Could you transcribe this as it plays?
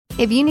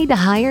If you need to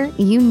hire,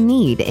 you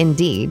need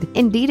Indeed.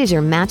 Indeed is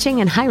your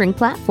matching and hiring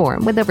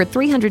platform with over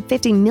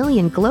 350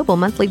 million global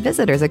monthly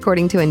visitors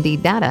according to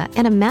Indeed data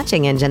and a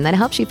matching engine that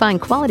helps you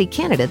find quality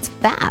candidates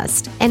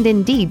fast. And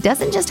Indeed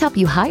doesn't just help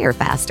you hire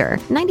faster.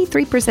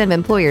 93% of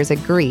employers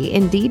agree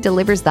Indeed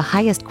delivers the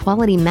highest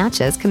quality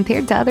matches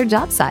compared to other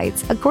job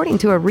sites, according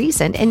to a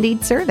recent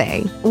Indeed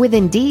survey. With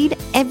Indeed,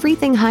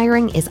 everything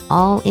hiring is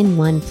all in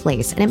one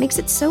place, and it makes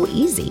it so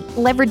easy.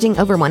 Leveraging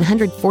over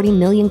 140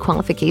 million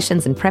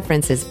qualifications and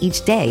preferences each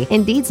day,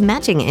 Indeed's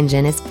matching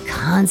engine is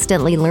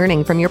constantly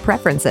learning from your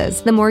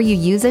preferences. The more you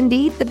use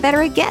Indeed, the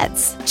better it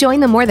gets. Join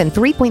the more than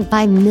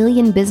 3.5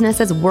 million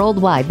businesses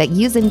worldwide that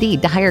use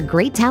Indeed to hire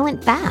great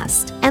talent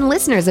fast. And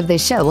listeners of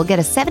this show will get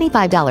a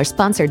 $75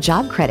 sponsored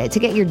job credit to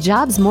get your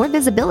jobs more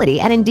visibility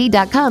at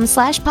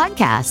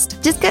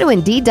Indeed.com/podcast. Just go to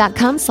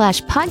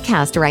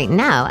Indeed.com/podcast right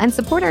now and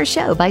support our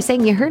show by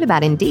saying you heard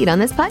about Indeed on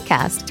this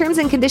podcast. Terms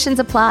and conditions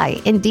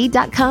apply.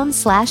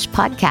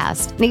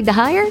 Indeed.com/podcast. Need to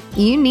hire?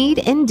 You need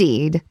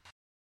Indeed.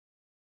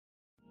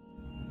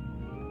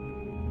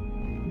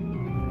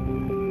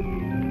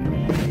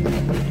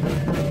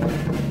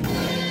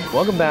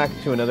 Welcome back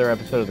to another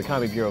episode of the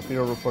Comedy Bureau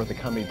Field Report. The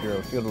Comedy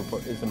Bureau Field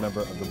Report is a member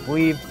of the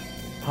Believe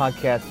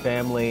podcast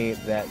family.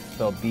 That's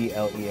spelled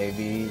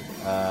BLEAV.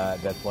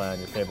 That's why on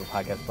your favorite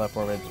podcast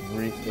platform it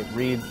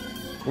reads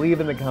Believe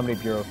in the Comedy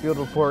Bureau Field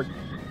Report.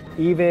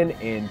 Even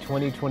in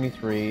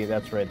 2023,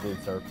 that's right,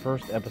 it's our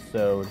first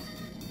episode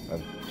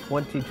of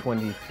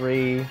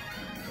 2023,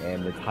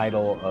 and the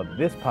title of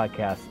this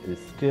podcast is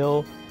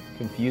still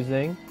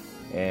confusing,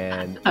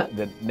 and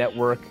the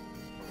network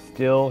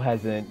still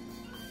hasn't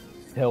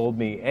told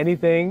me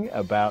anything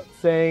about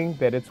saying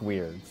that it's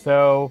weird.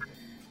 So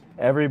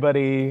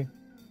everybody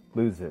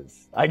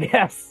loses, I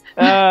guess.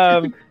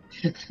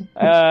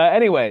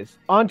 Anyways,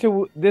 on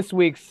to this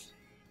week's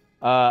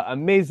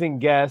amazing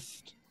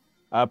guest,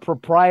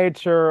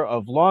 proprietor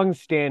of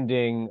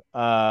long-standing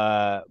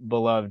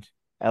beloved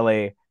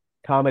LA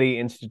comedy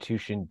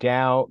institution,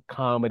 Dow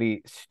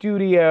Comedy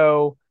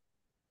Studio,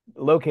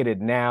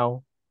 located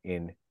now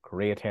in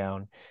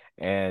Koreatown,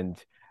 and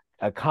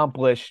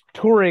accomplished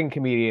touring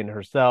comedian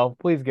herself.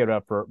 Please give it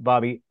up for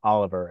Bobbi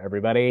Oliver,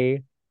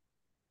 everybody.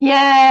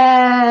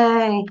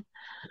 Yay!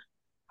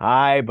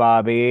 Hi,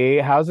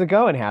 Bobbi. How's it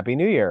going? Happy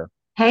New Year.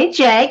 Hey,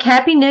 Jake.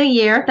 Happy New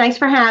Year. Thanks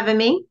for having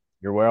me.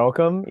 You're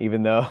welcome,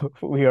 even though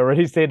we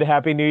already said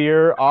Happy New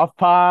Year off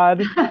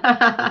pod.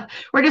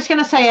 We're just going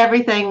to say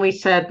everything we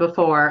said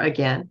before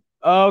again.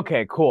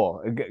 Okay,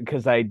 cool.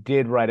 Because I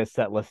did write a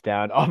set list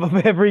down off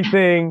of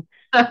everything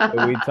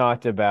that we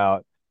talked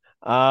about.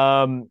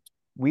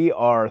 We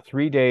are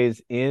 3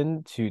 days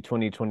into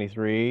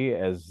 2023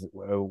 as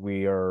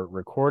we are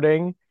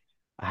recording.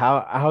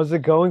 How's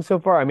it going so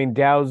far? I mean,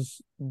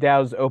 Dow's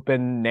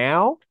open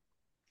now?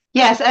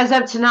 Yes, as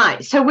of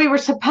tonight. So we were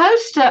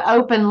supposed to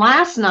open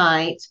last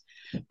night,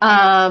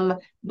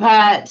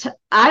 but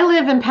I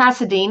live in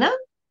Pasadena.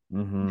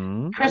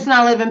 Mm-hmm. Chris and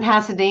I live in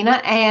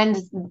Pasadena, and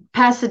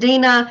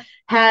Pasadena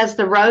has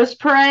the Rose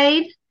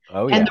Parade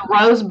and the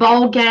Rose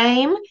Bowl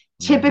game,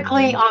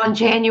 typically on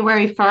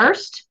January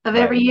 1st of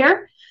every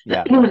year.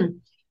 Yeah.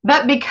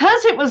 But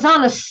because it was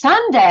on a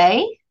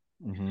Sunday,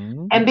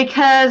 and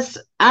because,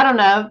 I don't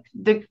know,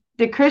 the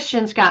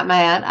Christians got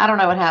mad. I don't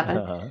know what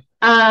happened.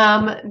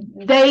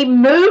 They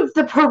moved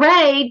the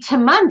parade to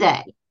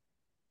Monday.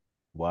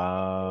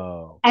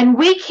 Wow. And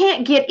we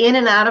can't get in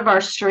and out of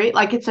our street.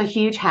 Like, it's a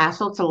huge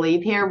hassle to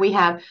leave here. You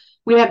have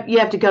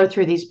to go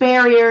through these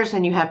barriers,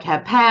 and you have to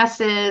have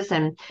passes,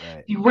 and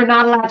we're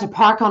not allowed to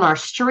park on our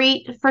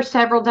street for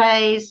several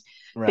days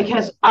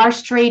because our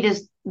street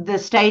is the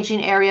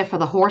staging area for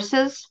the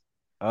horses.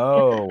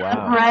 Oh,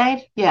 wow.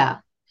 Parade. Yeah.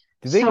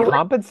 Do they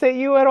compensate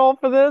you at all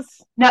for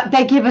this? No,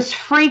 they give us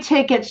free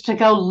tickets to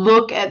go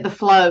look at the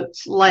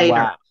floats later.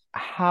 Wow.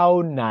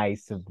 How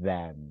nice of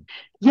them.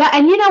 Yeah,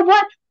 and you know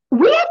what?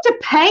 We have to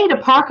pay to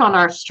park on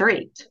our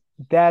street.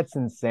 That's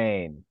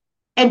insane.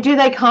 And do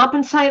they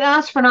compensate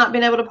us for not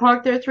being able to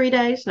park there 3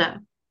 days? No.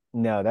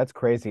 No, that's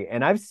crazy.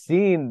 And I've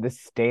seen the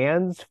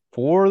stands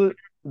for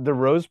the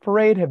Rose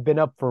Parade have been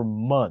up for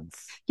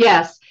months.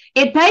 Yes.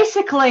 It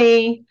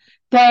basically...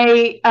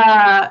 They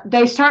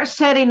start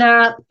setting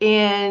up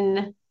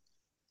in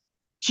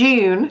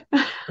June,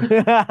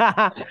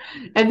 and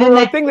then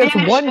I think that's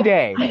one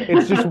day.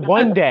 It's just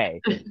one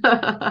day.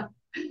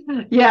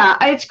 Yeah,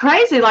 it's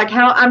crazy. Like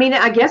how, I mean,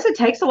 I guess it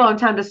takes a long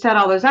time to set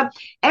all those up,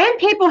 and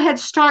people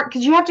had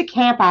because you have to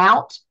camp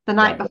out the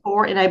night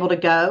before and able to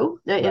go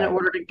in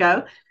order to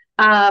go.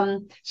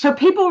 So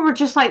people were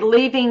just like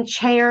leaving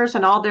chairs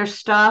and all their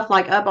stuff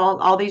like up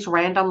on all these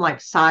random like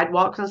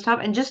sidewalks and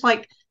stuff, and just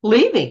like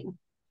leaving.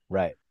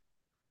 Right.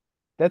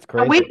 That's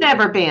crazy. We've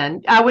never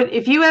been.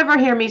 If you ever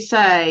hear me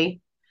say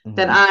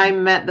that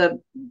I'm at the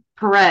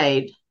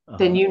parade,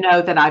 then you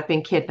know that I've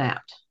been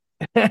kidnapped.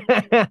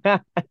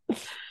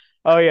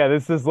 Oh yeah,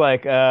 this is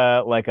like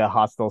a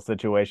hostile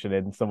situation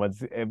and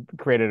someone's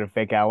created a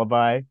fake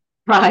alibi.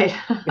 Right.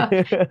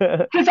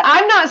 Because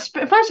I'm not.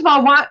 First of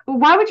all,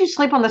 why would you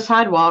sleep on the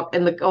sidewalk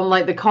on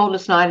like the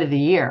coldest night of the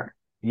year?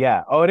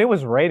 Yeah. Oh, and it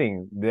was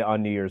raining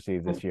on New Year's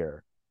Eve this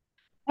year.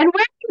 And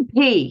where do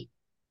you pee?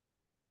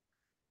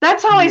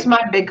 That's Yeah, always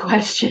my big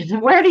question.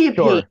 Where do you pee?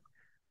 sure.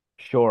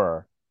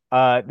 Sure.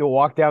 To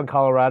walk down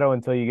Colorado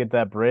until you get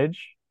that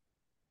bridge.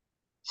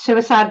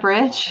 Suicide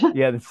Bridge?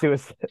 Yeah, the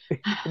suicide.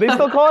 They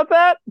still call it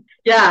that?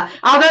 Yeah.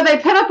 Although they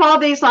put up all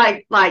these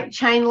like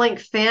chain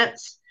link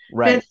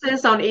Right.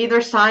 fences on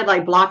either side,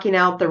 like blocking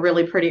out the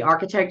really pretty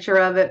architecture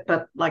of it,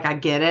 but like I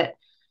get it.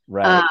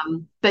 Right.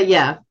 But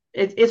yeah,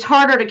 it's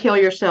harder to kill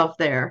yourself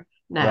there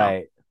now.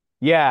 Right.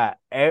 Yeah.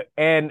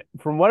 And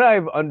from what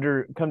I've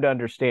come to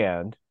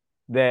understand,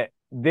 that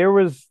there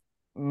was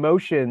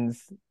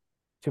motions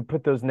to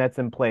put those nets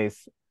in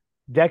place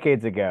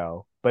decades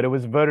ago, but it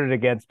was voted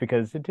against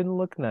because it didn't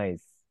look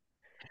nice.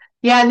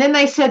 Yeah, and then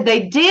they said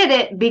they did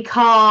it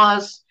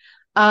because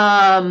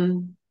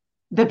um,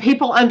 the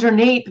people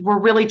underneath were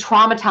really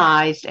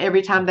traumatized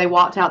every time they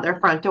walked out their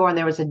front door and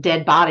there was a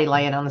dead body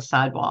laying on the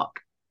sidewalk.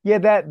 Yeah,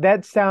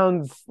 that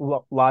sounds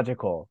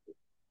logical.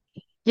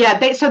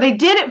 Yeah, so they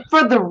did it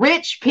for the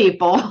rich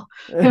people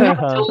who had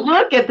to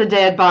look at the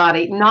dead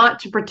body, not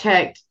to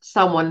protect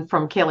someone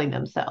from killing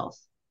themselves.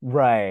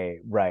 Right,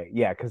 right.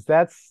 Yeah, because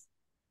that's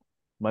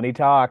money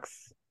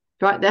talks.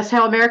 Right? That's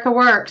how America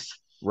works.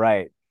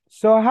 Right.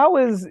 So how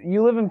is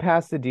you live in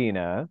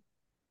Pasadena?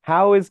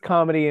 How is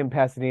comedy in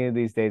Pasadena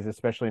these days,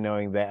 especially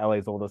knowing that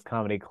LA's oldest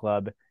comedy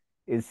club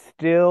is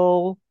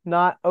still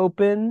not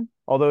open,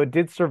 although it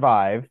did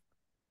survive?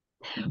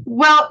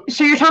 Well,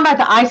 so you're talking about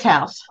the Ice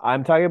House.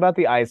 I'm talking about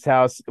the Ice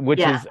House, which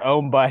Yeah. is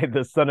owned by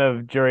the son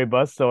of Jerry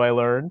Buss, so I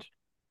learned.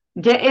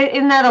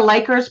 Isn't that a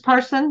Lakers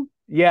person?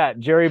 Yeah,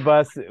 Jerry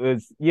Buss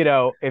was,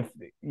 if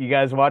you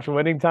guys watch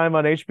Winning Time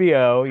on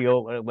HBO,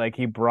 you'll like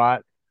he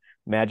brought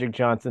Magic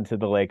Johnson to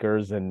the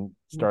Lakers and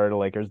started a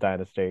Lakers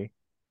dynasty.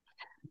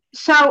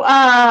 So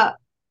I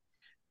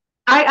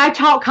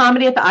taught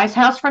comedy at the Ice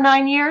House for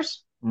 9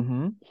 years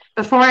Mm-hmm.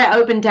 before I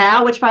opened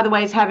Dow, which by the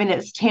way is having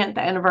its 10th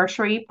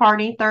anniversary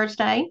party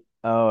Thursday.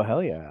 Oh,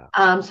 hell yeah.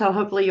 So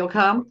hopefully you'll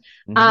come.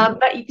 Mm-hmm.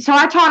 But so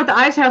I taught at the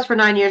Ice House for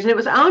 9 years, and it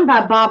was owned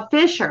by Bob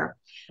Fisher.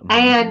 Mm-hmm.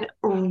 And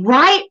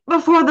right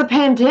before the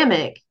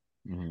pandemic,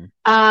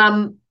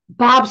 Mm-hmm.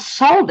 Bob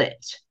sold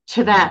it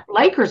to Mm-hmm. that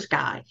Lakers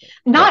guy, Right.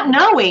 not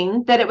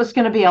knowing that it was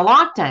going to be a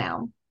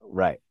lockdown.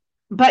 Right.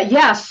 But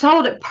yeah,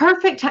 sold it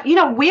perfect. You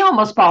know, we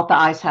almost bought the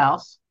Ice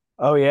House.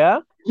 Oh yeah?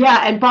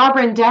 Yeah, and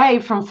Barbara and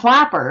Dave from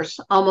Flappers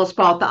almost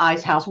bought the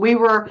Ice House. We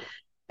were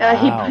he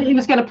Wow.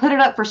 was going to put it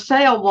up for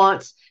sale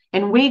once,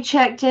 and we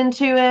checked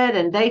into it,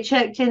 and they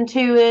checked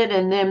into it,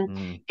 and then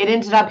Mm. it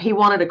ended up he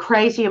wanted a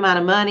crazy amount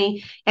of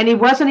money, and he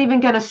wasn't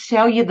even going to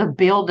sell you the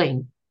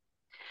building.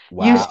 You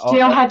Wow.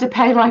 still had to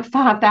pay like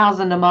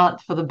 5,000 a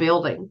month for the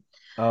building.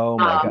 Oh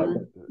my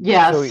God.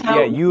 Yeah, So yeah,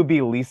 so you would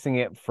be leasing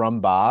it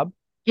from Bob?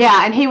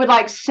 yeah, and he would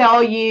like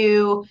sell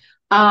you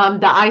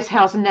the Ice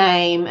House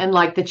name and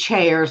like the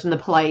chairs and the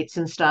plates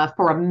and stuff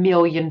for $1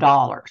 million.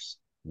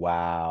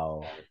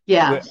 Wow.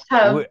 Yeah.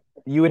 So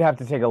You would have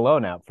to take a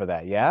loan out for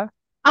that, yeah?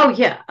 oh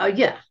yeah, oh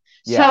yeah.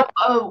 Yeah.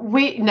 So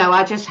we no,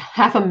 I just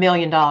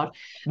 $500,000.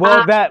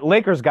 Well, that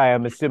Lakers guy,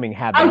 I'm assuming,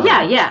 had the Oh yeah,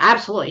 money. yeah,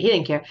 absolutely. He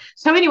didn't care.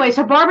 So anyway,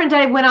 so Barbara and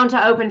Dave went on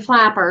to open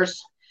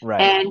Flappers,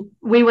 Right. and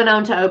we went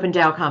on to open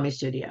Dow Comedy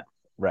Studio.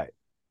 Right.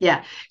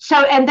 Yeah. So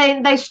and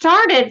they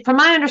started, from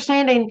my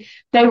understanding,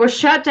 they were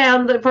shut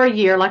down for a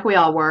year, like we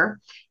all were,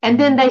 and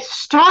then they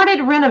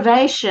started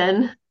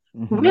renovation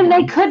Mm-hmm. when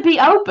they could be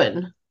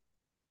open.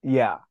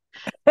 Yeah.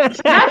 So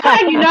that's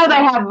how you know they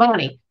have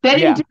money. They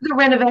didn't Yeah. do the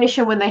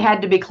renovation when they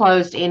had to be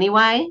closed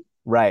anyway.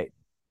 Right.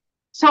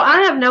 So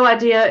I have no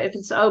idea if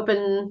it's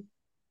open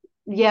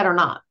yet or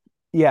not.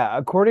 Yeah.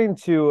 According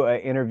to an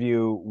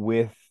interview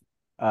with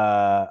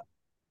I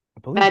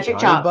believe Magic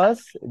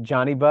Johnson.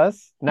 Johnny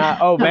Buss.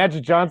 Not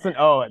Magic Johnson.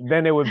 Oh,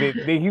 then it would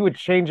be he would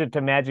change it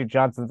to Magic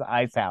Johnson's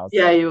Ice House.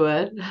 Yeah, you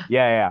would.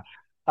 Yeah,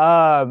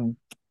 yeah.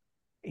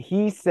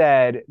 He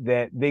said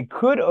that they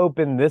could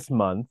open this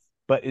month,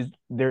 but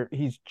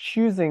he's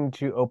choosing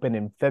to open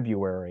in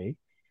February,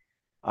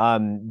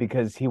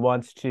 because he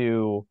wants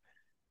to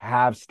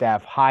have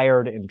staff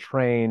hired and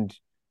trained.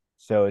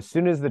 So as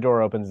soon as the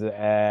door opens,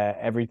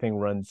 everything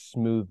runs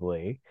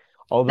smoothly.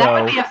 That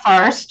Although, would be a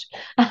first.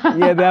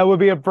 yeah, that would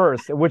be a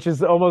first, which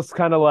is almost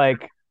kind of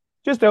like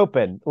just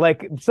open.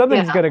 Like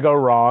something's Yeah. gonna go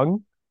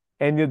wrong,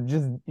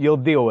 and you'll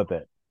deal with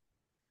it.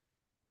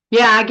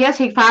 Yeah, I guess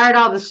he fired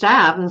all the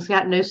staff and has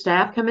got new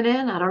staff coming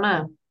in. I don't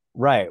know.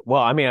 Right.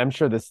 Well, I mean, I'm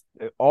sure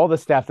all the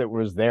staff that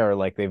was there,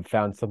 like they've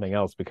found something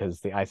else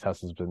because the Ice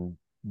House has been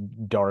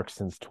dark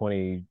since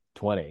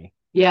 2020.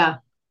 Yeah.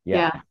 Yeah.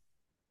 Yeah.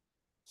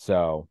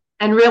 So,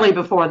 And really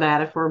before that,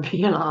 if we're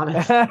being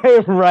honest.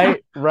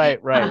 right.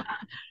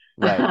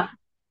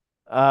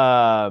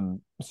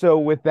 So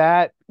with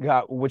that,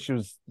 which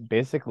was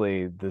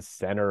basically the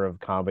center of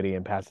comedy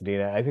in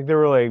Pasadena, I think there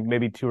were like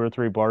maybe 2 or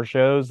 3 bar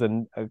shows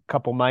and a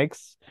couple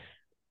mics.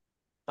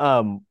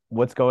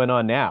 What's going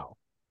on now?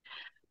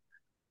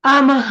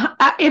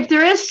 If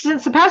there is,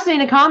 since the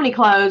Pasadena Comedy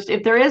closed,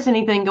 if there is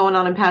anything going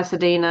on in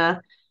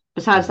Pasadena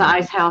besides the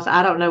Ice House,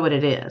 I don't know what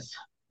it is.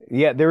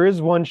 Yeah, there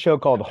is one show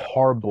called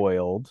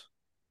Harboiled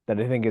that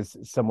I think is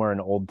somewhere in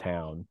Old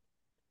Town.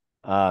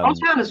 Old Um,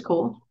 Town is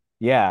cool.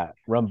 yeah,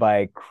 run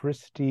by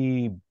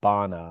Christy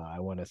Bana, I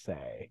want to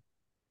say.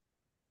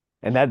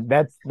 And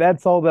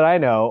that's all that I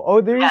know.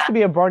 Oh, there used to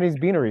be a Barney's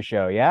Beanery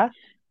show, yeah?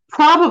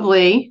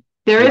 Probably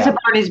there is a Yeah,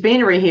 Barney's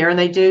Beanery here, and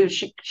they do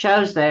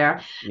shows there.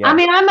 I yeah,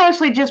 mean, I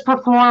mostly just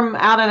perform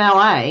out in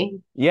LA.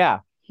 yeah.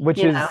 Which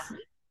You know, is,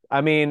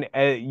 I mean,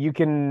 you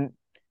can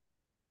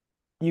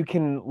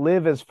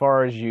live as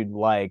far as you'd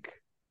like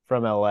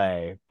from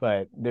LA,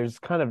 but there's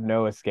kind of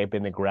no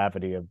escaping the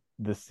gravity of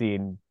the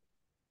scene,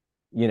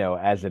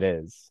 as it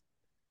is.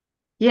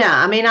 yeah.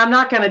 I mean, I'm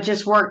not going to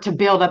just work to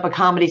build up a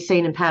comedy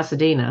scene in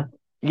Pasadena.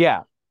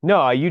 Yeah.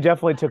 No, you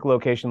definitely took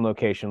location,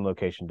 location,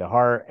 location to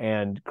heart,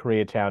 and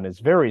Koreatown is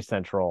very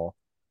central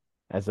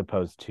as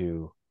opposed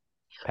to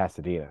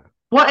Pasadena.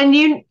 Well,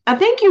 and I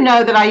think you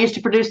know that I used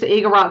to produce the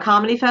Eagle Rock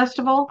Comedy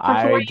Festival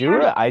for 4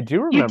 years. I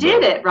do You did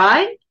remember. it,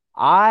 right?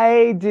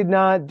 I did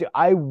not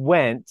I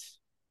went,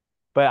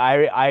 but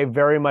I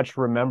very much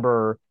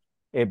remember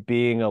it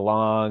being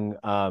along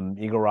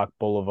Eagle Rock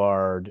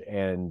Boulevard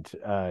and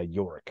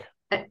York.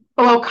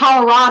 Well,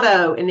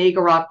 Colorado and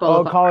Eagle Rock Oh,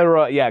 Boulevard.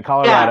 Colorado. Yeah, Yeah,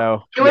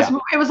 Colorado. it was Yeah.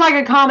 it was like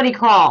a comedy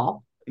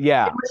crawl. It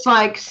Yeah. was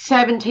like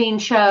 17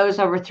 shows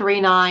over 3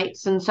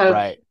 nights, and so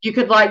Right. you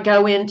could like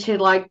go into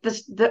like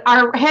this.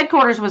 Our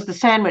headquarters was the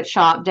sandwich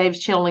shop,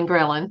 Dave's Chillin' and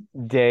Grillin'.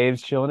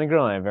 Dave's Chilling and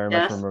Grilling. I very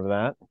much Yes, remember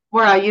that.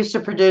 where I used to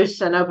produce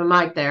an open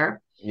mic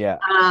there. Yeah.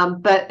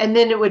 But and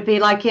then it would be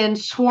like in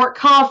Swart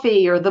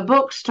Coffee or the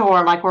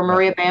bookstore, like where Right.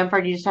 Maria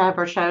Bamford used to have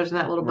her shows in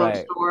that little Right.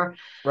 bookstore.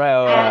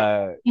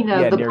 Right. And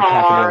Yeah, the near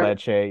Cafe de bar.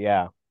 Leche.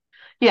 Yeah.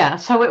 Yeah,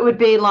 so it would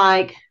be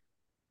like,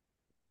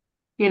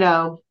 you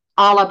know,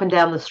 all up and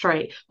down the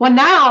street. Well,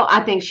 now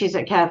I think she's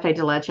at Cafe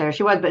de Leche, or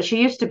she was, but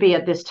she used to be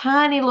at this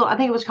tiny little, I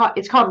think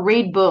it's called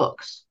Read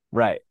Books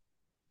Right.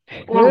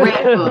 or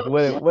Read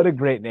Books. What a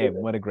great name.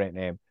 What a great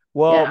name.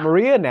 Well, Yeah.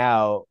 Maria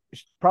now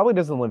she probably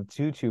doesn't live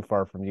too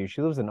far from you.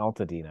 She lives in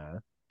Altadena.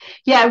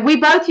 Yeah, we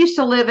both used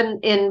to live in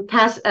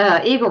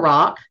Eagle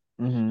Rock.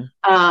 Hmm.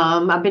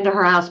 I've been to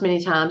her house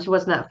many times. It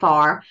wasn't that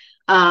far.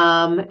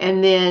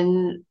 And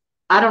then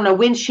I don't know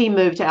when she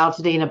moved to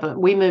Altadena, but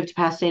we moved to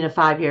Pasadena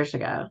 5 years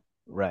ago.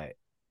 Right.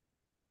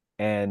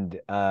 And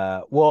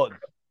well,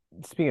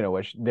 speaking of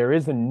which, there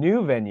is a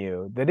new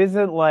venue that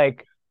isn't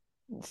like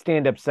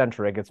stand-up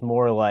centric. It's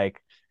more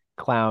like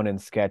clown and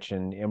sketch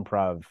and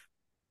improv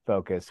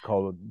focus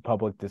called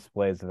Public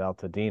Displays of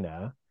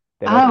Altadena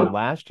that opened Oh,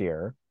 last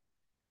year.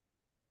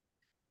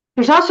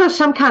 there's also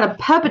some kind of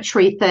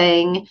puppetry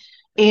thing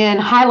in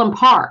Highland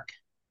Park.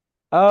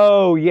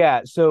 Oh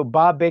yeah. So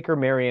Bob Baker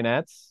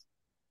Marionettes,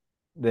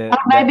 Oh, the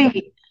that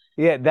maybe.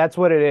 yeah, that's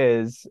what it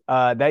is.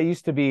 That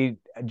used to be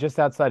just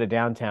outside of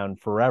downtown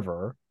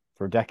forever,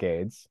 for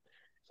decades.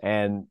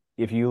 And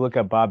if you look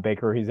up Bob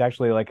Baker, he's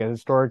actually like a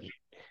historic,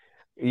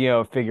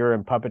 figure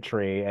in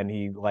puppetry. And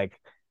he like,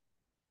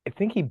 I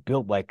think he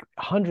built like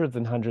hundreds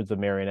and hundreds of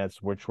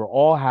marionettes, which were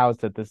all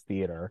housed at this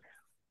theater.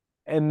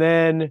 And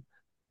then,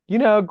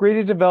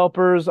 greedy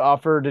developers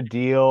offered a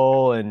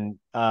deal, and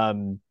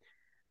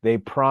they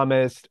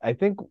promised, I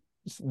think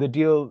the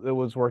deal that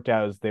was worked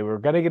out is they were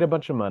going to get a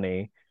bunch of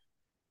money,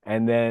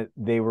 and then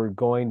they were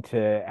going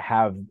to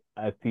have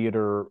a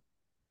theater.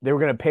 They were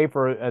going to pay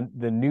for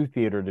the new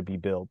theater to be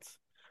built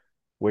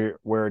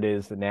where it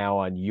is now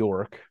on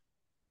York,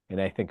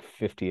 and I think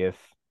 50th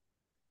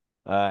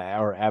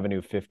or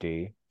Avenue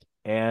 50.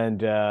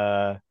 And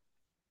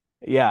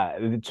yeah,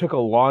 it took a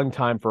long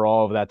time for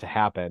all of that to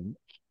happen.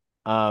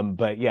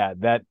 But yeah,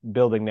 that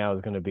building now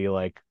is going to be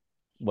like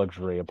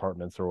luxury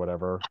apartments or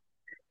whatever.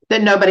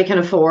 That nobody can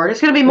afford.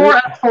 It's going to be more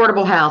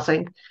affordable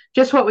housing,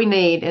 just what we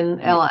need in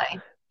LA.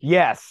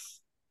 Yes.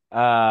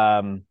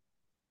 And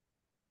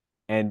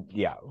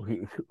yeah,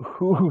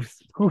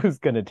 who's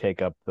going to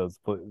take up those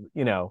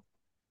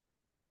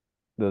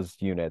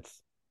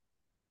units?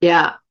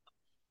 Yeah.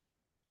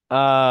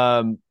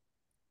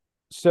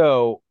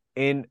 So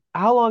in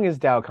how long has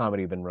Dow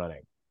Comedy been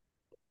running?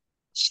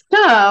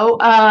 So,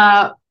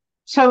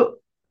 so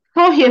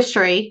full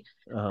history.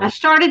 I Uh-huh.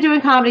 started doing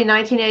comedy in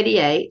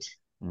 1988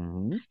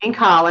 Hmm. in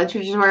college,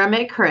 which is where I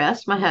met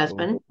Chris, my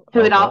husband,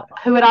 Okay.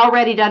 who had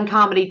already done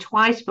comedy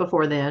twice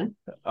before then.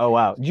 Oh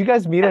wow. Did you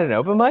guys meet at an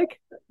open mic?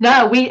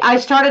 No, I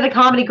started a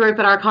comedy group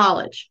at our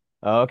college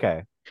Oh,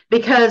 okay.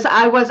 because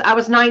I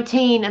was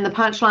 19 and the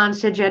punchline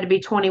said you had to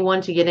be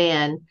 21 to get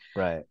in.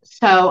 Right.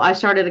 So I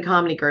started a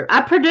comedy group.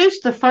 I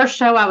produced the first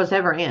show I was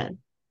ever in.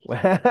 I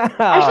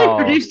actually Wow.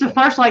 produced the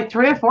first like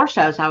 3 or 4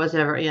 shows I was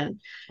ever in.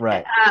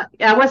 Right.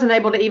 I wasn't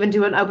able to even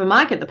do an open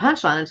mic at the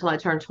punchline until I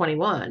turned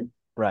 21.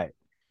 Right.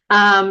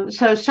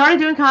 So started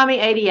doing comedy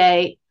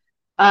 88,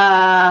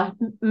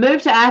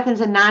 moved to Athens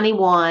in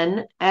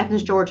 91,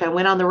 Athens, Mhm. Georgia,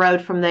 went on the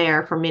road from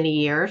there for many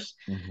years.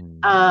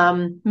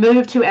 Hmm.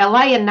 Moved to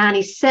LA in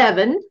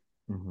 97,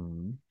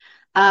 Hmm.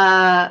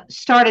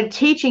 started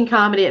teaching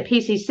comedy at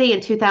PCC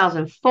in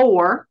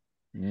 2004.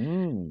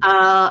 Mm.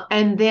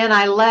 And then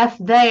I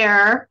left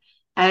there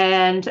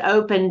and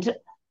opened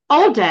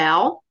Old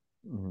Dow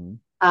Hmm.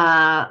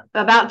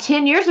 about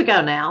 10 years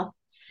ago now.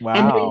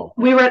 And then Wow.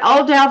 we were at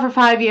Old Dow for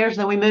 5 years,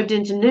 and then we moved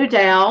into New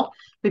Dow.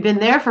 We've been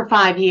there for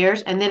 5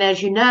 years. And then,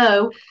 as you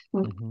know,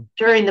 Hmm.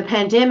 during the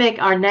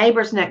pandemic, our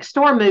neighbors next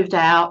door moved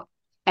out,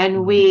 and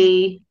Hmm.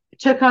 we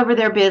took over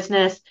their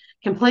business,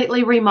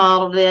 completely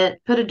remodeled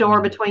it, put a door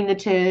Hmm. between the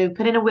two,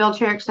 put in a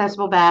wheelchair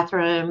accessible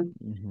bathroom.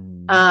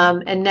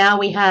 Hmm. And now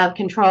we have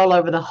control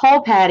over the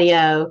whole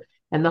patio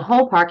and the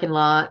whole parking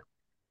lot.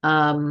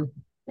 Um,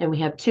 and we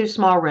have two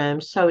small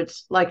rooms. So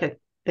it's like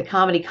the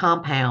comedy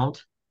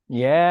compound.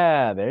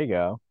 Yeah, there you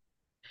go.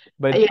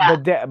 But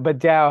Yeah. but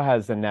Dow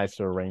has a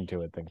nicer ring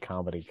to it than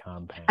Comedy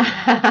Compound.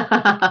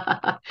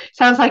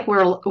 Sounds like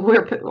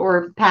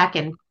we're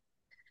packing.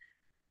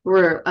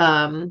 We're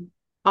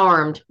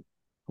armed,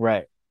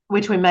 Right.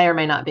 which we may or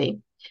may not be.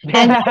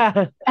 And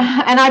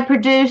and I've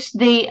produced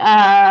the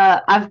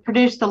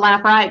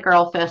Laugh Riot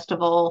Girl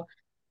Festival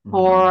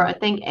for Hmm. I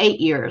think 8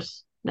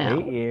 years now.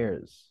 8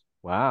 years.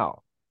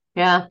 Wow.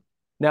 Yeah.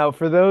 Now,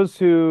 for those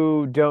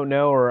who don't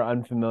know or are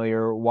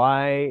unfamiliar,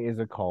 why is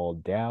it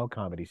called Dow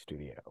Comedy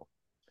Studio?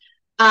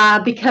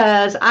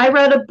 Because I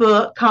wrote a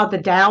book called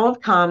The Tao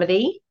of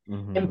Comedy,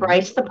 Hmm.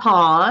 Embrace the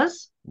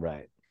Pause.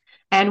 Right.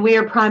 And we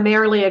are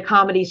primarily a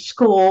comedy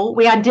school.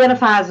 We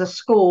identify as a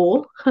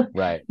school,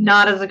 Right.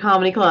 not as a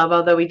comedy club,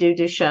 although we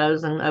do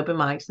shows and open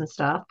mics and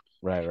stuff.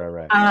 Right.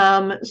 Right.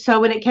 Right. So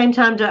when it came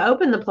time to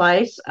open the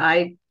place,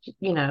 I,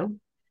 you know,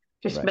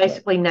 just Right.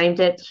 basically named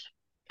it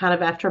kind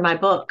of after my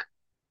book.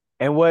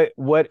 And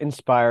what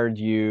inspired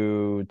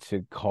you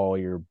to call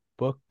your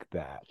book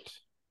that?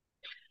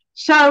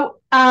 So,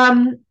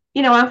 I'm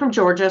from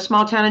Georgia, a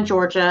small town in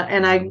Georgia,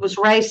 and I Hmm. was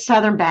raised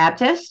Southern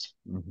Baptist.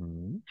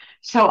 Hmm.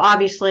 So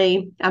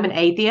obviously, I'm an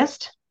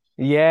atheist.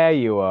 Yeah,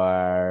 you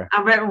are.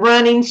 I went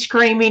running,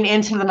 screaming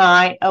into the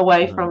night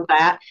away Uh-huh. from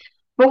that.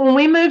 But when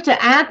we moved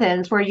to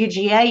Athens, where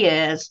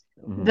UGA is,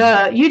 Hmm.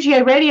 the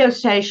UGA radio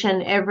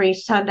station every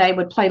Sunday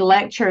would play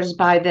lectures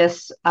by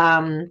this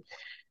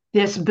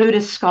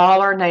Buddhist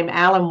scholar named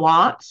Alan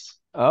Watts.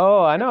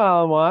 Oh, I know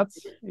Alan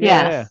Watts.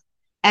 Yeah. Yes.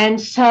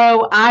 And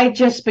so I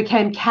just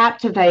became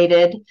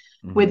captivated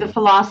with the Hmm.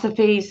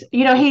 philosophies.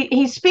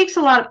 He speaks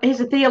a lot.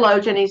 He's a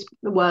theologian.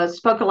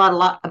 Spoke a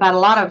lot about a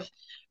lot of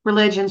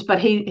religions, but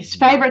his Hmm.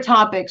 favorite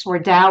topics were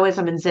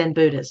Taoism and Zen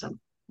Buddhism.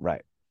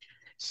 Right.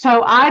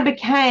 So I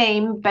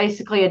became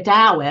basically a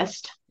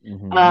Taoist,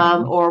 Hmm.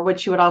 or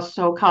what you would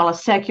also call a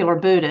secular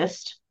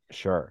Buddhist.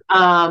 Sure.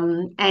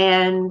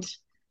 And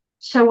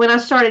so when I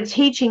started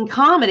teaching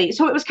comedy,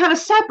 so it was kind of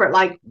separate.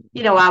 Like,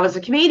 I was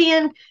a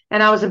comedian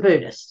and I was a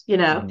Buddhist,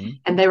 Hmm.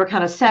 and they were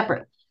kind of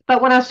separate.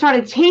 But when I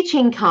started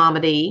teaching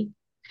comedy,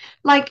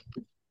 like,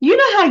 you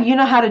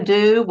know how to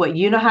do what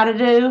you know how to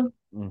do,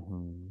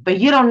 Hmm. but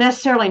you don't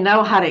necessarily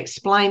know how to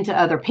explain to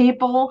other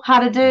people how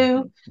to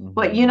do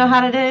what you know Hmm.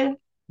 how to do.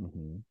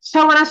 Hmm.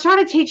 So when I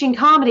started teaching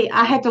comedy,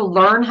 I had to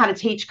learn how to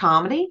teach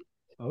comedy.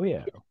 Oh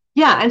yeah.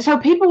 Yeah. And so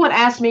people would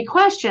ask me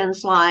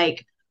questions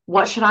like,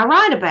 what should I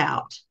write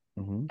about?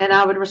 Hmm. And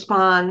I would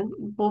respond,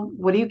 well,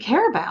 what do you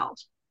care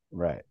about?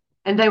 Right.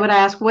 And they would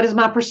ask, what is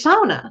my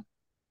persona?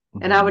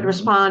 And I would Hmm.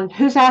 respond,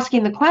 who's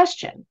asking the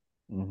question?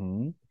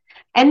 Hmm.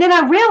 And then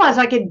I realized,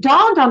 like, it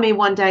dawned on me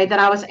one day that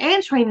I was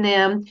answering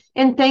them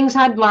in things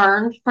I'd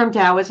learned from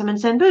Taoism and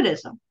Zen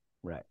Buddhism.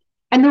 Right.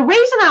 And the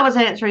reason I was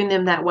answering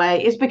them that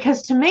way is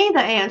because to me,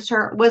 the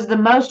answer was the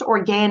most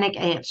organic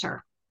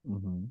answer,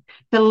 Hmm.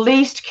 the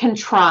least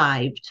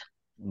contrived.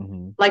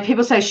 Hmm. Like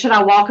people say, should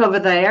I walk over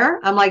there?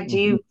 I'm like, do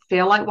Hmm. you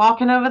feel like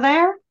walking over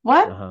there?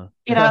 What?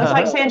 It's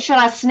like Uh-huh. saying, should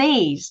I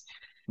sneeze?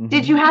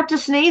 Did Hmm. you have to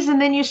sneeze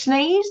and then you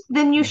sneezed?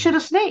 Then you should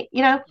have sneezed.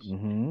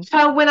 Hmm.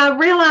 So when I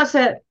realized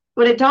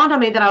when it dawned on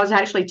me that I was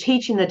actually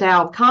teaching the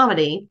Tao of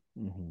comedy,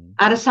 Hmm.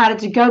 I decided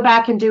to go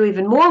back and do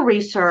even more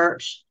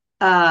research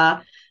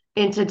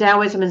into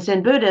Taoism and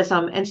Zen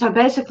Buddhism. And so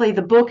basically,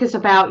 the book is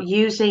about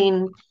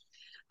using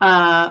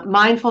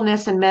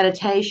mindfulness and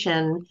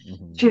meditation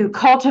Hmm. to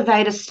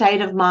cultivate a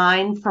state of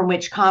mind from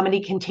which comedy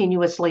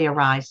continuously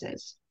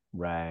arises.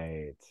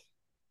 Right.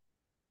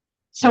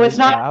 So it's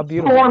not How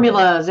beautiful.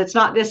 formulas. It's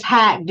not this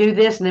hack, do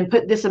this and then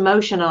put this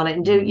emotion on it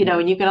and Hmm.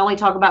 and you can only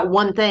talk about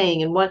one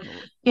thing and Right.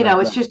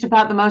 it's just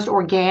about the most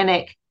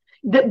organic.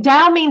 The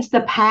Tao means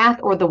the path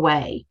or the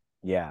way.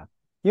 Yeah.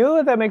 You know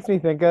what that makes me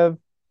think of?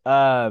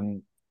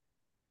 Um,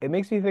 it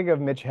makes me think of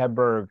Mitch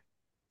Hedberg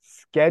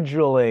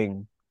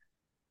scheduling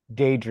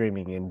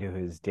daydreaming into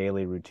his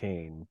daily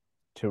routine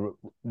to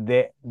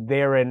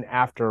therein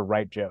after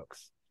write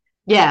jokes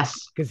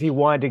Yes. because he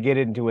wanted to get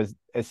into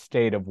a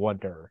state of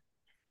wonder.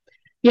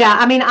 Yeah.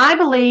 I mean, I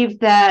believe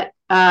that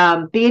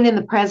being in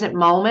the present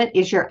moment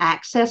is your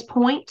access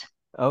point.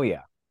 Oh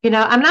yeah. I mean,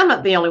 I'm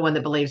not the only one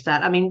that believes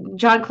that. I mean,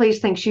 John Cleese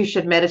thinks you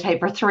should meditate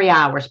for 3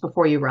 hours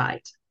before you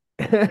write.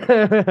 You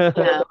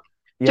know,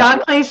 Yeah, John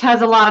Cleese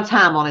has a lot of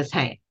time on his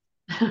hands.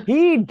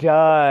 he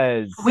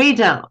does. We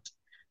don't.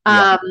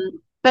 Yeah. Um,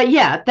 but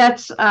yeah,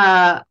 that's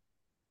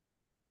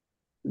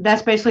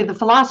basically the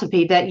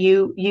philosophy that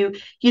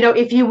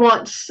if you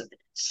want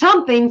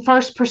something,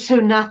 first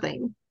pursue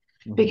nothing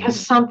because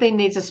Hmm. something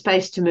needs a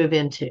space to move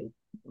into.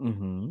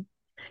 Hmm.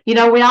 You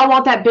know, we all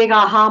want that big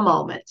aha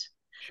moment.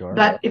 Sure.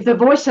 But if the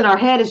voice in our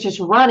head is just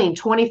running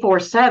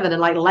 24/7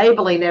 and like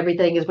labeling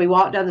everything as we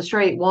walk down the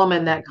street,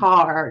 woman, that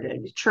car,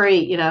 tree,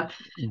 you know,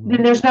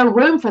 then there's no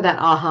room for that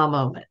aha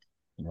moment.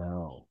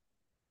 No.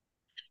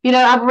 You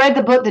know, I've read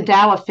the book, The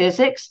Tao of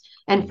Physics,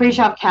 and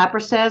Fritjof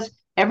Capra says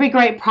every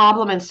great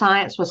problem in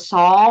science was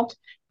solved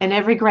and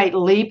every great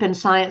leap in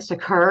science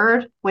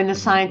occurred when the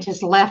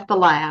scientists left the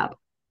lab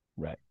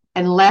Right.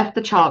 and left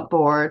the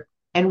chalkboard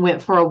and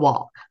went for a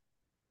walk.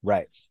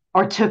 Right.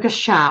 Or took a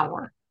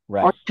shower.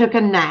 Right. Or took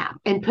a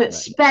nap and put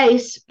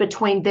space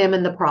between them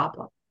and the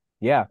problem.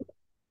 Yeah.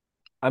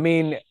 I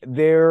mean,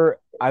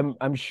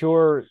 I'm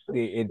sure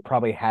it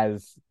probably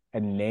has a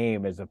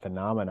name as a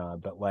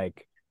phenomenon, but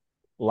like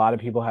a lot of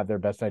people have their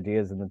best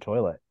ideas in the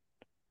toilet.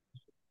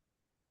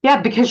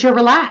 Yeah, because you're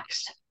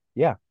relaxed.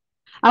 Yeah.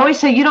 I always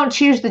say you don't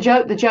choose the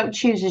joke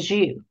chooses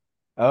you.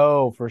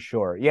 Oh, for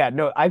sure. Yeah,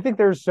 no, I think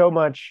there's so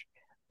much,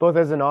 both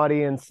as an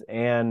audience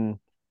and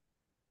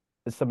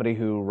as somebody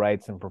who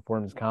writes and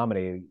performs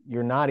comedy,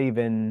 you're not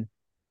even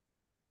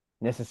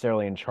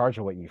necessarily in charge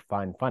of what you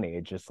find funny.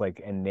 It's just like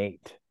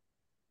innate.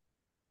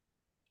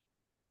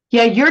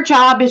 Yeah, your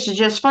job is to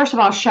just, first of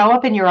all, show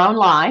up in your own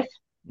life,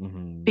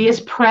 be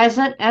as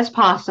present as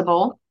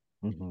possible,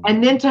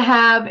 and then to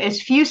have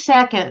as few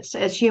seconds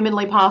as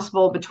humanly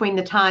possible between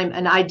the time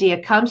an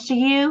idea comes to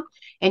you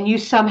and you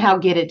somehow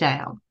get it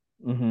down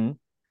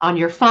on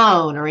your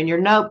phone or in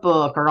your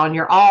notebook or on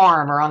your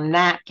arm or on a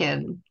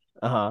napkin.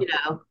 You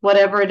know,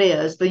 whatever it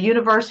is, the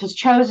universe has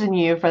chosen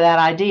you for that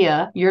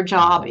idea. Your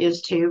job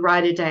is to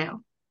write it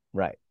down.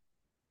 Right.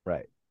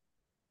 Right.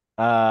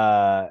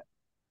 Have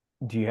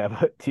you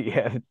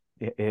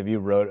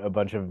wrote a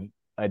bunch of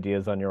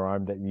ideas on your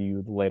arm that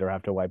you later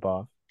have to wipe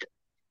off?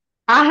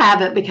 I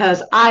haven't,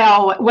 because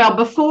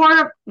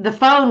before the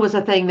phone was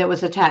a thing that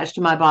was attached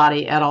to my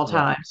body at all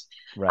times.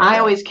 Right. I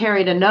always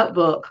carried a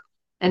notebook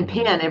and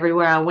pen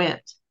everywhere I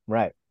went.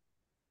 Right.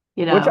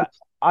 You know, which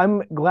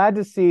I'm glad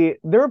to see.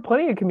 There are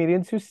plenty of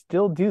comedians who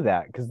still do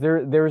that, because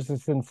there's a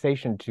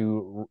sensation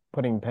to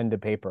putting pen to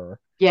paper.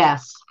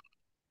 Yes.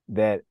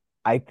 That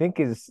I think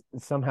is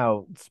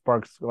somehow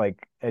sparks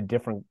like a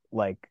different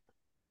like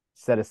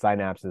set of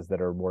synapses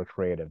that are more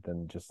creative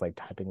than just like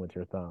typing with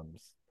your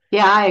thumbs.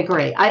 Yeah, I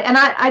agree.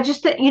 I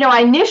just, you know, I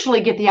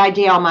initially get the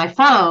idea on my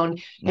phone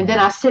and then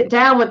I sit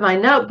down with my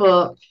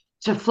notebook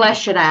to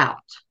flesh it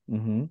out,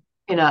 you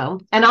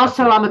know, and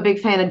also I'm a big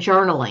fan of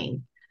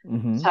journaling.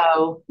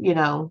 So, you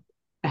know,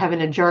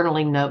 having a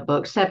journaling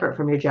notebook separate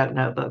from your joke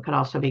notebook could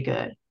also be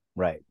good.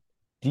 Right.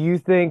 Do you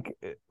think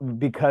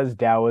because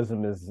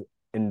Taoism is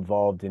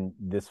involved in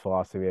this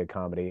philosophy of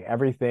comedy,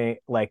 everything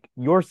like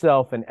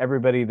yourself and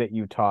everybody that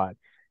you taught,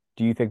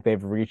 do you think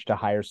they've reached a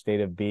higher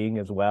state of being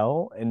as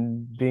well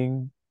and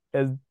being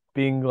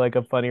like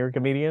a funnier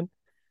comedian?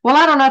 Well,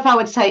 I don't know if I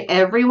would say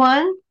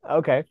everyone.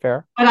 Okay,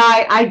 fair. But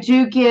I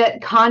do get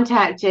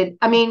contacted.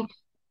 I mean,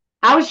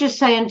 I was just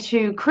saying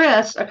to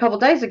Chris a couple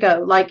days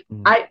ago, like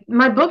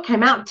my book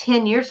came out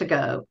 10 years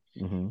ago,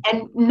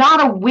 and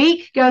not a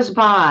week goes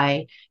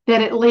by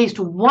that at least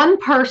one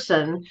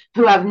person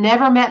who I've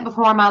never met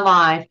before in my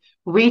life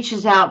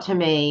reaches out to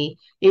me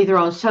either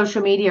on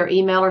social media or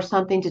email or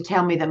something to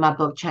tell me that my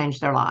book changed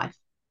their life.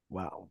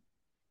 Wow.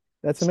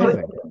 That's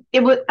amazing.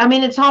 So I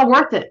mean, it's all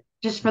worth it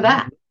just for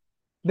that.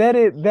 That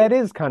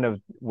is kind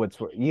of what's,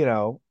 you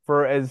know,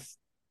 for as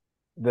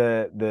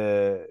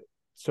the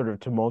sort of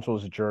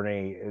tumultuous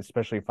journey,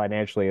 especially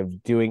financially,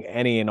 of doing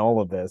any and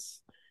all of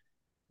this,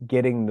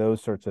 getting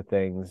those sorts of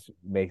things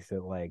makes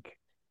it like,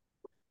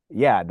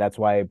 yeah, that's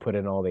why I put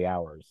in all the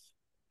hours.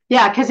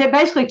 Yeah, because it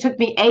basically took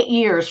me 8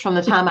 years from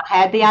the time I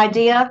had the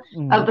idea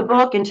of the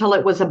book until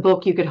it was a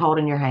book you could hold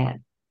in your hand.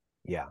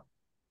 Yeah.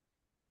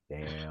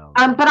 Damn.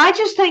 But I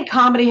just think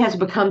comedy has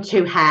become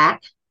too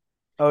hack.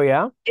 Oh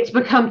yeah? It's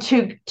become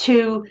too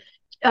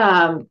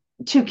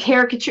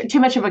caricature, too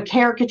much of a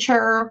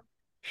caricature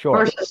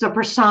versus a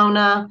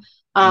persona.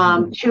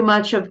 Too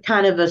much of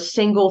kind of a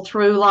single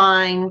through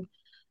line.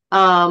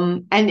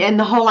 And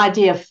the whole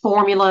idea of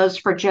formulas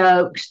for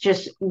jokes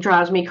just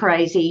drives me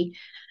crazy.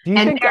 Do you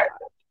think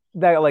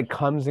that like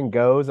comes and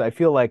goes? I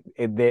feel like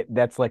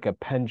that's like a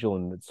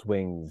pendulum that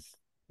swings,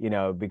 you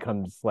know, it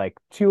becomes like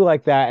too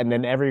like that, and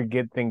then every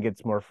good thing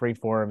gets more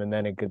freeform, and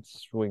then it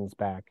swings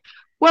back.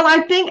 Well,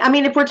 I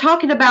mean, if we're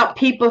talking about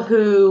people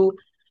who,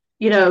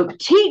 you know,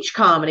 teach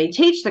comedy,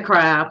 teach the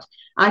craft,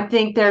 I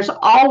think there's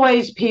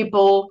always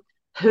people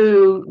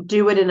who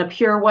do it in a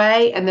pure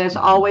way, and there's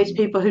always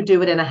people who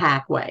do it in a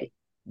hack way.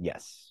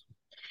 Yes.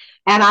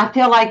 And I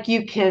feel like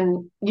you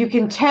can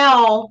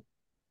tell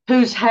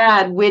who's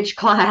had which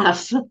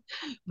class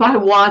by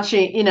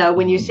watching, you know,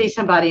 when you see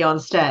somebody on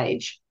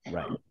stage.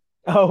 Right.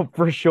 Oh,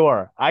 for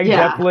sure. I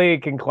definitely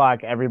can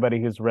clock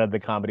everybody who's read the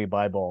Comedy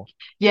Bible.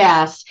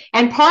 Yes.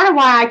 And part of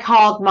why I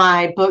called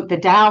my book The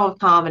Tao of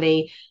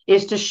Comedy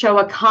is to show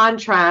a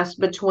contrast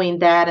between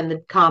that and the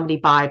Comedy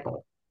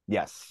Bible.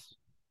 Yes,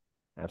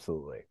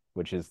 absolutely.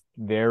 Which is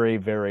very,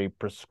 very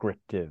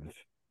prescriptive.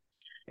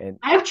 And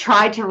I've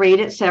tried to read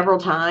it several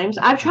times.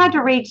 I've tried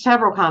to read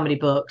several comedy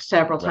books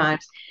several right.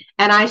 times,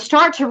 and I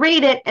start to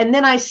read it, and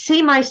then I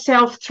see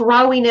myself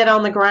throwing it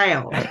on the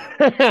ground.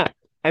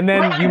 And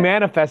then you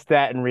manifest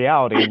that in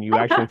reality and you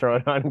actually throw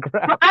it on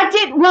ground. I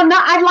did well.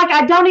 Not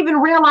I don't even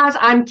realize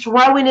I'm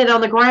throwing it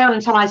on the ground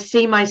until I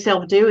see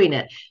myself doing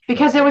it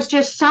because Sure. it was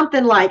just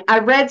something like I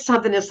read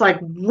something. It's like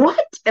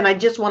what, and I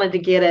just wanted to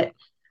get it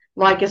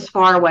like as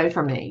far away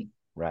from me.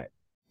 Right.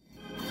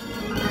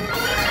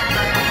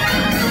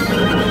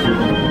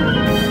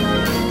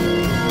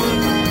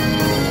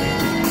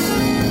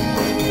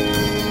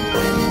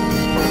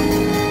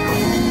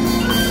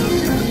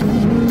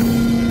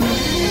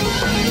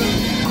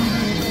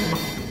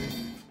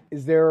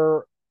 Is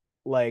there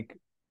like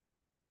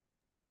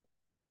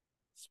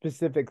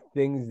specific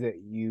things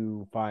that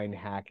you find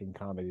hack in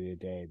comedy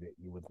today that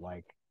you would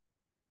like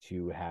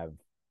to have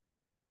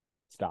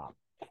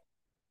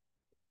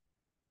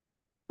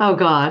Oh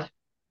God.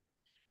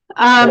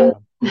 stop? Um,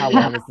 How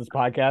long is this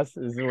podcast?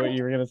 Is what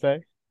you were gonna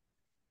say?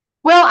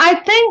 well, I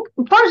think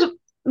first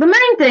the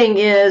main thing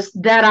is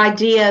that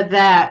idea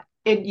that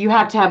you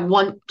have to have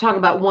one talk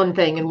about one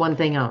thing and one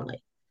thing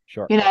only.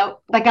 Sure. You know,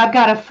 like I've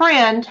got a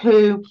friend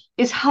who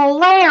is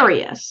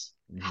hilarious,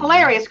 Hmm.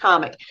 hilarious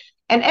comic.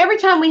 And every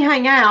time we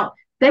hang out,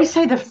 they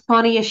say the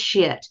funniest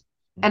shit.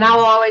 And I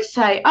will Hmm. always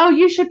say, oh,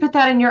 you should put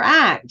that in your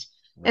act.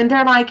 And Right.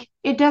 they're like,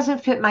 it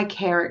doesn't fit my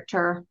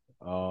character.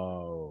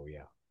 Oh,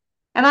 yeah.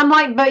 And I'm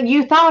like, but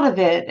you thought of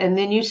it and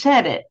then you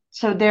said it.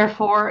 So Right.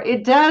 therefore,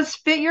 it does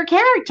fit your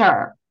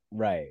character.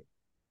 Right.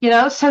 You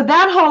know, so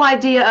that whole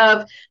idea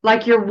of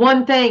like you're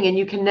one thing and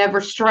you can never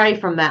stray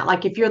from that.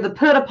 Like if you're the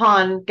put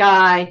upon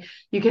guy,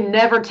 you can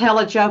never tell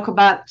a joke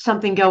about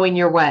something going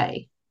your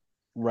way,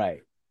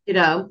 Right. you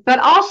know. But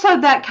also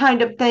that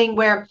kind of thing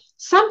where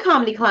some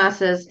comedy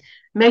classes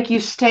make you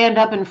stand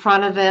up in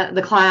front of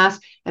the class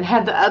and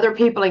have the Mhm. other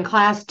people in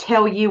class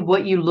tell you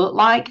what you look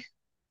like.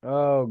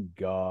 Oh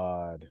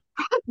God.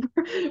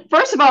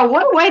 First of all,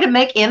 what a way to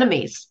make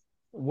enemies.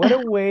 What a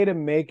way to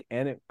make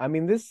I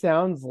mean, this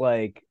sounds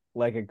like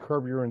a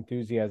Curb Your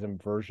Enthusiasm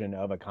version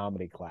of a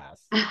comedy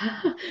class.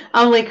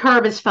 Only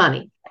Curb is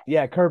funny.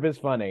 Yeah, Curb is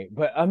funny,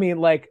 but I mean,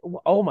 like,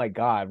 oh my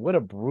God, what a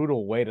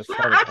brutal way to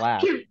start a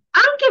class.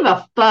 I don't give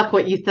a fuck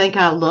what you think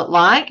I look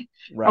like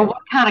or Right. what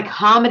kind of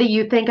comedy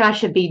you think I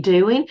should be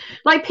doing.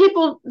 Like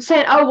people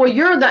saying, oh, well,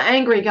 you're the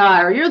angry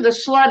guy or you're the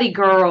slutty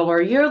girl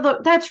or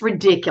that's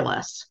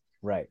ridiculous.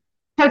 Right.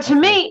 So to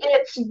Absolutely. me,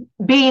 it's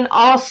being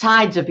all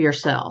sides of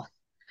yourself.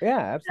 Yeah,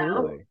 You know?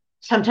 absolutely.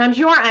 Sometimes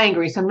you are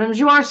angry, sometimes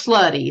you are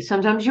slutty,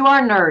 sometimes you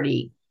are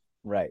nerdy.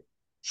 Right.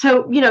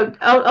 So, you know,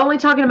 only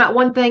talking about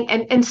one thing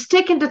and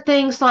sticking to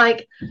things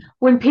like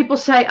when people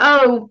say,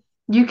 oh,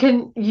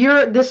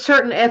 you're this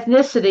certain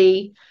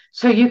ethnicity,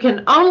 so you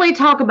can only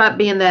talk about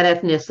being that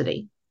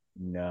ethnicity.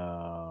 And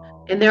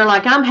No. they're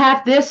like, I'm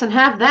half this and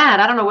half that.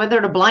 I don't know whether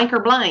to blank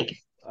or blank.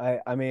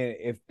 I mean,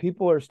 if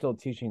people are still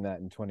teaching that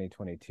in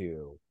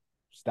 2022,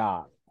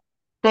 stop.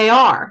 They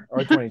are. Or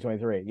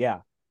 2023. Yeah.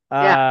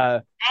 Yeah. Uh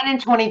And in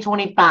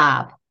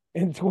 2025.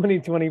 in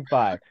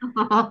 2025.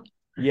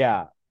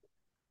 Yeah.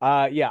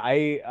 Yeah,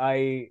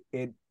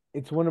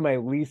 it's one of my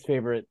least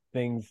favorite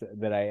things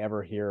that I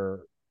ever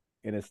hear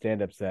in a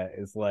stand-up set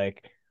is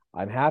like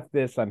I'm half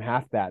this, I'm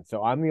half that.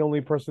 So I'm the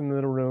only person in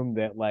the room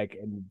that like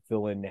can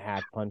fill in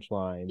hack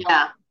punchlines.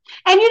 Yeah.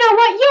 And you know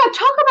what? Yeah,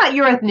 talk about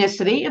your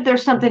ethnicity if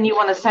there's something you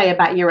want to say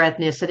about your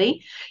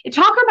ethnicity. You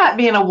talk about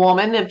being a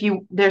woman if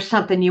you there's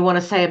something you want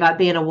to say about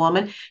being a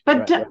woman,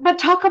 but Right. but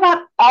talk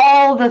about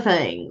all the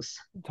things.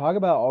 Talk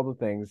about all the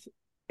things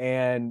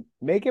and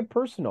make it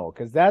personal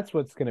because that's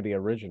what's going to be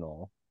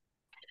original.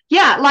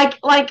 Yeah,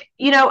 like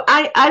you know,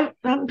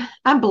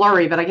 I'm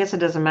blurry, but I guess it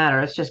doesn't matter.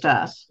 It's just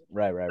us.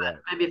 Right, right, right.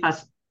 Maybe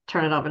if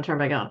turn it off and turn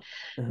back on.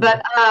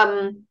 But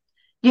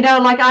you know,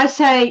 like I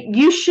say,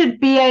 you should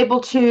be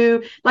able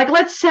to like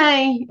let's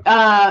say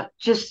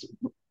just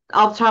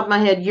off the top of my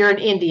head, you're an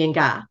Indian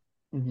guy.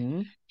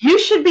 Hmm. You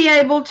should be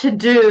able to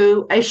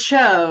do a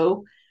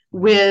show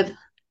with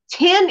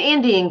 10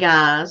 Indian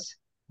guys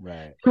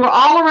Right. who are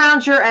all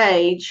around your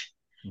age,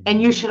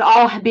 and you Hmm. should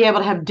all be able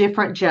to have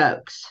different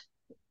jokes.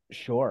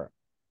 Sure.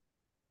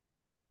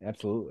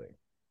 Absolutely.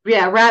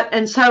 Yeah, right.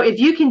 And so if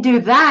you can do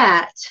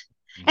that,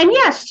 and Mhm.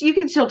 yes, you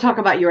can still talk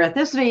about your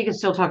ethnicity, you can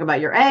still talk about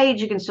your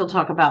age, you can still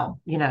talk about,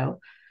 you know,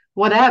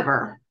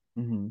 whatever,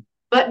 Hmm.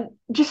 but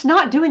just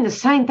not doing the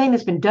same thing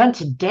that's been done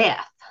to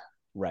death.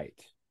 Right.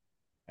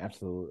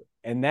 Absolutely.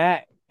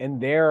 And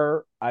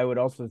there, I would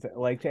also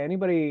like to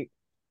anybody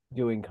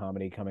doing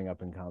comedy coming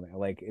up in comedy,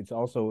 like it's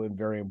also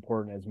very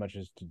important as much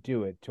as to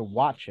do it, to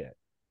watch it.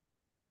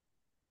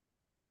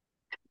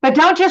 But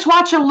don't just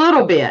watch a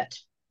little bit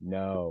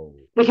No.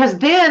 because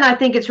then I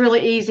think it's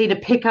really easy to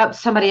pick up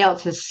somebody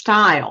else's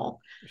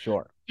style.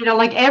 Sure. You know,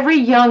 like every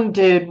young white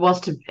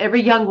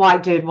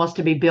dude wants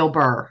to be Bill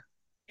Burr,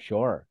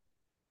 Sure.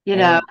 you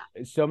know?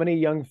 And so many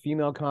young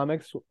female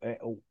comics,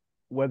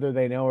 whether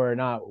they know or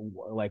not,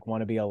 like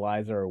want to be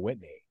Eliza or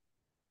Whitney.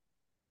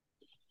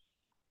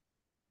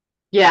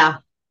 Yeah,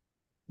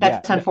 Yeah.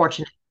 that's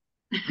unfortunate.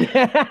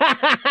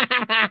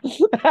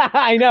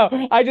 I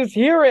know. I just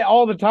hear it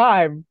all the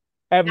time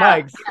at Yeah.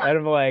 Mike's, and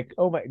I'm like,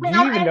 oh my, do you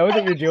Well, even know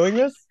that you're doing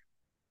this?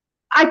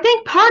 I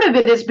think part of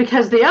it is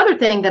because the other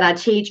thing that I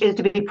teach is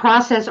to be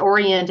process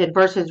oriented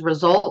versus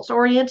results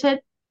oriented.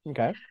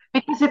 Okay.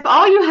 Because if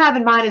all you have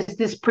in mind is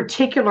this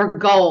particular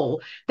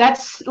goal,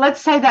 let's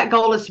say that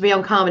goal is to be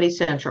on Comedy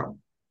Central.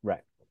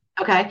 Right.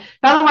 Okay.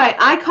 By the way,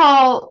 I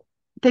call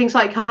things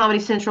like Comedy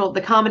Central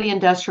the comedy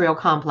industrial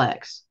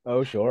complex,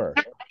 Oh, sure.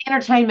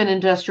 entertainment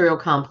industrial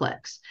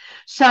complex.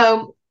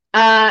 So,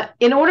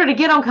 in order to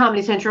get on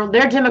Comedy Central,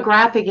 their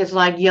demographic is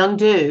like young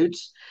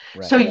dudes.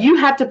 So Right. you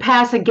have to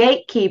pass a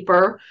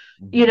gatekeeper,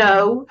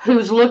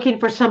 who's looking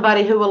for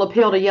somebody who will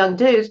appeal to young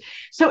dudes.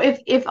 So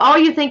if all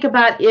you think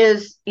about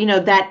is,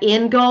 that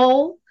end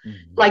goal,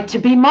 like to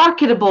be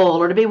marketable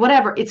or to be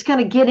whatever, it's going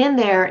to get in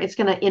there. It's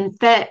going to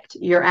infect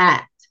your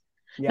act.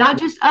 Yeah. Not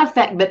just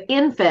affect, but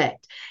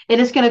infect. And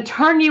it's going to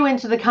turn you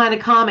into the kind of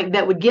comic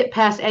that would get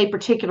past a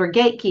particular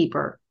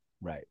gatekeeper.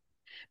 Right.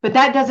 But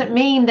that doesn't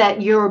mean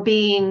that you're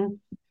being,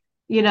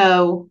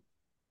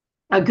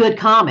 a good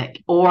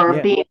comic or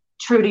Yeah. being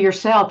true to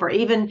yourself or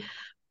even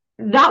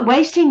not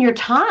wasting your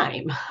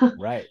time.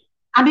 Right.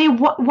 I mean,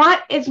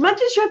 what, as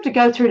much as you have to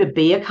go through to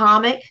be a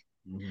comic,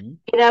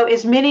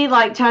 as many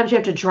like times you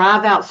have to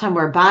drive out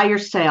somewhere by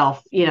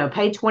yourself,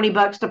 pay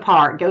 $20 to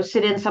park, go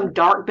sit in some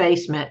dark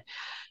basement,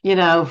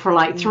 for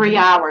like 3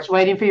 hours,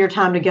 waiting for your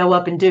time to go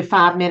up and do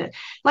 5 minutes.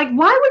 Like,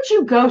 why would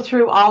you go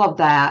through all of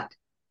that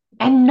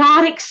and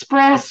not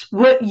express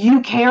what you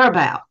care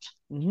about?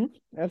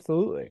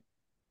 Absolutely.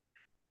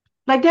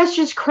 Like, that's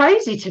just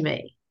crazy to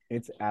me.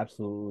 It's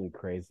absolutely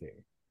crazy.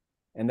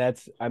 And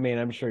that's, I mean,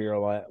 I'm sure you're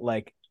a lot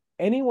like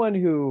anyone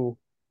who,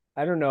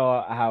 I don't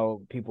know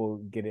how people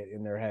get it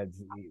in their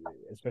heads,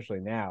 especially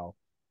now,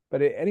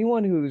 but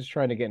anyone who's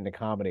trying to get into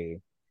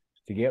comedy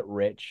to get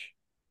rich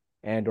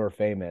and or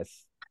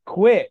famous,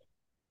 quit.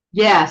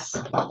 Yes.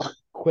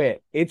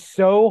 Quit. It's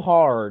so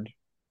hard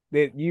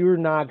that you're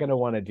not going to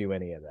want to do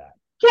any of that.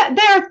 Yeah,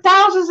 there are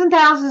thousands and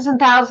thousands and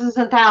thousands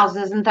and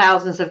thousands and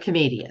thousands of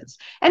comedians.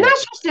 And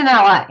that's just in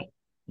LA.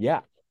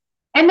 Yeah.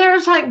 And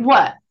there's like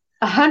what,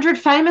 100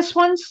 famous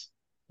ones?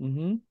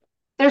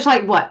 There's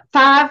like what,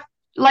 5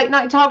 late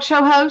night talk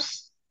show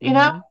hosts,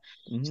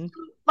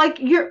 Like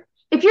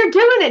if you're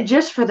doing it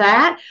just for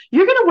that,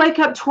 you're gonna wake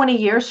up 20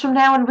 years from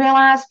now and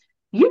realize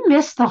you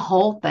missed the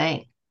whole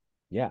thing.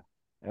 Yeah,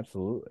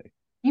 absolutely.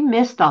 You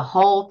missed the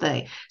whole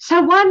thing.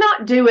 So why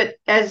not do it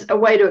as a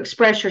way to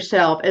express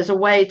yourself, as a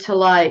way to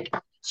like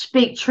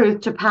speak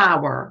truth to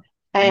power?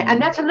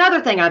 And that's another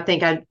thing I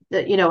think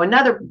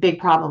another big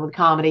problem with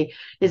comedy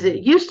is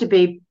it used to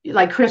be,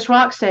 like Chris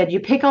Rock said, you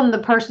pick on the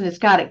person that's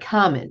got it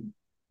coming.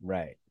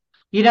 Right.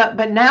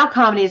 But now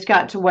comedy has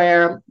got to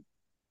where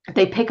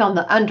they pick on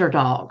the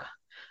underdog,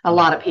 a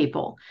lot of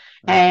people.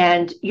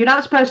 And you're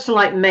not supposed to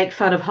like make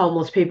fun of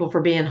homeless people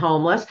for being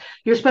homeless.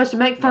 You're supposed to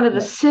make fun of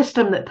the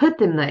system that put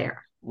them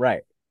there.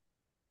 Right.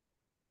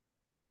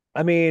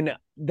 I mean,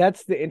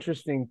 that's the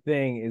interesting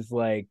thing is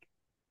like,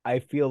 I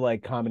feel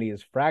like comedy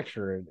is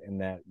fractured in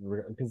that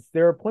because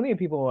there are plenty of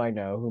people I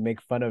know who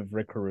make fun of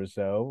Rick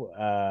Caruso,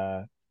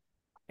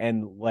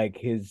 and like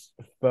his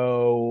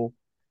faux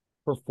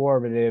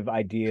performative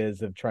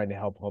ideas of trying to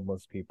help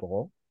homeless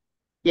people.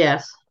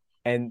 Yes.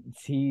 And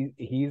he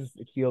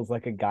feels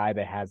like a guy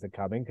that has it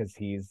coming because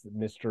he's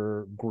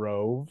Mr.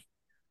 Grove,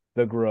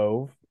 the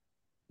Grove.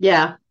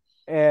 Yeah.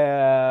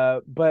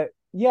 But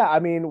yeah, I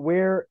mean,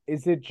 where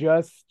is it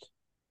just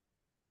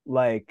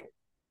like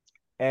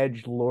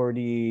edge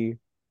lordy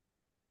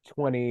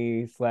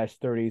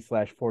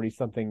 20/30/40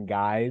 something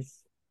guys?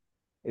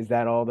 Is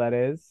that all that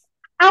is?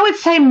 I would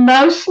say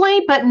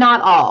mostly, but not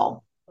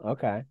all.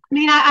 Okay. I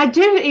mean, I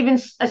do even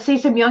see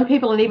some young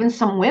people and even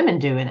some women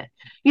doing it.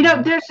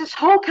 There's this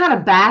whole kind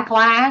of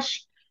backlash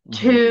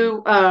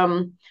to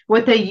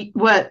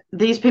what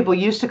these people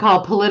used to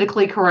call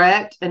politically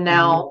correct, and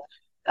now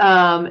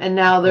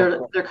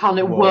they're calling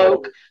it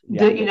woke.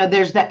 Yeah.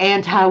 There's the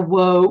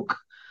anti-woke.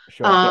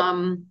 Sure.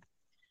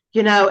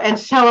 And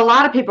so a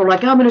lot of people are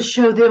like, I'm going to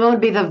show them, I'm going to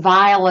be the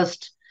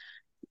vilest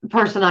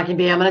person I can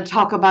be. I'm going to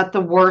talk about the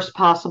worst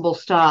possible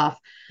stuff.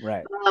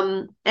 Right.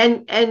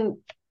 And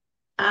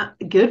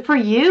good for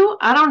you.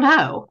 I don't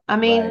know. I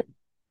mean,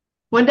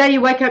 one day you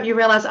wake up, you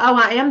realize, oh,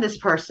 I am this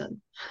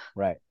person.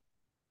 Right.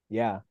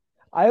 Yeah.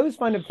 I always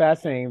find it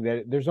fascinating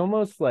that there's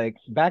almost like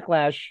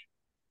backlash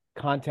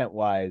content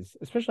wise,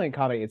 especially in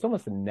comedy, it's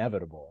almost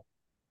inevitable.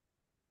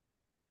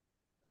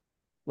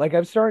 Like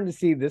I'm starting to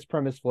see this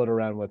premise float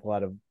around with a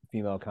lot of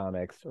female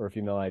comics or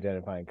female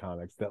identifying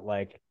comics that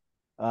like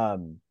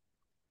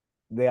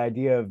the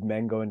idea of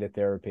men going to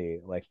therapy,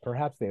 like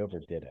perhaps they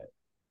overdid it.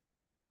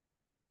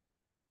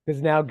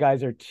 Because now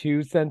guys are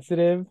too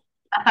sensitive.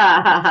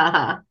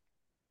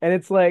 And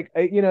it's like,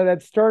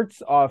 that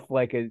starts off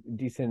like a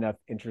decent enough,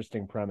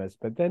 interesting premise,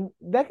 but then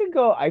that could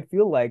go, I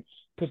feel like,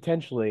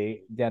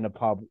 potentially down a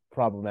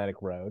problematic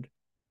road.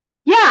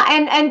 Yeah,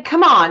 and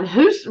come on,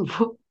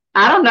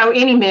 I don't know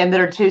any men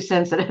that are too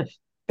sensitive.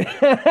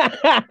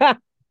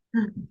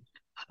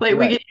 Like we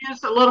Right. could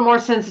use a little more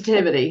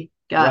sensitivity,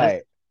 guys.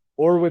 Right.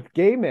 Or with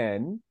gay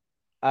men,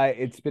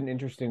 it's been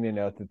interesting to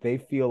note that they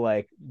feel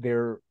like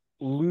they're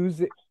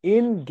losing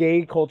in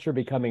gay culture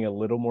becoming a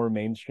little more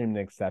mainstream and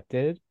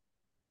accepted.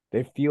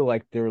 They feel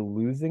like they're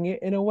losing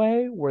it in a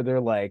way where they're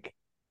like,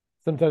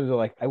 sometimes they're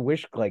like, I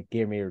wish like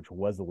gay marriage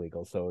was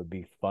illegal so it would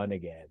be fun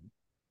again.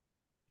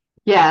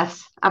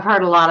 Yes, I've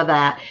heard a lot of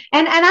that.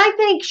 And I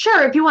think,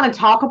 sure, if you want to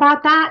talk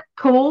about that,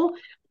 cool.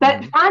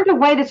 But Mhm. find a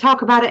way to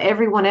talk about it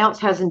everyone else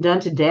hasn't done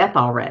to death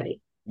already.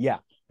 Yeah,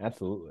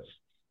 absolutely.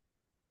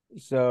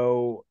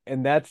 So,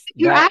 and that's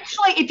You're that.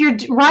 actually, if you're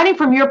writing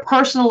from your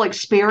personal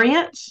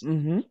experience,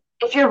 Hmm.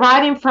 if you're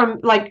writing from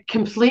like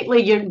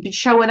completely you're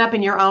showing up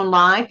in your own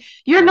life,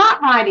 you're Right.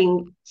 not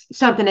writing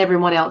something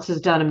everyone else has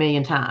done a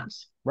million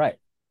times. Right.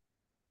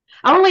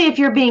 Only if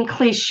you're being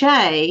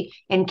cliche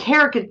and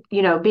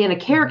being a Hmm.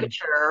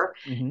 caricature,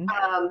 Hmm.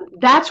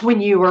 that's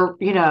when you are,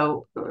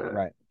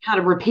 Right. kind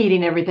of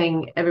repeating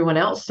everything everyone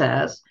else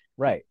says.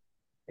 Right.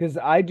 Because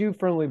I do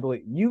firmly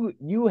believe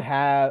you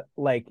have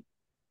like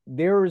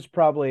there is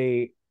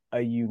probably a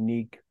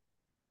unique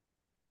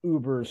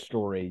Uber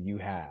story you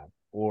have,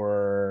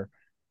 or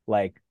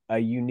like a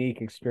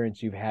unique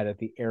experience you've had at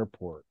the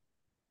airport.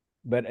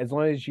 But as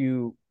long as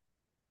you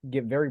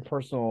get very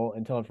personal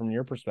and tell it from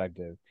your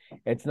perspective,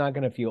 it's not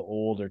going to feel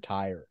old or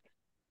tired.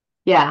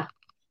 Yeah.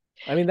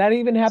 I mean, that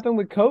even happened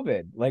with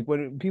COVID. Like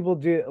when people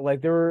do,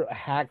 like there were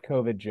hack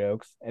COVID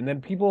jokes, and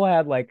then people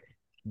had like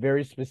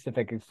very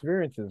specific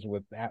experiences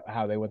with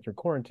how they went through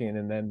quarantine,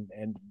 and then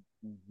and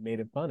made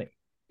it funny.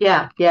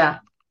 Yeah. Yeah.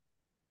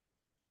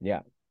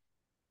 Yeah.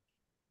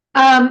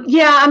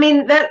 Yeah, I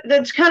mean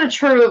that's kind of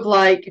true of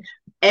like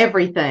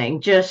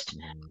everything. Just,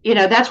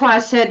 Mhm. that's why I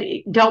said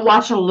don't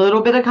watch a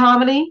little bit of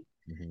comedy.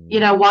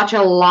 Mhm. Watch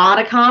a lot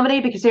of comedy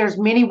because there's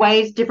many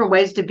ways, different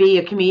ways to be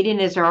a comedian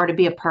as there are to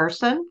be a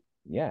person.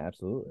 Yeah,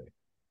 absolutely.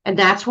 And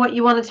that's what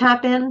you want to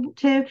tap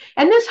into.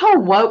 And this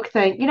whole woke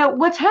thing,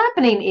 what's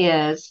happening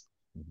is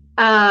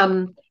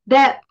Mhm.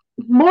 that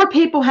more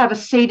people have a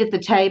seat at the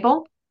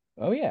table.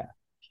 Oh yeah.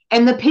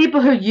 And the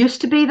people who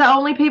used to be the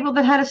only people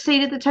that had a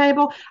seat at the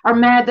table are Mhm.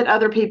 mad that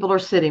other people are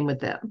sitting with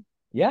them.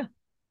 Yeah,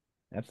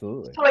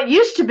 absolutely. So it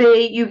used to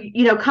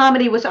be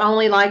comedy was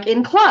only like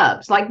in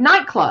clubs, like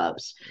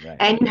nightclubs, Right.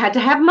 and you had to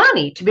have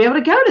money to be able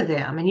to go to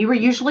them, and you were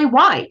usually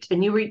white,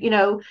 and you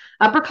were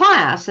upper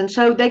class, and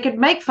so they could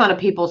make fun of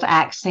people's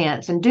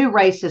accents and do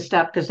racist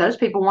stuff because those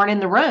people weren't in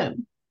the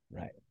room,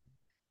 Right.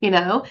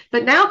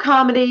 But now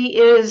comedy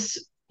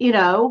is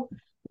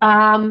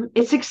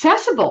it's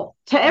accessible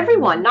to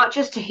everyone, Hmm. not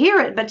just to hear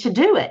it, but to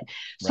do it.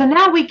 So Right.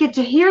 now we get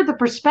to hear the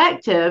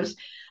perspectives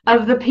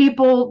of the Hmm.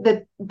 people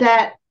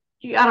that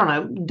I don't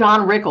know,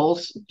 Don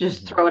Rickles, just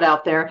Hmm. throw it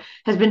out there,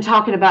 has been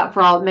talking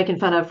about making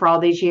fun of for all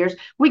these years.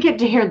 We get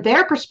to hear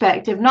their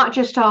perspective, not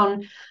just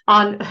on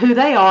who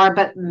they are,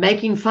 but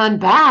making fun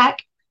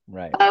back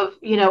Right. of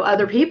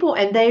other people,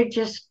 and they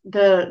just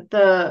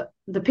the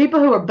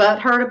people who are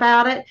butthurt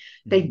about it,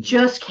 they Hmm.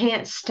 just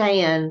can't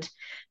stand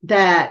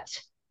that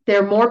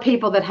there are more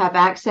people that have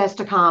access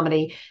to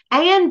comedy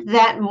and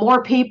that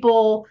more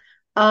people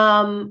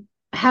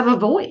have a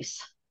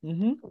voice.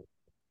 Hmm.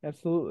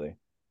 Absolutely.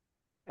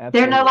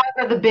 They're no Absolutely.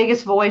 longer the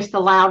biggest voice, the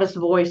loudest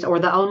voice, or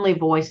the only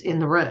voice in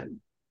the room.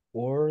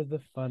 Or the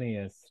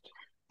funniest.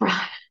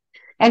 Right.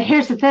 And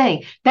here's the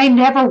thing, they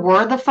never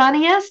were the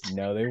funniest.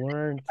 No, they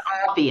weren't.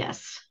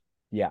 Obvious.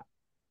 Yeah.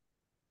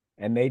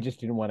 And they just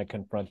didn't want to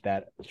confront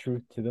that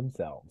truth to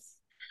themselves.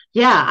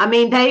 Yeah, I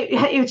mean,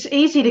 it's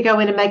easy to go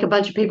in and make a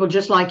bunch of people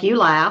just like you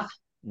laugh,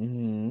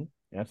 Hmm.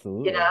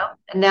 Absolutely.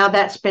 and now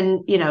that's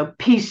been,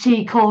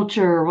 PC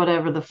culture or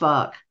whatever the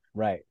fuck.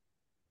 Right.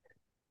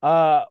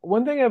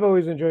 One thing I've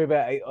always enjoyed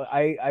about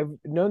I've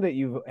known that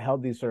you've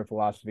held these sort of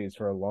philosophies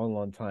for a long,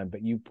 long time,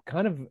 but you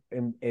kind of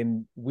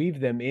weave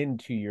them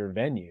into your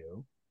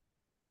venue.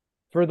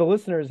 For the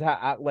listeners,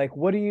 how like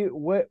what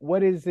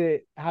is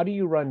it? How do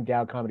you run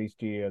Dow Comedy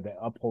Studio that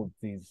upholds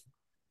these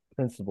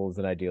principles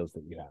and ideals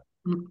that you have?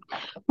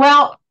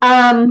 Well,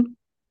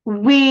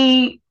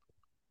 we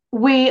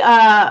we're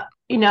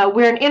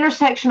an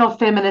intersectional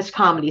feminist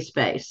comedy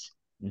space.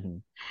 Hmm.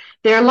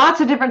 There are lots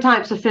of different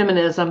types of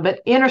feminism, but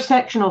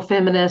intersectional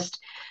feminist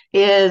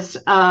is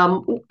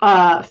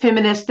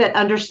feminists that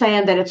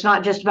understand that it's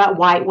not just about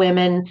white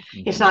women,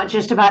 it's Hmm. not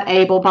just about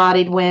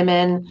able-bodied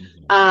women,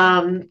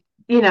 Hmm.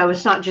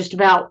 it's not just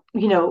about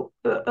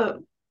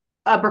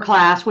upper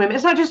class women.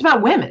 It's not just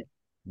about women.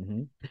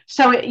 Hmm.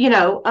 So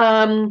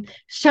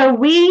so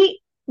we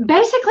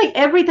basically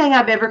everything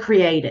I've ever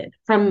created,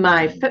 from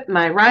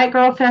my Riot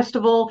Girl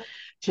Festival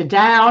to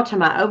Dow to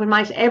my open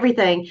mics,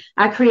 everything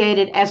I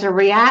created as a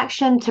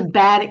reaction to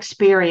bad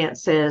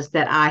experiences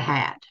that I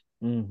had.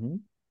 Hmm.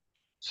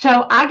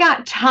 So I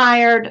got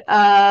tired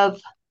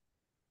of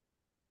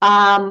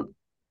um,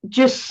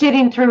 just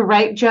sitting through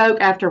rape joke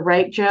after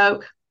rape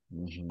joke.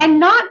 Hmm. And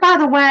not, by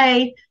the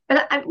way,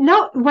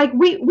 no, like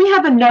we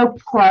have a no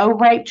pro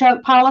rape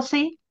joke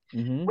policy.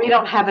 Hmm. We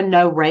don't have a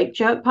no rape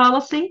joke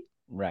policy.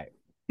 Right.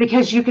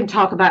 because you can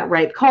talk about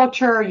rape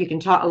culture. You can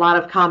talk, a lot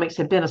of comics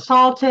have been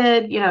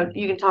assaulted, you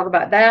can talk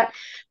about that.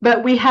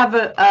 But we have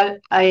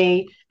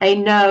a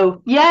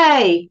no,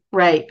 yay,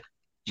 rape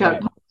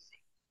joke.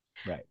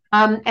 Right.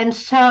 And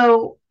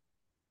so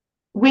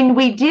when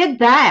we did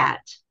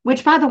that,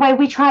 which by the way,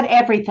 we tried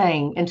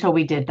everything until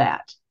we did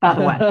that, by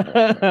the way.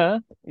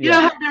 You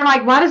know how they're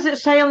like, why does it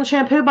say on the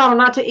shampoo bottle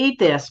not to eat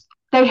this?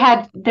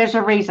 There's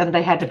a reason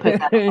they had to put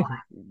that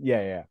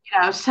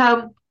on.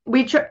 So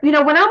when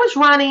I was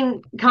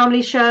running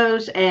comedy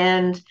shows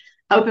and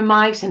open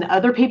mics in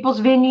other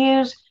people's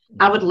venues,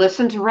 I would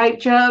listen to rape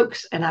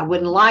jokes and I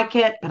wouldn't like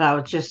it, but I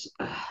would just,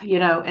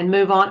 and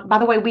move on. By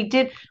the way,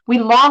 we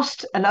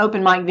lost an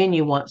open mic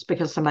venue once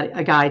because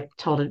a guy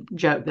told a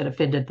joke that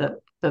offended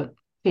the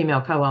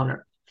female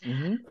co-owner,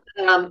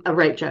 a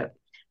rape joke.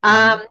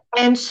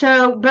 And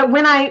so, but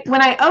when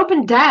I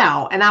opened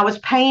Dow and I was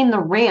paying the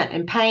rent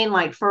and paying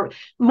for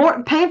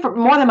more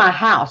than my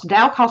house,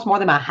 Dow cost more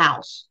than my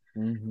house,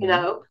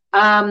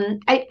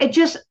 it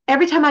just,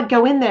 every time I'd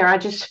go in there, I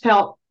just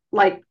felt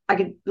like I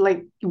could,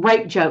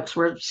 rape jokes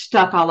were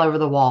stuck all over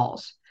the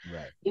walls,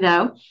 and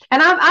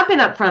I've been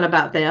upfront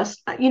about this.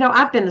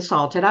 I've been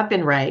assaulted, I've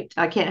been raped,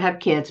 I can't have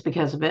kids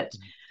because of it.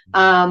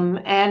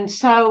 And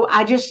so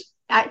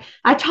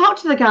I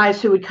talked to the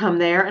guys who would come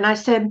there and I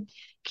said,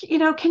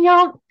 can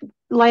y'all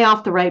lay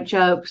off the rape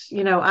jokes?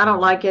 I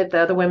don't like it. The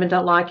other women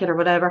don't like it or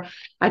whatever.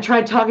 I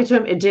tried talking to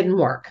them. It didn't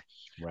work.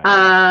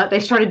 They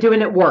started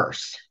doing it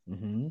worse.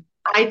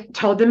 I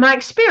told them my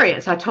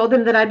experience. I told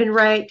them that I'd been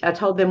raped. I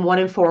told them 1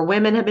 in 4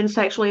 women have been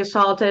sexually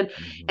assaulted.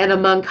 And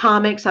among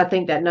comics, I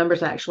think that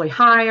number's actually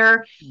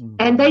higher.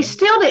 And they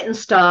still didn't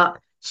stop.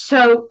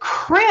 So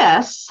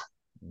Chris,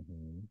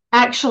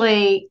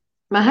 actually,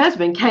 my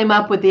husband, came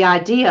up with the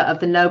idea of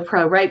the no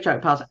pro rape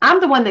joke policy. I'm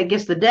the one that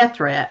gets the death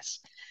threats,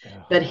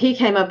 but he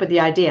came up with the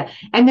idea.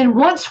 And then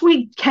once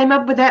we came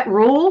up with that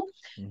rule,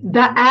 the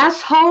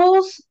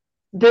assholes,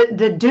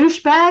 the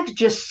douchebags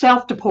just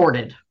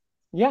self-deported.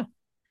 Yeah.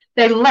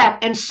 They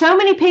left. And so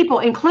many people,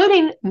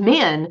 including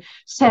men,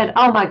 said,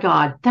 oh my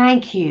God,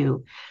 thank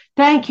you.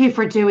 Thank you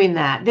for doing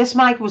that. This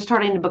mic was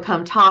starting to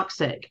become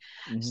toxic.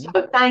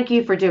 So thank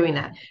you for doing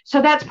that.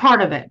 So that's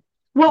part of it.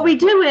 What we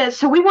do is,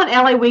 so we want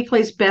LA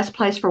Weekly's best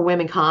place for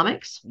women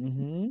comics.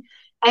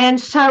 And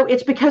so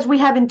it's because we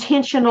have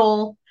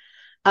intentional,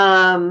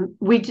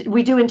 we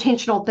do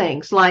intentional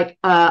things, like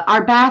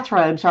our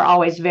bathrobes are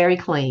always very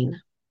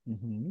clean.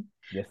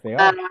 Yes, they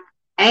are.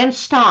 And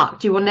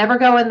stocked. You will never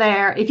go in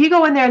there. If you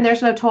go in there and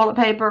there's no toilet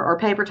paper or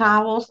paper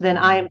towels, then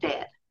I am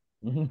dead.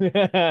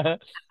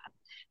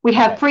 We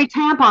have free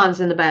tampons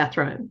in the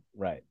bathroom.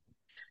 Right.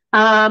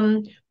 There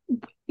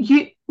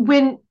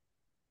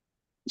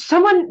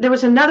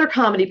was another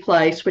comedy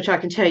place, which I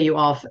can tell you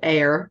off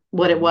air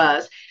what it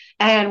was.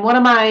 And one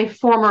of my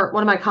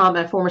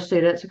former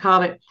students, a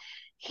comic,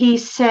 he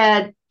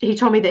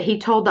told me that he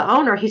told the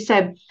owner, he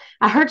said,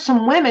 I heard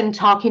some women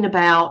talking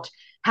about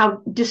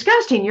how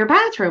disgusting your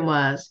bathroom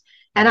was.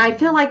 And I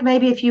feel like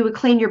maybe if you would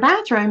clean your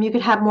bathroom, you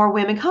could have more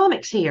women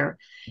comics here.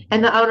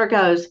 And the owner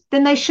goes,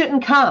 then they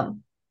shouldn't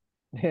come.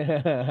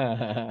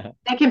 They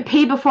can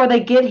pee before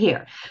they get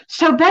here.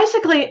 So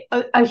basically,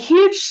 a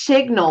huge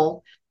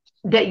signal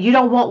that you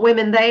don't want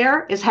women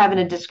there is having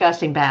a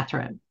disgusting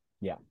bathroom.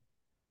 Yeah.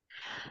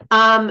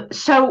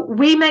 So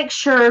we make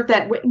sure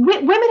that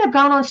women have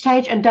gone on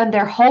stage and done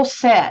their whole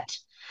set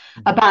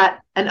about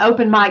an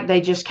open mic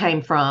they just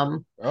came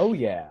from. Oh,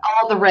 yeah.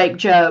 All the rape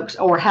jokes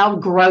or how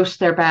gross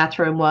their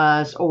bathroom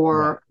was,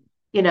 or,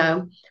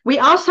 we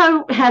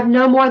also have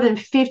no more than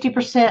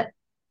 50%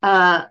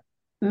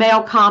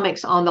 male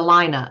comics on the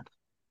lineup.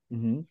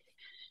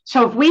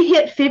 So if we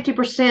hit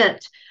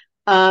 50%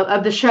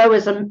 of the show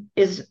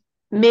is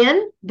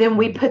men, then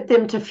we put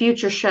them to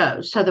future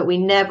shows so that we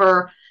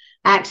never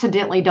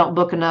accidentally don't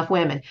book enough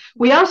women.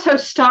 We also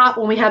stop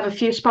when we have a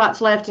few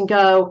spots left and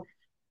go,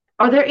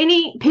 are there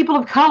any people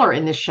of color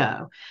in this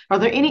show? Are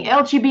there any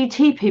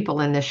LGBT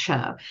people in this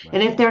show?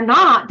 And if they're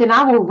not, then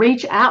I will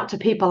reach out to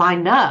people I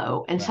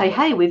know and say,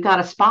 hey, we've got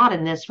a spot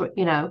in this,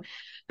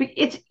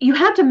 you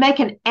have to make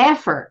an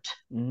effort.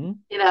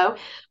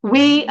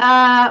 We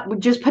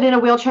just put in a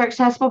wheelchair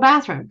accessible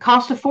bathroom,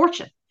 cost a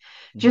fortune.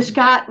 Just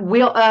got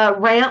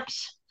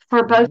ramps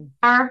for both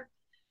our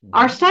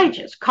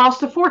stages,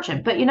 cost a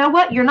fortune. But you know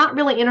what? You're not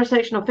really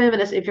intersectional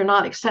feminist if you're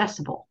not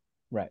accessible.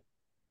 Right.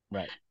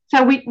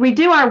 So we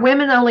do our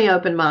women only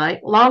open mic,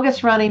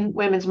 longest running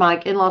women's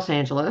mic in Los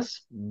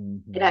Angeles.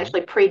 It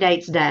actually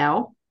predates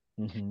Dow.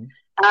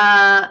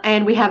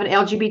 And we have an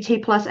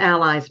LGBT plus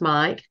allies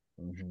mic.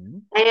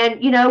 And,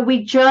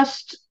 we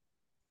just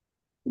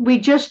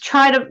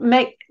try to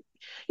make,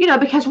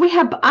 because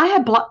I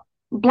have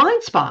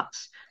blind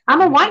spots.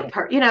 I'm a white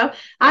person,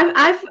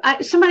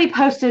 somebody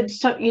posted,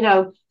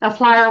 a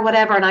flyer or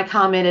whatever, and I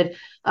commented,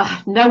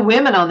 no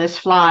women on this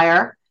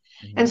flyer.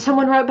 And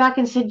someone wrote back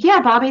and said,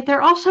 yeah, Bobby, there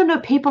are also no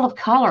people of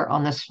color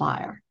on this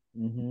flyer.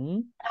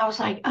 I was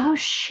like, oh,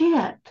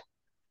 shit.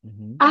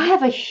 Mm-hmm. I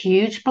have a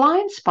huge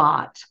blind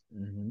spot,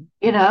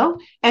 Mm-hmm.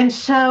 and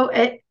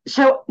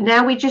so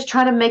now we just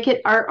try to make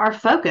it our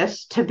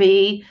focus to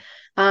be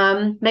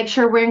make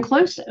sure we're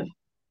inclusive.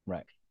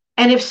 Right.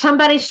 And if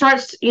somebody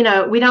starts, we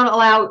don't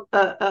allow,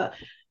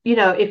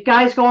 if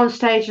guys go on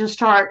stage and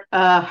start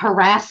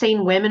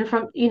harassing women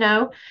from,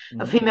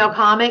 Mm-hmm. female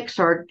comics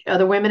or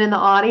other women in the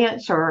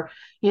audience, or,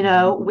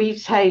 Mm-hmm. we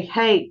say,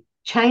 hey,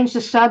 change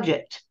the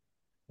subject,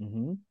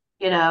 Mm-hmm.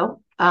 you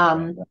know,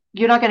 Right.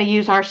 you're not going to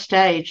use our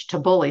stage to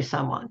bully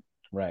someone.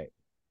 Right.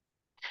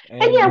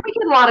 And yeah, And we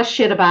get a lot of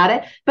shit about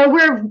it, but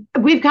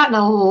we've gotten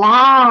a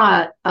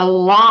lot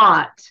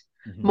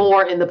mhm,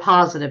 more in the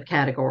positive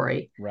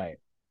category, right.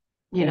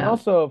 you And know.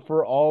 also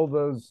for all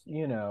those,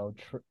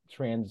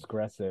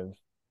 transgressive,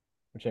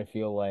 which I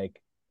feel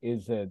like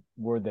is a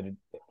word that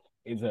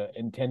is a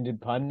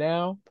intended pun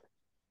now.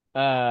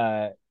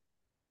 Uh,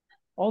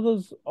 all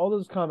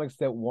those comics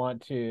that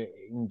want to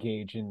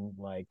engage in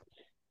like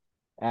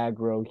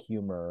aggro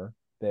humor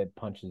that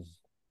punches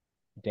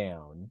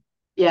down.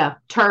 Yeah,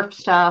 turf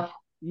stuff.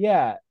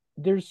 Yeah,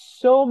 there's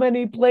so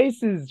many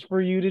places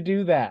for you to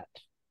do that.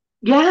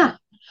 Yeah,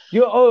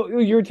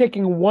 You're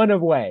taking one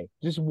away,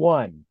 just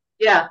one,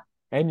 yeah.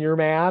 and you're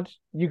mad.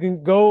 You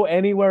can go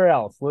anywhere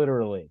else,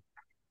 literally.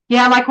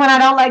 Yeah, like when I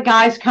don't let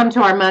guys come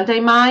to our Monday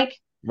mic,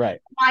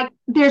 Right. like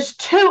there's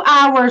 2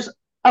 hours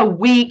a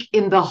week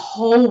in the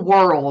whole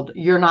world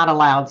you're not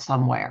allowed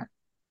somewhere.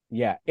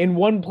 Yeah, in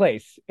one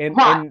place, and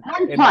Right, and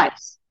one and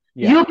place.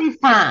 yeah, You'll be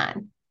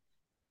fine.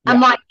 I'm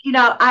yeah, like,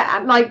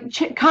 I'm like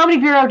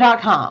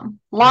comedybureau.com.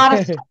 A lot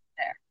of stuff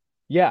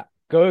yeah.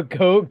 Go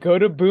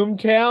to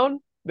Boomtown.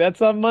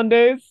 That's on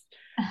Mondays.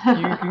 You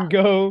there. can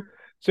go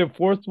to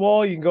Fourth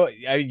Wall. You can go.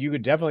 You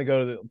could definitely go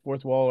to the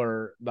Fourth Wall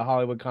or the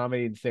Hollywood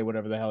Comedy and say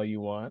whatever the hell you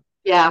want.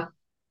 Yeah.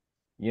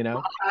 You know?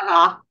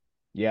 Uh-huh.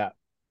 Yeah.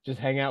 Just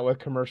hang out with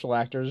commercial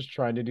actors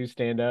trying to do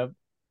stand up.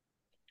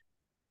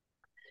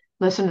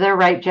 Listen to their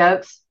rape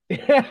jokes.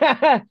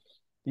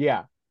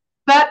 Yeah.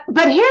 But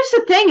here's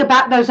the thing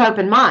about those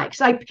open mics.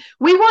 Like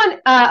we won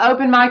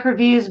open mic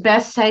reviews,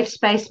 best safe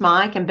space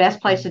mic, and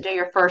best place to do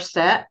your first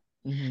set.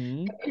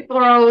 Mm-hmm. People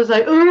are always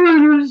like,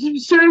 oh,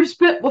 safe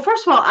space. Well,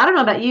 first of all, I don't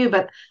know about you,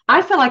 but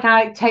I feel like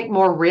I take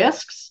more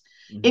risks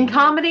in Mm-hmm.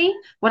 comedy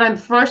when I'm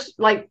first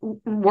like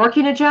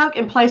working a joke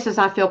in places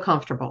I feel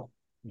comfortable.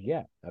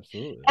 Yeah,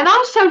 absolutely. And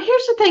also,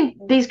 here's the thing: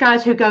 these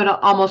guys who go to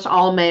almost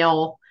all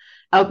male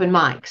open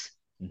mics,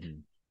 Mm-hmm.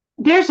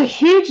 there's a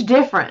huge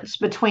difference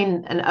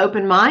between an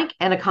open mic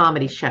and a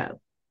comedy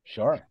show.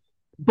 Sure.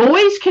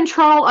 Boys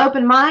control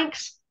open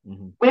mics,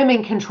 Mm-hmm.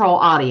 women control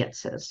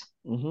audiences.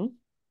 Mm-hmm.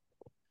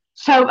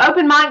 So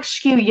open mics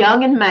skew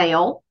young and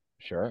male,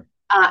 Sure.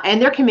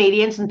 and they're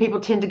comedians, and people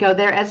tend to go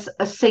there as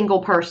a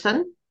single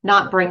person,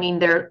 not bringing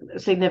their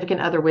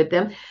significant other with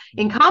them.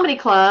 In Mm-hmm. comedy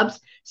clubs,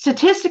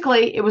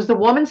 statistically, it was the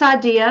woman's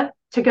idea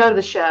to go to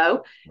the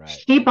show. Right.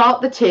 She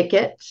bought the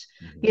tickets.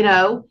 You Mm-hmm.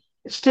 know,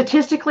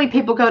 statistically,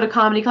 people go to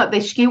comedy club.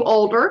 They skew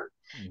older,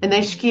 and they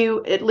Mm-hmm.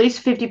 skew at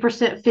least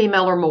 50%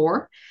 female or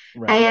more.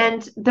 Right.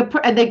 And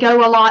they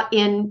go a lot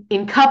in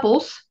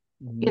couples,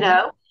 you Mm-hmm.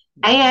 know,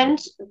 and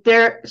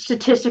they're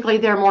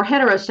more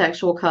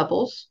heterosexual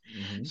couples.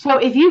 Mm-hmm. So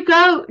if you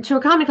go to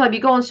a comedy club, you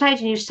go on stage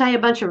and you say a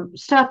bunch of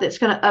stuff that's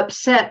going to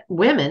upset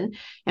women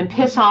and Mm-hmm.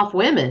 piss off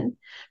women.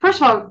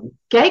 First of all,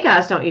 gay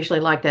guys don't usually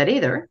like that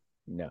either,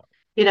 No.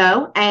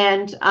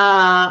 and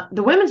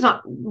the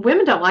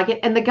women don't like it,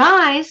 and the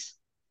guys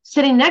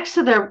sitting next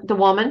to the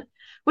woman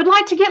would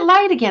like to get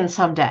laid again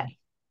someday.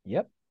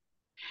 Yep.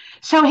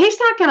 So he's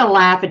not going to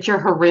laugh at your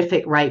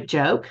horrific rape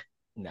joke,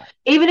 No.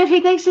 even if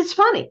he thinks it's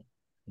funny.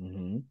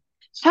 Mm-hmm.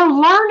 So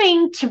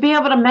learning to be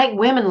able to make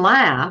women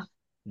laugh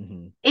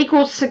Mm-hmm.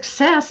 equals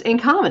success in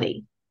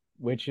comedy.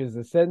 Which is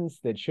a sentence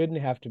that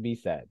shouldn't have to be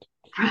said.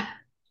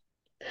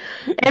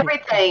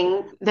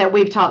 Everything that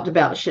we've talked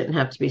about shouldn't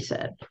have to be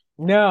said.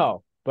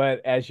 No,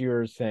 but as you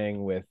were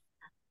saying with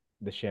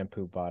the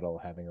shampoo bottle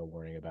having a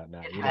warning about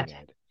not eating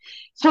it.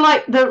 So,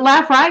 like the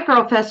Laugh Riot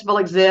Girl Festival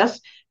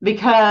exists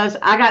because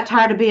I got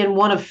tired of being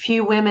one of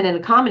few women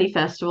in comedy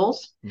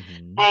festivals.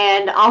 Mm-hmm.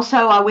 And also,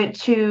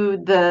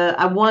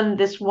 I won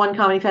this one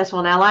comedy festival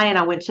in LA, and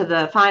I went to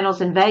the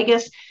finals in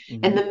Vegas.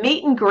 Mm-hmm. And the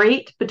meet and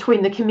greet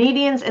between the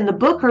comedians and the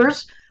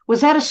bookers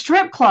was at a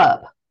strip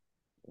club.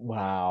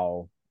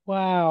 Wow.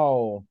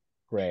 Wow.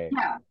 Great.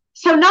 Yeah.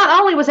 So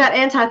not only was that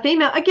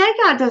anti-female, a gay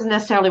guy doesn't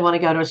necessarily want to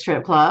go to a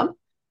strip club.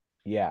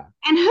 Yeah.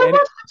 And who And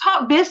wants to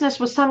talk business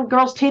with some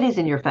girl's titties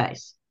in your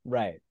face?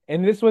 right.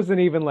 And this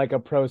wasn't even like a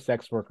pro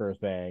sex worker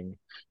thing.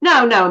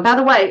 No, no. And by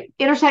the way,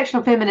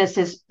 intersectional feminist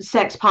is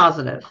sex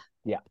positive.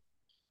 Yeah.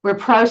 We're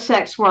pro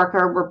sex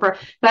worker.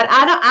 But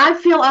I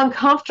feel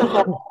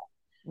uncomfortable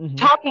Mm-hmm.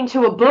 talking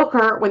to a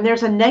booker when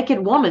there's a naked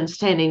woman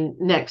standing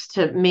next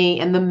to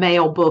me and the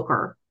male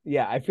booker.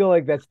 Yeah, I feel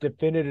like that's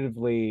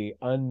definitively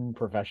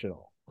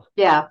unprofessional.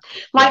 Yeah.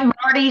 Like Yeah.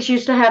 Marty's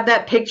used to have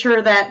that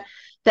picture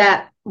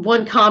that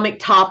one comic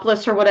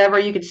topless or whatever.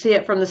 You could see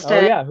it from the Oh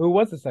stage. yeah, who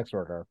was a sex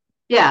worker?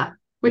 Yeah,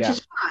 which Yeah.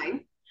 is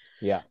fine.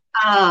 Yeah.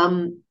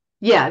 Um,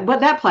 Yeah, but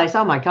that place,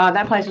 oh my God,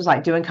 that place was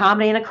like doing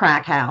comedy in a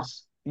crack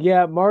house.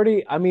 Yeah,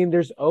 Marty, I mean,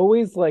 there's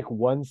always like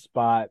one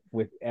spot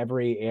with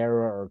every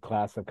era or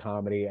class of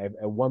comedy. At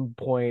one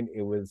point,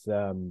 it was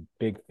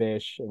Big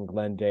Fish in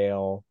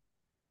Glendale,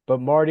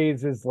 but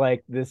Marty's is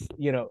like this,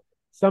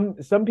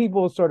 some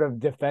people sort of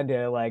defend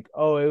it like,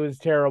 oh, it was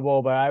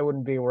terrible, but I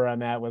wouldn't be where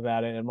I'm at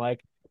without it. And I'm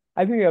like,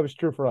 I think that was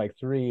true for like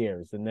 3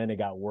 years, and then it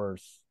got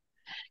worse.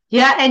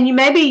 Yeah, and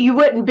maybe you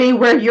wouldn't be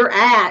where you're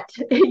at.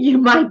 You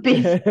might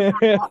be,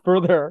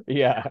 Further,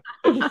 yeah.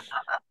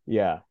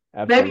 Yeah,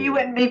 maybe you absolutely.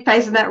 wouldn't be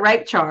facing that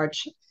rape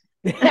charge.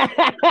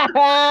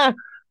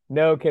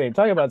 No kidding.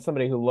 Talking about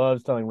somebody who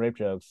loves telling rape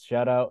jokes.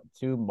 Shout out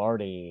to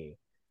Marty.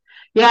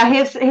 Yeah,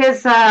 his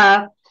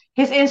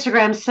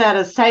Instagram said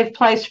a safe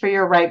place for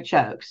your rape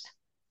jokes.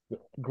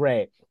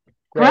 Great.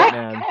 Great, Great,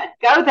 man.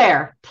 good. Go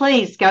there.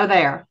 Please go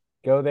there.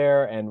 Go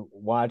there and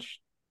watch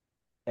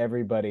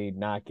everybody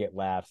not get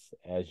laughs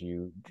as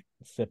you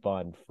sip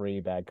on free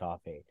bad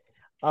coffee.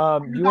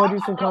 Do you want to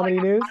do some comedy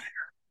news?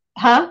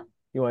 Huh?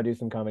 You want to do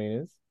some comedy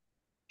news?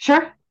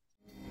 Sure.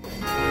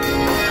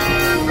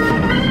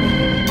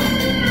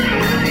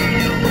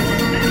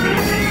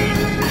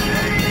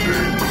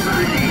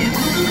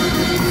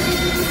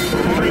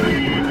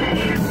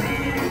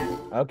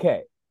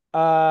 Okay.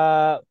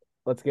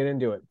 Let's get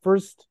into it.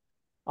 First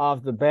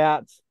off the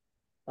bat,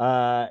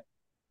 uh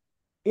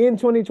in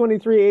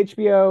 2023,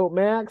 HBO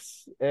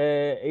Max,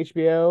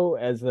 HBO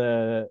as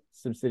a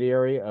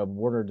subsidiary of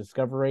Warner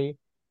Discovery,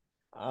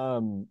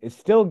 is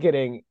still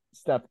getting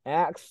stuff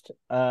axed,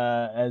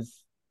 as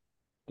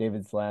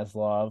David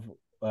Zaslav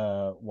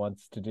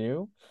wants to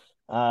do.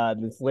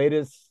 This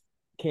latest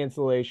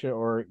cancellation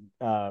or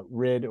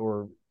rid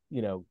or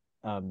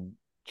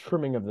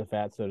trimming of the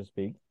fat, so to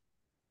speak,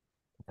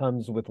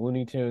 comes with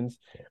Looney Tunes.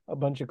 A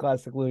bunch of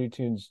classic Looney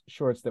Tunes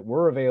shorts that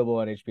were available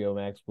on HBO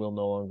Max will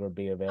no longer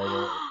be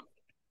available.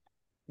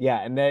 Yeah,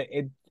 and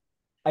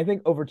I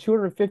think over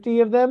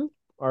 250 of them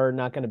are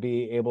not going to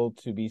be able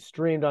to be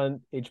streamed on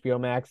HBO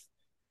Max.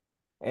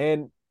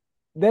 And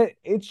that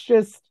it's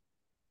just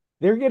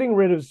they're getting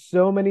rid of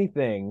so many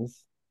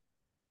things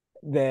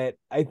that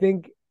I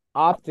think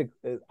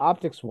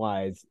optics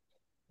wise,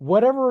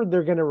 whatever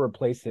they're going to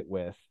replace it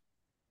with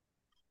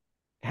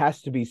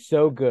has to be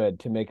so good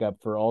to make up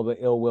for all the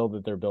ill will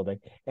that they're building.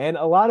 And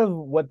a lot of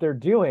what they're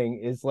doing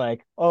is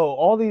like, oh,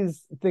 all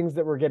these things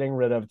that we're getting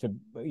rid of to,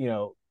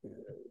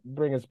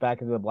 bring us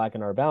back into the black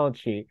in our balance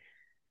sheet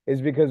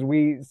is because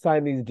we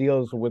signed these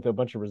deals with a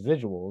bunch of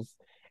residuals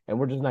and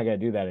we're just not going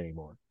to do that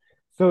anymore.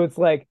 So it's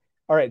like,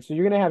 all right, so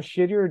you're going to have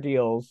shittier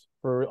deals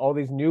for all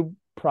these new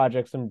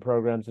projects and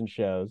programs and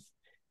shows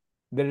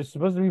that are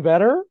supposed to be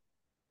better.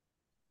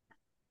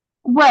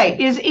 Wait,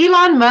 is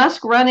Elon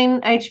Musk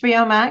running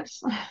HBO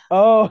Max?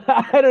 Oh,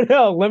 I don't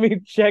know. Let me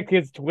check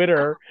his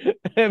Twitter.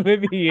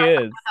 Maybe he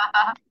is.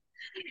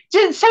 So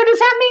does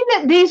that mean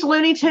that these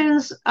Looney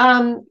Tunes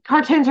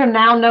cartoons are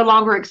now no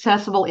longer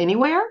accessible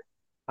anywhere?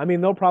 I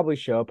mean, they'll probably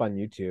show up on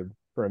YouTube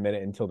for a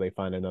minute until they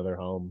find another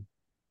home.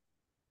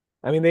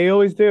 I mean, they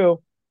always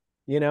do,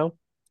 you know?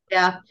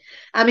 Yeah.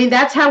 I mean,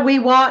 that's how we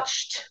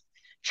watched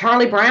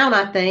Charlie Brown,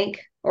 I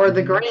think, or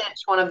The Mhm.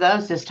 Grinch, one of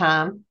those this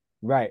time.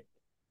 Right.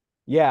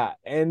 Yeah.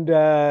 And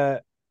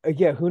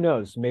yeah, who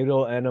knows? Maybe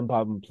it'll end up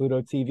on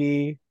Pluto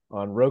TV,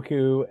 on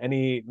Roku,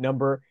 any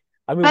number.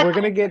 I mean, But we're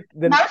gonna get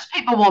the most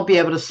people won't be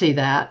able to see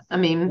that. I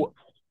mean,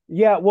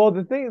 yeah, well,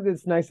 the thing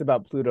that's nice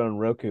about Pluto and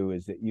Roku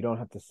is that you don't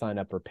have to sign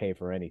up or pay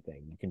for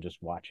anything. You can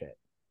just watch it.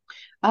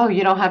 oh,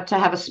 you don't have to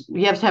have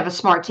you have to have a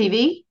smart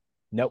TV?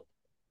 Nope.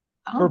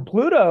 For Oh.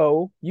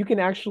 Pluto, you can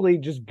actually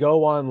just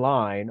go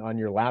online on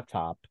your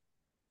laptop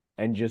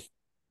and just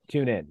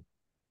tune in.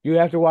 You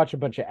have to watch a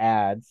bunch of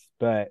ads,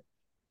 but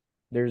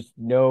there's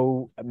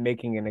no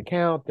making an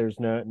account. There's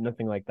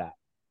nothing like that.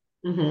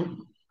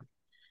 Hmm.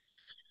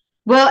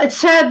 Well, it's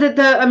sad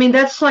that I mean,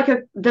 that's like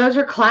those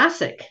are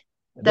classic.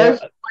 They're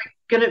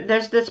Those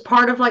there's this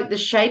part of like the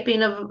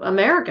shaping of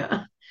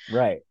America.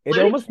 right. It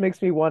almost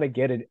makes me want to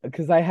get it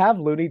because I have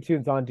Looney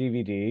Tunes on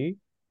DVD,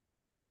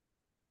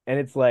 and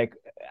it's like,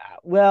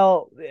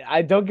 well,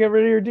 I don't get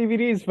rid of your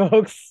DVDs,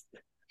 folks.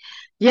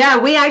 Yeah,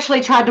 we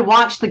actually tried to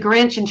watch The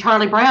Grinch and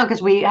Charlie Brown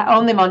because we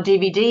own them on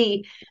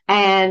DVD,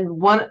 and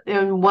one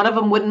of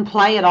them wouldn't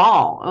play at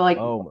all, like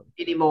Oh,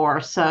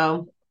 anymore.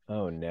 So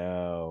oh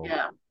no.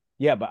 yeah,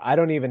 Yeah, but I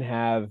don't even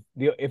have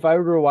the. If I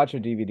were to watch a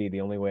DVD,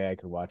 the only way I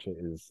could watch it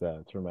is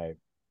through my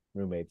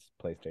roommate's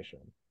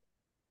PlayStation.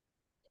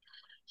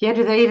 yeah.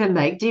 Do they even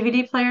make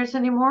DVD players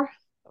anymore?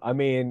 I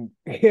mean,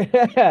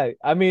 yeah,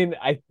 I mean,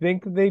 I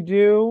think they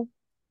do,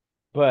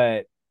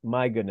 but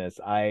my goodness,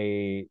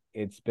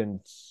 it's been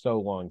so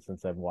long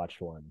since I've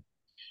watched one.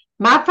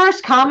 My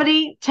first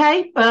comedy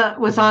tape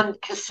was Mhm. on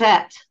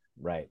cassette,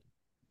 Right.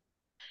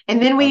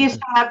 and then we used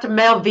On, to have to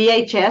mail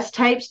VHS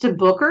tapes to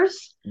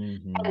bookers,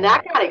 and Mhm.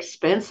 that got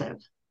expensive.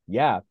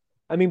 Yeah.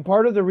 I mean,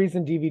 part of the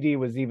reason DVD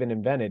was even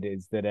invented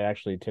is that it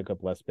actually took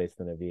up less space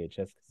than a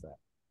VHS cassette.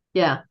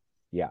 Yeah.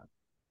 Yeah.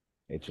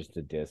 It's just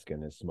a disc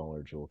and a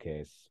smaller jewel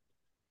case.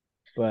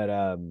 But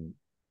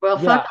Well,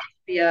 Yeah, fuck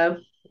HBO.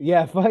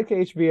 yeah, fuck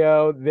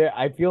HBO.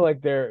 I feel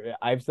like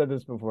I've said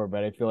this before,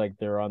 but I feel like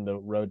they're on the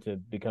road to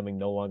becoming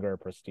no longer a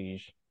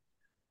prestige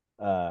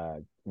uh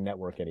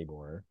network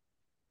anymore.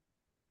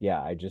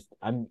 Yeah,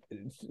 I'm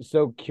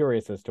so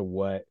curious as to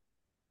what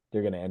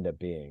they're gonna end up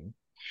being.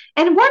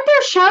 And weren't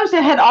there shows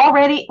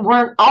that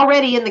weren't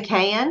already in the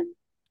can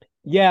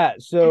Yeah,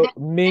 and so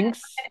then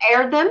Minx,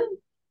 aired them?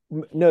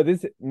 no,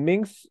 this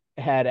Minx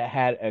had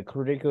a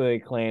critically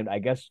acclaimed, I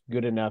guess,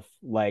 good enough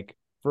like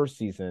first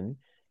season,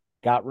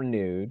 got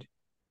renewed.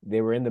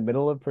 They were in the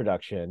middle of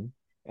production,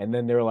 and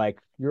then they're like,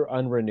 "You're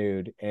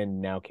unrenewed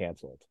and now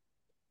canceled."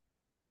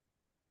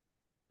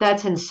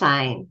 That's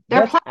insane.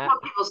 They're That's playing on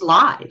people's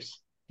lives.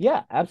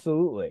 Yeah,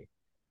 absolutely,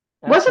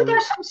 Wasn't there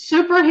absolutely. some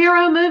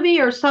superhero movie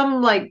or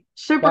some like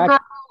Back Supergirl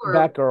or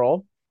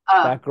Batgirl,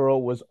 uh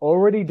Batgirl was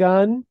already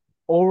done,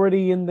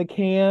 already in the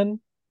can,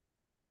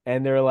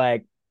 and they're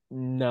like,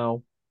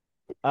 "No."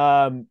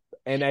 Um,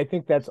 and I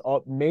think that's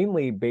all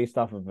mainly based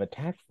off of a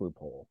tax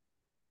loophole.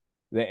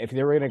 That if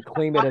they were going to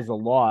claim it as a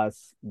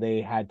loss,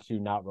 they had to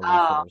not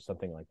release it uh or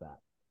something like that.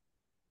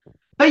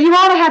 but you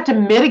ought to have to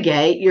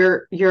mitigate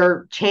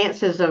your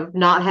chances of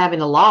not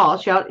having a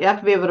loss. You have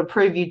to be able to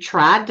prove you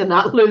tried to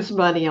not lose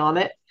money on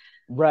it.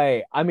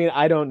 Right. I mean,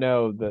 I don't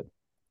know that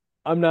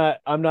I'm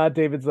not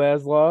David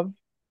Zaslav,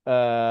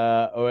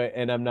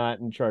 and I'm not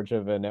in charge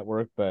of a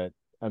network, but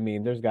I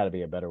mean, there's got to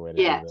be a better way to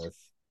do Yes.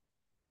 this.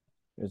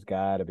 There's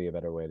got to be a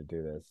better way to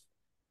do this.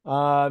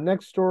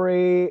 Next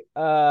story.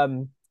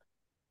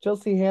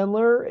 Chelsea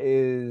Handler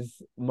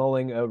is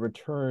mulling a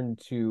return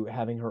to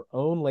having her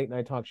own late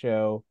night talk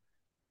show.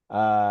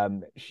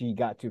 She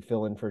got to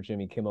fill in for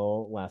Jimmy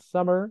Kimmel last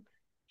summer.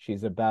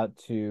 She's about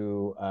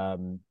to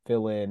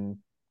fill in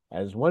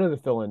as one of the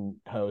fill-in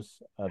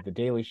hosts of The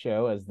Daily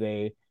Show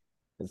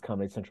as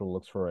Comedy Central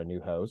looks for a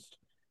new host.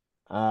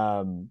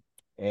 Um,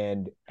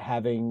 and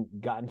having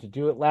gotten to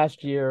do it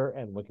last year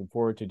and looking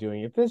forward to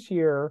doing it this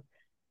year,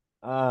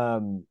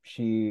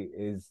 she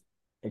is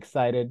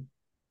excited,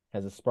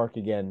 has a spark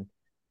again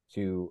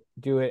to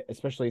do it,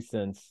 especially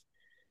since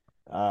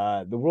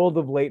the world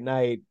of late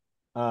night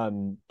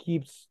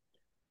keeps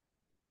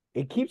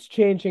it keeps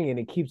changing and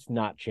it keeps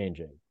not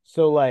changing.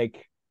 So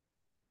like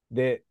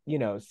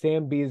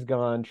Sam B's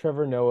gone,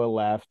 Trevor Noah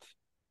left,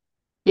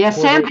 Yeah,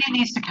 Sam Porter B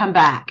needs to come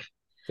back.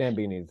 Sam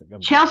B needs to come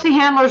back. Chelsea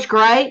Handler's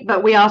great,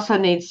 but we also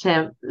need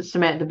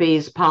Samantha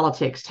Bee's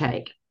politics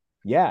take.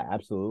 Yeah,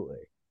 absolutely.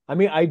 I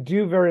mean, I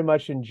do very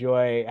much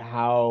enjoy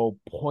how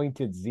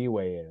pointed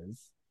Z-Way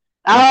is.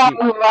 And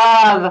Oh,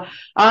 love.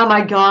 Oh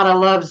my God, I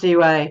love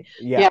Z-Way.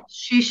 yeah, Yeah,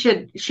 she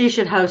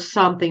should host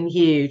something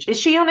huge. Is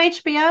she on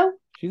HBO?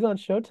 she's on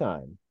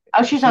Showtime.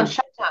 Oh, she's on She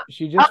Showtime.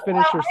 she Oh, just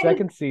finished her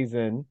second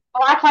season.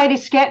 Black Lady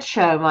Sketch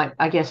Show,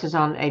 I guess, is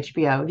on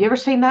HBO. Have you ever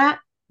seen that?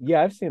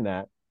 Yeah, I've seen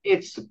that.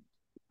 It's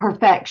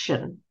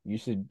perfection. You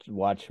should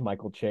watch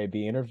Michael Che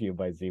be interviewed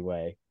by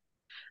Z-Way.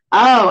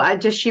 Oh,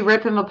 does she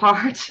rip him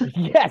apart?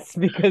 Yes,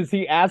 because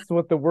he asked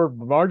what the word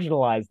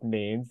marginalized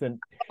means,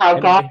 Oh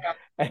God,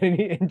 and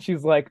and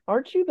she's like,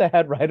 "Aren't you the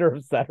head writer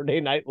of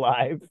Saturday Night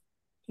Live?"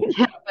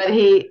 yeah, but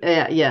he,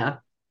 yeah.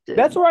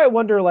 That's where I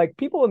wonder, like,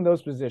 people in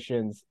those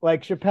positions,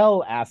 like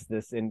Chappelle asked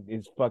this in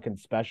his fucking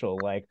special,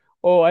 like,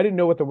 "Oh, I didn't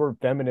know what the word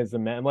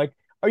feminism meant." I'm like,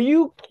 "Are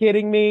you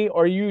kidding me?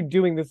 Or are you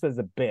doing this as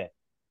a bit?"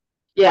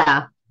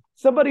 Yeah.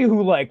 Somebody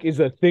who like is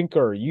a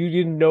thinker, you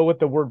didn't know what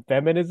the word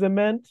feminism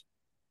meant?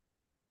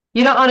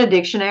 You don't own a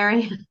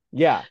dictionary?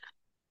 Yeah.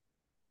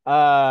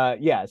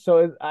 Yeah,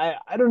 so I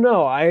don't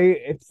know.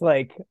 It's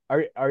like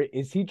are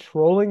is he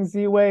trolling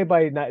Z-Way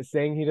by not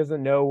saying he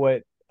doesn't know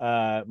what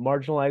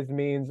marginalized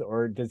means,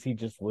 or does he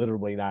just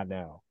literally not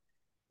know?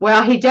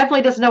 Well, he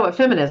definitely doesn't know what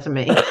feminism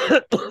means.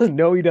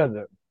 No, he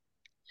doesn't.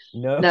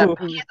 No, No.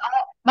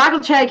 Michael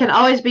Che can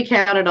always be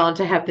counted on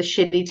to have the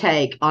shitty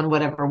take on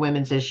whatever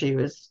women's issue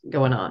is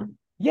going on.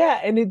 Yeah,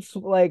 and it's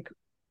like,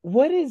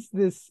 what is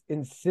this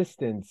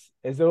insistence?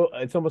 As though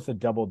it's almost a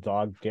double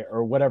dog dare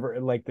or whatever,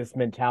 like this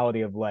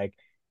mentality of like,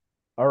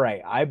 all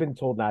right, I've been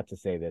told not to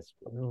say this.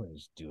 I'm gonna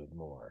just do it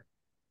more.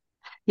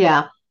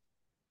 Yeah,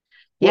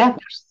 What yeah.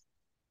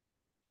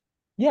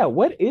 Yeah,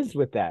 what is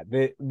with that?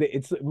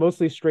 It's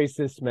mostly straight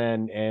cis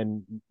men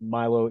and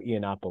Milo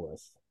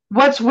Yiannopoulos.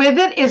 What's with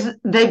it is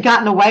they've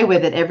gotten away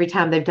with it every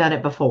time they've done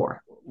it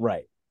before.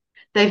 Right.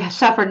 They've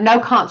suffered no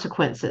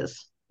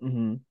consequences.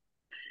 Hmm.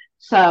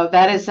 So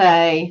that is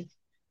the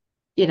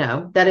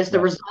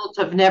Right. result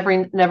of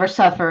never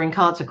suffering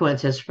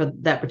consequences for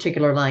that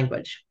particular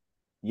language.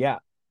 Yeah.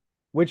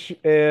 Which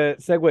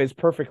segues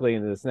perfectly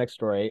into this next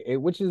story,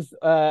 which is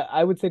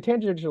I would say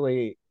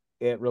tangentially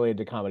related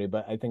to comedy,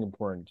 but I think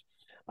important.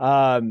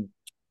 Um,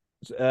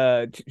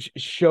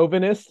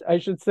 Chauvinist, I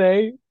should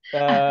say,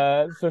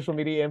 social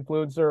media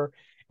influencer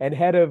and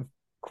head of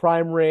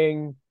crime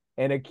ring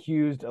and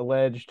accused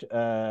alleged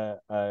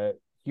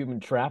human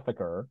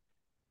trafficker,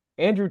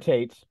 Andrew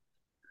Tate,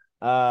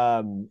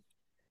 um,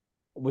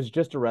 was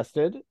just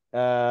arrested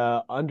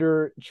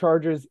under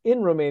charges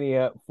in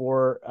Romania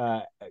for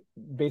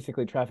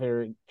basically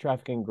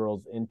trafficking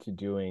girls into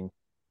doing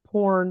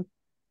porn.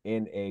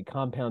 in a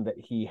compound that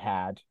he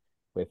had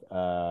with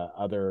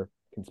other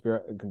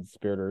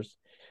conspirators.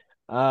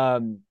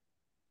 In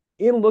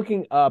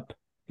looking up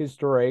his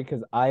story,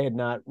 because I had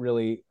not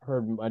really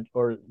heard much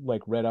or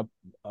like read up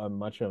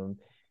much of him,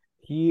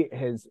 he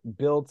has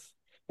built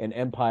an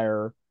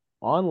empire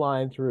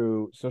online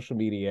through social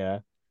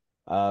media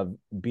of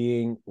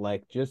being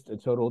like just a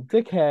total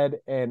dickhead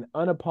and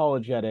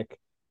unapologetic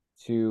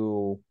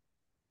to,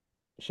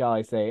 shall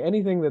I say,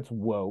 anything that's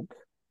woke.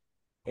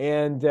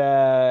 And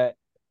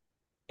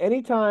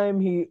anytime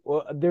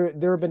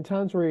there have been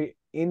times where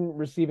in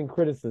receiving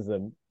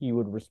criticism, he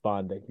would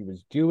respond that he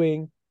was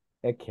doing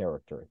a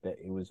character, that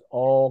it was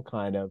all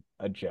kind of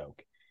a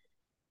joke.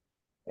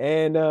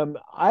 And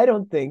I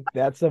don't think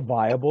that's a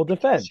viable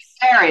defense.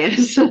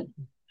 Hilarious.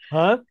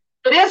 Huh?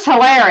 It is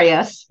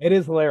hilarious. It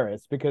is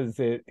hilarious because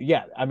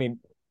I mean,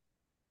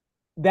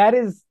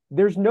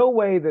 there's no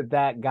way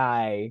that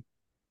guy,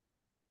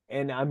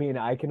 and I mean,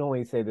 I can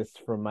only say this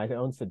from my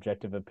own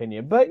subjective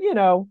opinion, but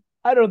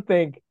I don't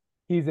think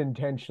he's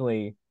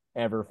intentionally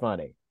ever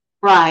funny.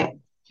 Right.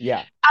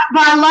 Yeah.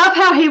 But I love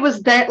how he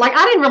was there. Like,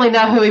 I didn't really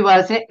know who he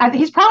was.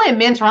 He's probably a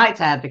men's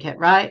rights advocate,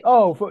 right?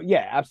 Oh,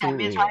 yeah,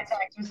 absolutely. Men's rights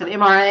advocate,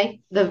 MRA,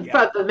 the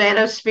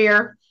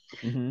manosphere.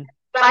 Mm-hmm.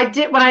 But I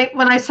did when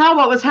I saw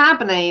what was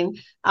happening,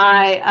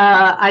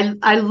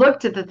 I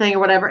looked at the thing or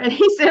whatever, and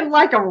he's in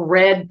like a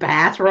red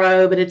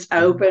bathrobe and it's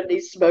open. And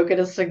he's smoking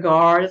a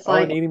cigar. It's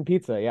like and eating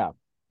pizza. Yeah.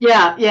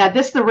 Yeah.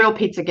 This is the real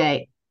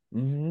Pizzagate.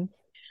 Mm-hmm.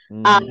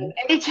 Mm-hmm. And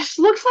he just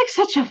looks like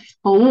such a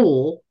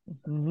fool.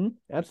 Mm-hmm.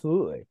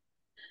 Absolutely.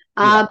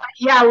 Yeah,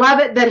 I love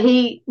it that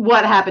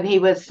what happened? He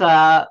was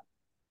fighting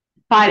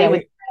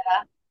with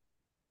Greta.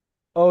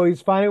 Oh,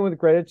 he's fighting with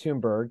Greta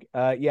Thunberg.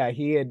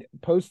 He had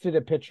posted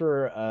a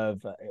picture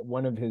of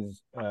one of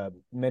his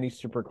many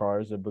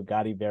supercars, a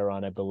Bugatti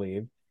Veyron, I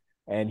believe,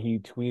 and he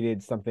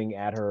tweeted something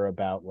at her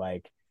about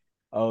like,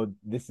 "Oh,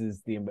 this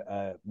is the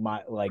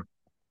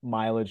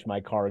mileage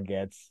my car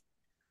gets."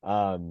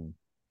 And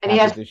he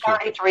has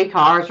 33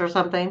 cars or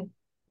something.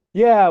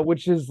 Yeah,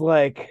 which is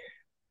like,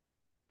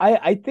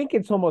 I think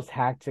it's almost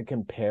hacked to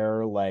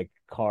compare like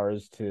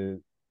cars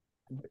to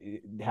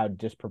how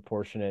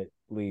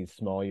disproportionately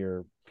small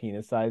your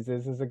penis size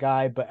is as a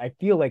guy, but I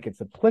feel like it's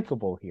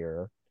applicable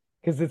here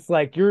because it's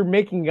like you're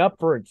making up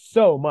for it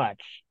so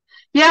much.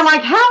 Yeah,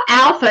 like how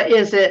alpha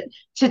is it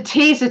to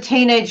tease a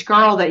teenage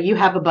girl that you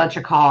have a bunch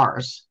of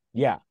cars?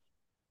 Yeah.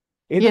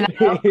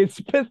 It's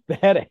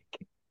pathetic.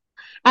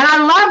 And I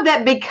love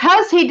that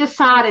because he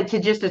decided to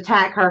just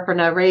attack her for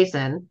no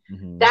reason,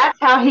 that's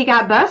how he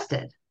got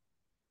busted.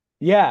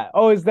 Yeah.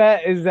 Oh, is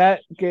that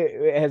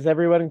has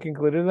everyone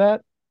concluded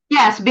that?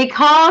 Yes,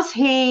 because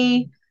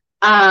he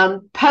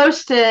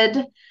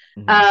posted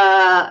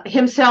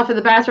himself in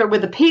the bathroom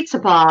with a pizza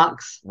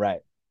box.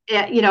 Right.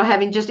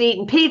 Having just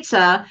eaten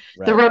pizza,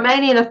 right. The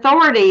Romanian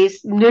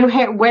authorities knew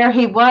where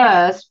he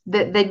was,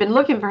 that they'd been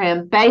looking for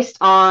him based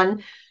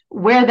on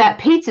where that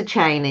pizza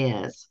chain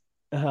is.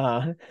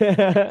 Uh-huh.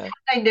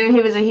 They knew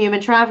he was a human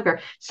trafficker.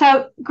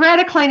 So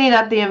Greta cleaning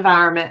up the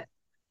environment.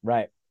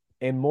 Right.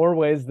 In more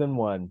ways than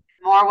one.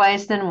 More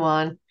ways than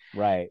one.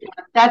 Right.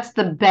 That's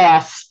the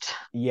best.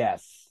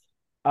 Yes.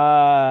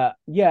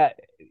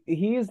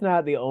 He is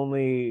not the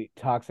only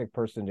toxic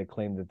person to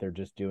claim that they're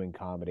just doing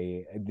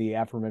comedy. The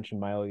aforementioned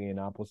Milo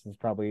Yiannopoulos has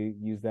probably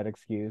used that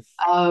excuse.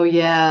 Oh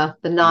yeah,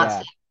 the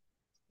Nazi.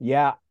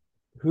 Yeah.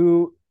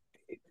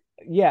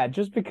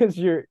 Just because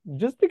you're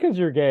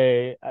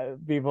gay,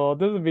 people,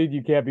 doesn't mean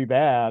you can't be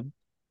bad.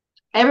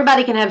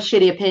 Everybody can have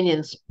shitty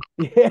opinions.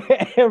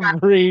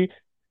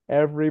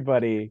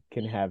 Everybody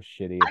can have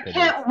shitty opinions. I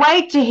can't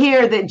wait to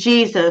hear that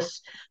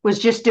Jesus was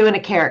just doing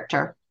a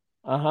character.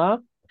 Uh-huh.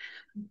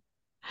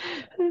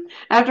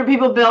 After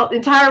people built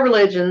entire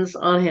religions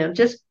on him,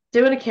 just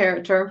doing a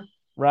character.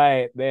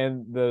 Right.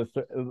 And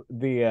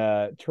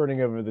the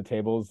turning over the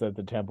tables at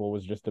the temple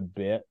was just a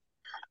bit.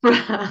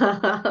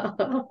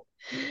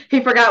 He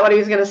forgot what he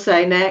was going to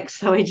say next,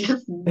 so he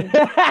just he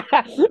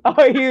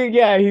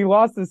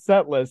lost his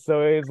set list,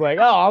 so he was like,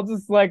 "Oh, I'll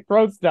just like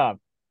throw stuff.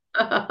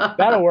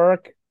 That'll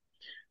work."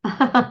 That's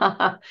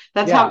how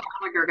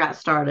Gallagher got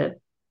started.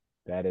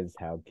 That is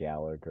how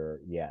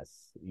Gallagher, yes.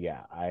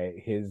 Yeah,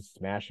 his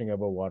smashing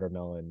of a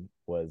watermelon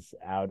was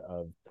out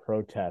of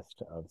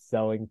protest of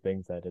selling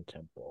things at a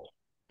temple.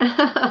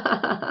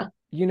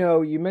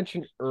 You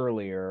mentioned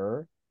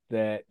earlier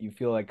that you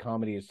feel like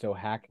comedy is so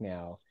hack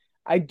now.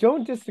 I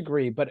don't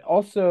disagree, but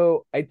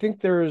also I think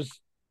there's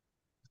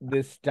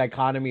this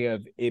dichotomy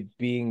of it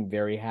being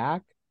very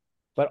hack,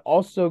 but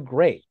also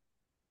great.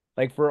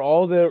 Like for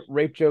all the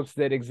rape jokes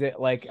that exist,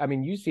 like, I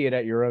mean, you see it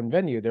at your own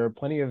venue. There are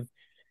plenty of,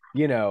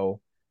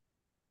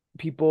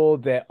 people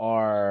that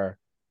are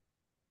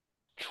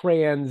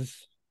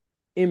trans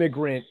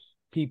immigrant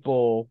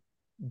people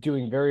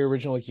doing very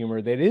original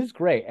humor that is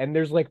great. And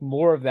there's like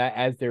more of that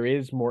as there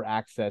is more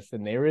access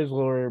and there is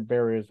lower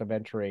barriers of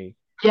entry.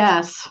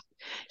 Yes.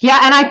 Yeah.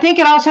 And I think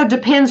it also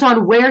depends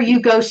on where you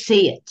go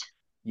see it.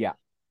 Yeah.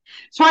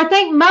 So I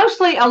think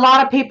mostly a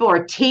lot of people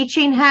are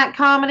teaching hack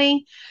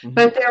comedy,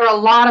 but there are a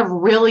lot of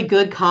really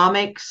good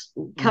comics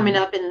coming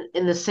up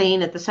in the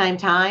scene at the same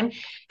time.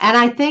 And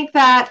I think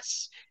that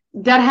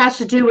has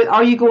to do with,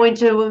 are you going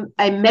to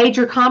a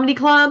major comedy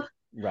club?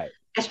 Right.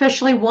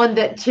 Especially one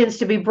that tends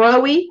to be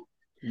broy,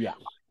 Yeah.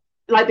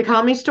 like the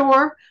Comedy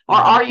Store, or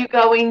are you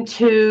going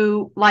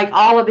to like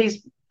all of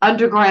these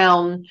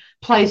underground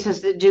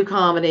places that do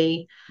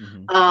comedy,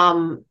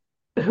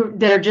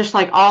 that are just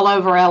like all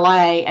over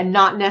LA and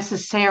not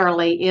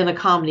necessarily in a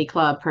comedy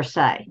club per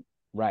se?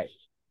 Right.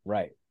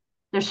 Right.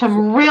 There's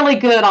some really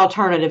good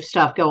alternative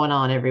stuff going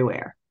on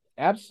everywhere.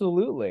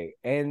 Absolutely.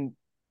 And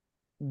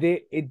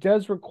it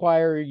does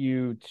require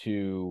you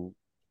to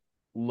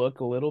look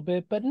a little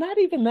bit, but not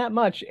even that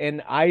much.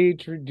 And I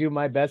do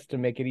my best to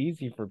make it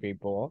easy for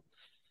people.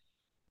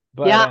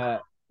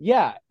 But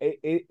yeah,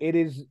 it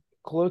is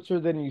closer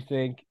than you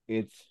think.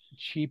 It's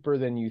cheaper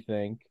than you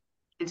think.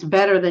 It's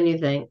better than you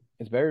think.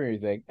 It's better than you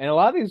think. And a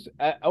lot of these,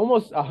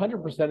 almost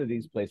 100% of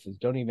these places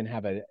don't even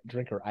have a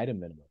drink or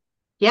item minimum.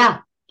 Yeah.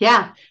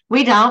 Yeah.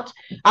 We don't.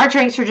 Our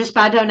drinks are just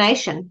by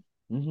donation.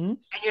 And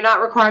you're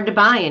not required to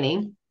buy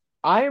any.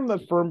 I am a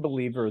firm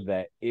believer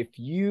that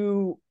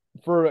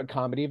for a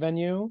comedy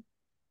venue,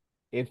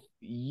 if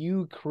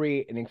you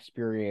create an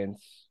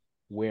experience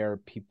where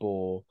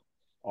people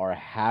are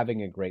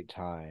having a great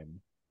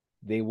time,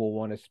 they will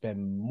want to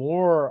spend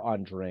more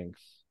on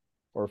drinks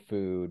or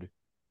food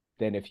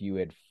than if you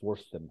had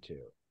forced them to.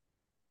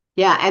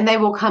 Yeah, and they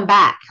will come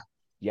back.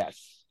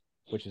 Yes,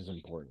 which is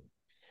important.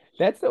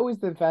 That's always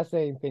the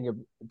fascinating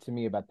thing to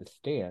me about the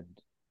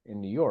Stand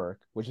in New York,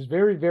 which is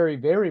very, very,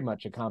 very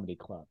much a comedy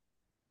club.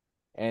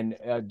 And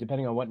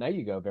depending on what night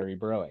you go, very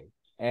broy.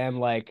 And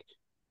like,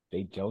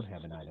 they don't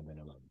have an item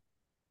minimum.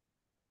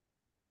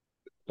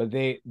 But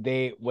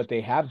what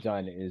they have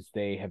done is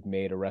they have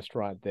made a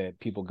restaurant that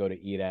people go to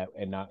eat at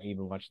and not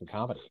even watch the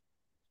comedy.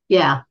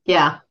 Yeah,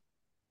 yeah.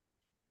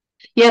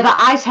 Yeah, the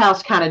Ice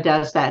House kind of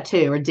does that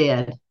too, or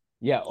did.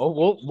 Yeah,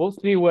 we'll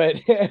see what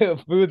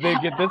food they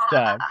get this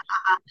time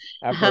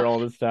after all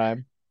this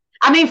time.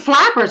 I mean,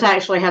 Flappers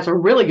actually has a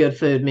really good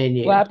food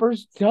menu.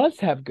 Flappers does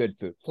have good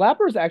food.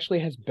 Flappers actually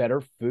has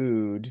better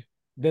food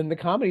than the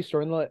Comedy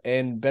Store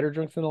and better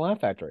drinks than the Laugh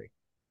Factory.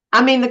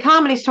 I mean, the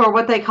Comedy Store,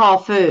 what they call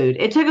food,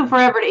 it took them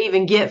forever to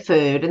even get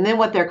food, and then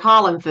what they're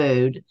calling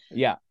food,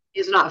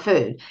 is not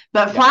food.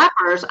 But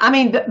Flappers, I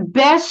mean, the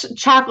best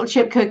chocolate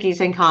chip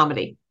cookies in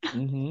comedy.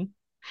 You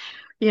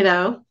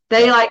know,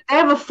 they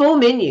have a full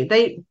menu.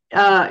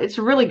 It's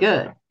really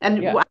good,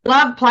 and I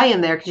love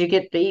playing there because you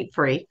get to eat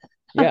free.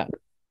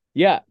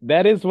 Yeah,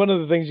 that is one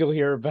of the things you'll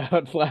hear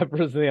about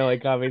Flappers in the LA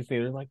comedy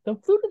scene. They're like, the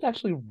food is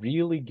actually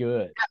really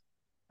good.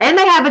 And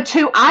they have a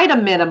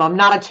 2-item minimum,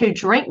 not a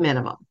 2-drink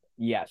minimum.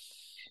 Yes.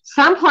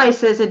 Some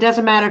places, it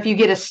doesn't matter if you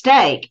get a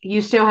steak,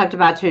 you still have to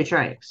buy 2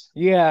 drinks.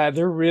 Yeah,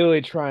 they're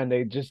really trying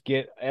to just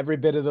get every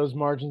bit of those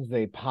margins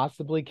they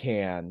possibly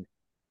can.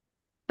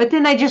 But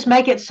then they just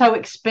make it so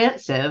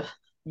expensive.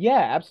 Yeah,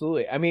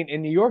 absolutely. I mean,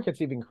 in New York,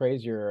 it's even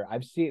crazier.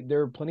 There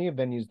are plenty of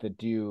venues that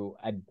do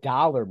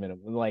 $1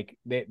 minimum. Like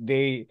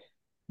they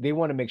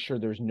want to make sure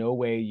there's no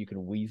way you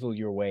can weasel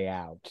your way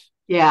out.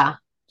 Yeah.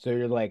 So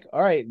you're like,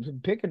 all right,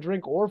 pick a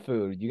drink or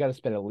food. You got to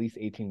spend at least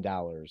 $18.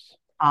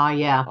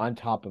 Yeah. On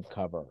top of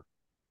cover.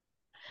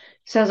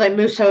 Sounds like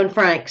Musso and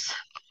Frank's.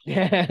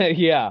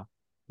 Yeah.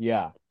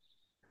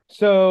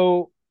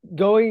 So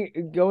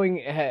going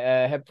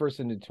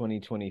headfirst into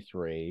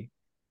 2023,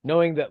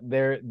 knowing that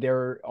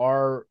there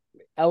are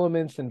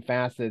elements and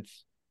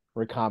facets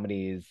where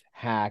comedy is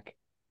hack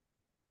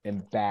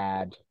and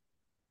bad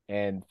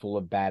and full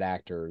of bad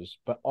actors,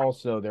 but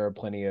also there are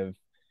plenty of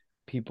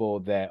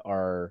people that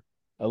are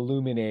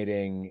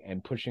illuminating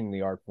and pushing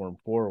the art form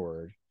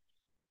forward.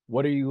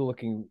 What are you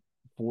looking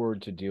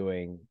forward to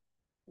doing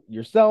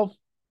yourself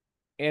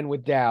and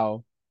with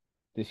Dow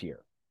this year?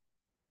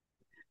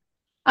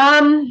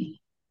 Well,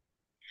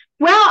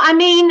 I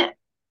mean,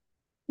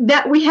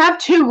 that we have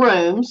 2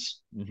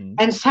 rooms,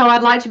 and so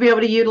I'd like to be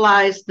able to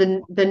utilize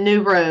the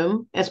new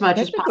room as much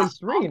as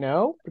possible. 3,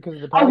 no? Because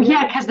of the patio? Oh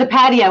yeah, because the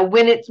patio,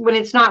 when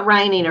it's not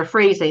raining or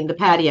freezing, the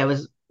patio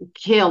is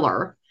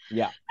killer.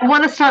 Yeah. I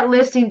want to start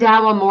listing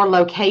down on more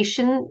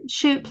location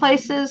shoot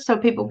places so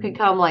people can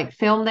come like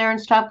film there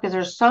and stuff, because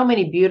there's so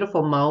many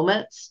beautiful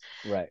moments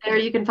there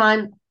you can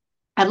find.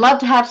 I'd love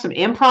to have some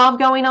improv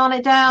going on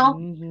at Dow.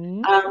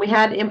 We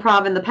had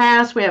improv in the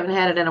past. We haven't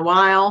had it in a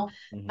while.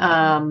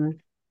 And,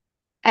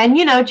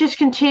 just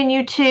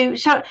continue to.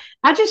 So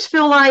I just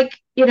feel like,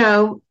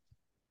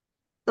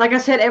 like I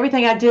said,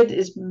 everything I did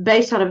is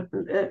based on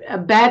a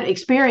bad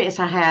experience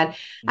I had.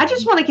 I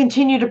just want to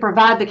continue to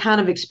provide the kind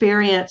of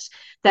experience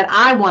that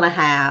I want to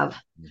have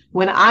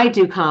when I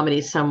do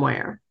comedy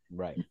somewhere.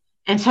 Right.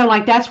 And so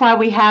that's why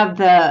we have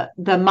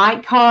the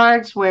mic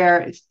cards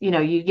where it's,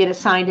 you get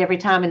assigned every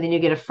time and then you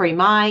get a free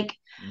mic.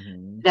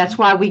 That's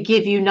why we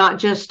give you not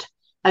just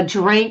a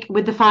drink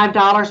with the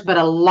 $5, but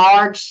a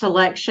large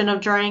selection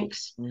of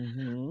drinks.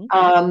 That's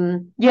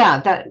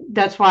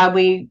why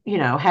we,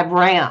 have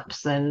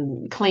ramps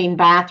and clean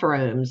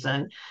bathrooms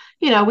and,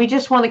 we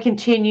just want to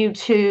continue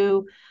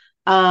to,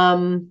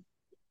 um,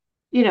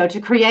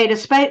 to create a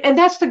space. And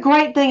that's the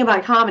great thing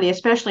about comedy,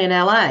 especially in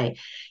LA.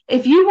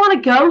 If you want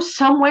to go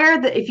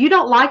somewhere that if you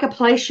don't like a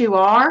place you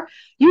are,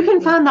 you can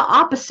find the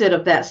opposite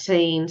of that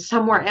scene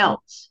somewhere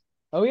else.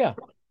 Oh yeah.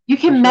 You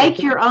can make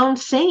your own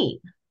scene.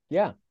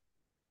 Yeah.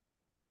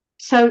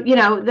 So,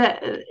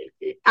 I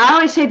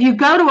always say if you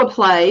go to a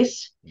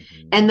place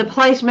and the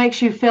place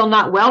makes you feel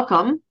not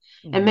welcome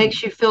and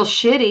makes you feel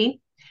shitty,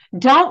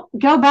 don't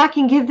go back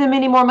and give them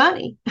any more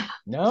money.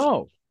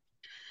 No.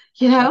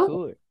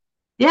 Absolutely.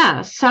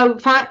 Yeah. So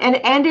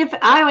and if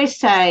I always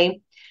say,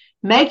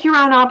 make your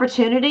own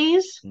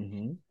opportunities,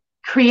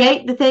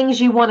 create the things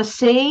you want to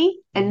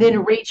see, and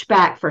then reach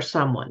back for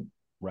someone.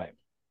 Right.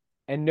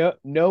 And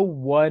no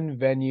one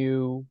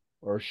venue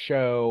or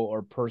show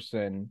or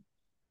person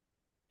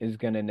is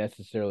going to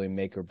necessarily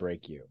make or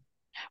break you.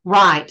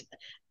 Right.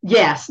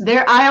 Yes.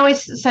 I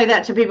always say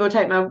that to people who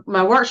take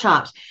my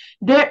workshops.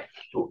 Nothing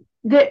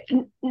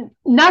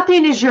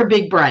is your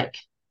big break.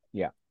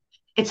 Yeah.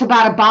 It's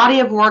about a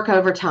body of work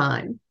over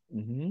time.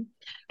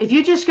 If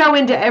you just go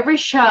into every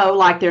show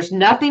like there's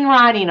nothing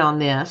riding on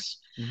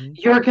this,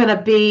 you're going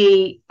to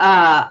be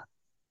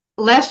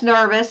less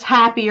nervous,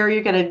 happier.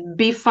 You're going to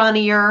be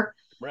funnier.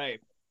 Right.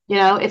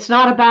 It's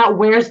not about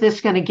where's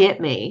this going to get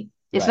me.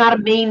 It's not a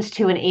means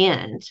to an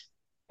end.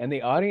 And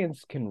the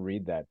audience can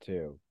read that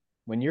too.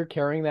 When you're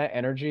carrying that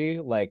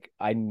energy, like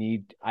I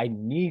need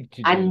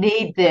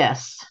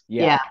this.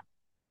 Yeah.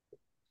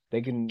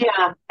 They can.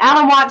 Yeah.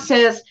 Alan Watts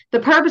says the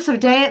purpose of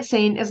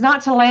dancing is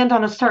not to land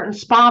on a certain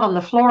spot on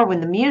the floor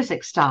when the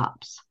music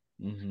stops.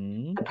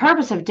 The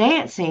purpose of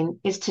dancing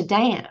is to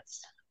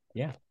dance.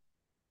 Yeah.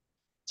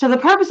 So the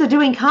purpose of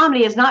doing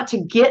comedy is not to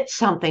get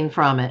something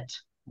from it.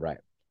 Right.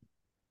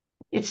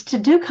 It's to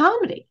do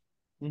comedy.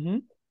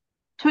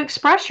 To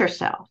express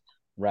yourself.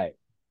 Right.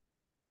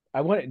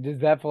 Does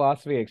that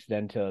philosophy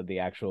extend to the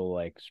actual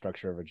like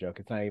structure of a joke?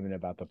 It's not even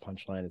about the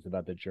punchline, it's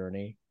about the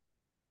journey.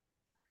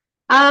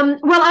 Well,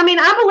 I mean,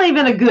 I believe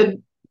in a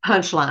good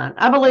punchline.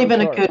 I believe in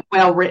a good,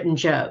 well-written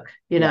joke,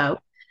 know.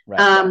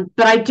 Right.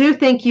 But I do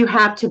think you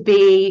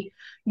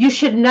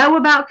should know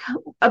about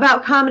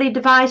comedy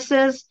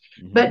devices,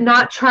 but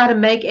not try to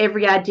make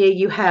every idea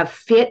you have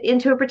fit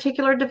into a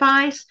particular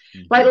device.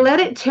 Like, let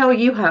it tell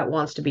you how it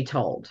wants to be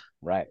told.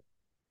 Right.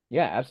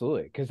 Yeah,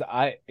 absolutely. Because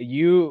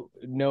you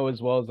know as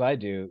well as I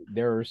do,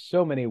 there are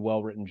so many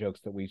well-written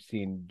jokes that we've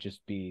seen just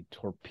be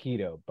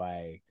torpedoed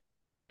by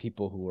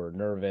people who are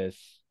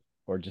nervous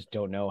or just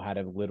don't know how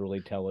to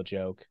literally tell a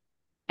joke.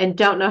 And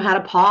don't know how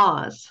to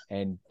pause.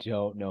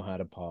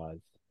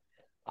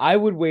 I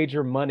would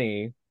wager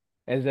money,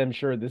 as I'm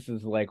sure this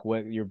is like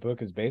what your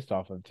book is based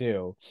off of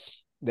too,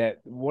 that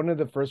one of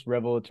the first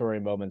revelatory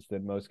moments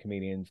that most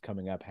comedians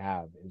coming up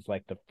have is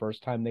like the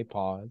first time they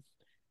pause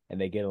and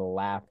they get a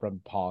laugh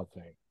from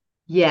pausing.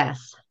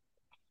 Yes.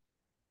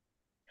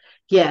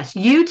 Yes.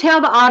 You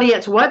tell the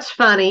audience what's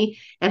funny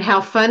and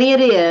how funny it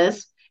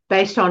is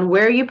based on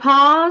where you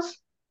pause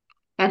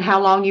and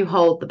how long you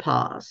hold the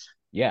pause.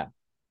 Yeah.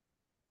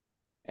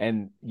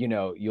 And,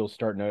 you'll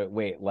start to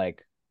wait,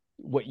 like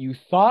what you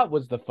thought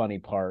was the funny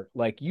part,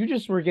 like you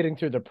just were getting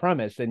through the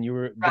premise and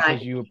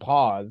because you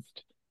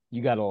paused,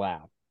 you got to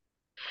laugh.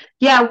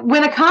 Yeah,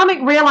 when a comic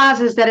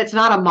realizes that it's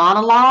not a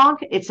monologue,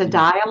 it's a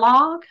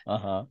dialogue.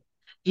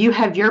 You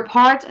have your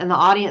part and the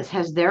audience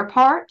has their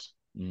part.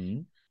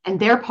 And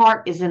their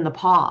part is in the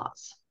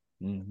pause.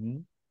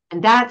 And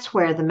that's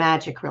where the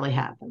magic really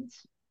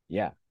happens.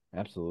 Yeah,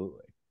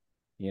 absolutely.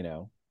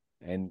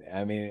 And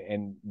I mean,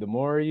 and the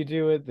more you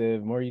do it, the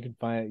more you can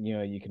find,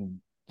 you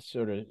can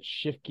sort of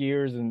shift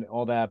gears and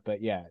all that.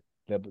 But yeah,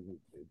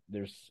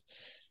 there's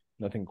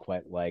nothing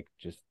quite like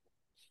just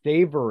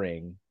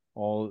savoring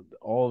all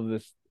of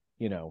this,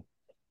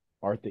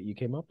 art that you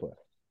came up with.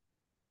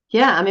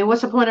 Yeah, I mean,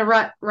 what's the point of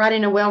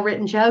writing a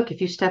well-written joke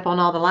if you step on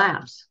all the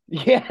laughs?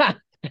 Yeah,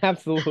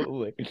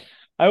 absolutely.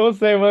 I will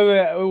say one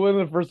of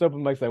the first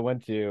open mics I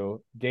went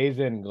to, Days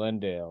in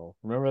Glendale.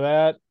 Remember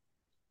that?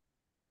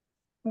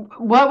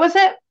 What was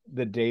it?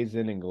 The Days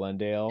in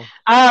Glendale.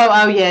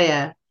 Oh,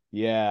 yeah.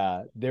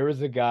 Yeah, there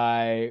was a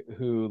guy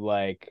who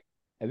like,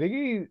 I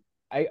think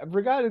I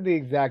forgot the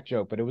exact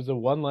joke, but it was a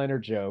one-liner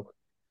joke,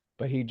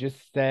 but he just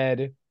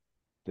said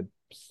the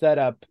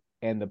setup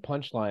and the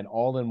punchline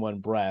all in one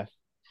breath.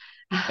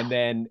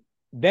 And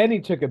then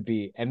he took a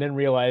beat and then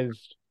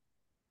realized,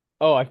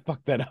 oh, I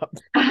fucked that up.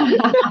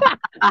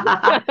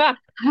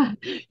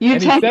 You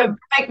take a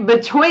break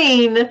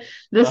between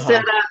the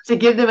setup to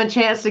give them a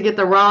chance to get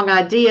the wrong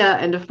idea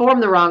and to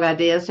form the wrong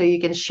idea so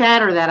you can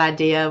shatter that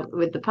idea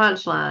with the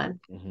punchline.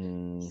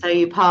 So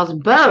you pause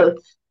both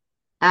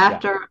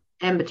after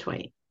and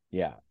between.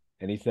 Yeah.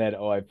 And he said,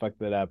 oh, I fucked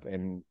that up.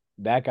 And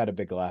that got a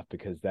big laugh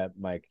because that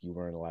mic, you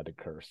weren't allowed to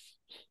curse.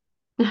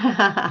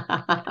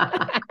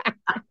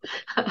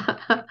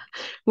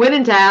 When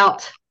in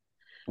doubt,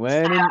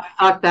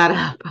 fuck that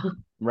up.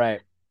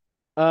 Right.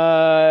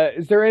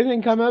 Is there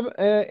anything come up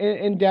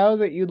in Dow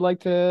that you'd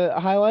like to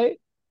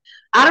highlight?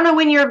 I don't know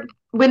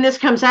when this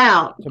comes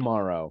out.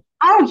 Tomorrow.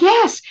 Oh,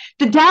 yes.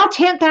 The Dow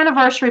 10th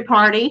anniversary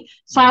party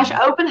 /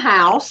 Mm-hmm. open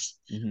house.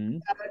 Mm-hmm.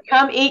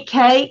 Come eat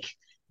cake,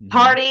 Mm-hmm.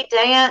 party,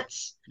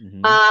 dance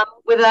Mm-hmm.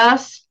 with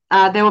us.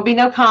 There will be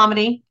no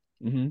comedy.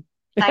 Mm-hmm.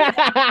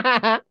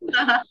 Thank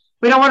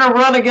We don't want to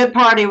run a good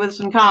party with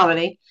some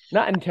comedy.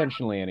 Not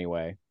intentionally,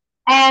 anyway.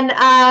 And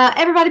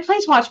everybody,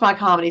 please watch my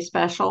comedy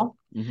special.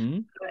 Mm-hmm.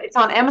 It's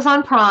on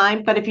Amazon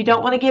Prime, but if you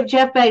don't want to give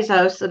Jeff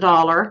Bezos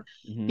 $1,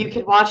 Mm-hmm. you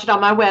can watch it on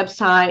my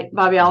website,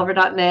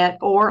 bobbyoliver.net,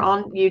 or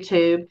on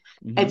YouTube.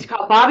 Mm-hmm. It's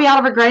called Bobby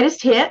Oliver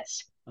Greatest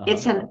Hits. Uh-huh.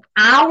 It's an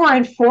hour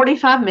and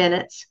 45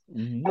 minutes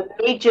Mm-hmm. of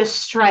me just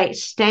straight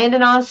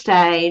standing on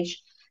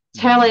stage,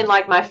 Mm-hmm. telling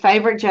like my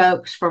favorite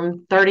jokes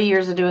from 30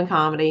 years of doing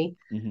comedy,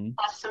 Mm-hmm.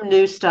 plus some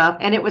new stuff.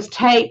 And it was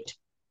taped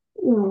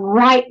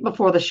right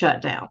before the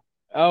shutdown.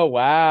 Oh,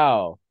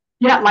 wow.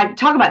 Yeah, like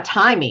talk about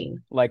timing.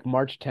 Like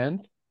March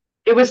 10th?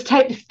 It was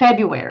taped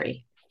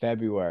February,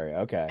 February.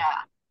 Okay.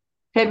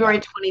 February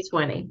Wow.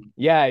 2020.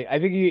 Yeah, I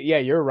think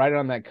you're right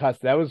on that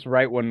cusp. That was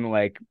right when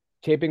like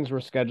tapings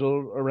were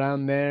scheduled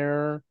around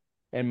there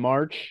in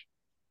March,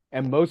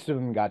 and most of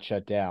them got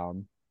shut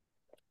down.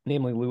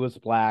 Namely Lewis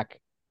Black,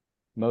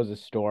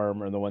 Moses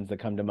Storm are the ones that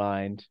come to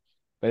mind.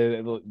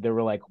 But they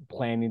were like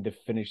planning to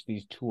finish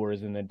these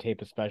tours and then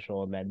tape a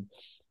special, and then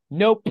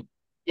nope.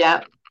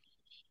 Yep.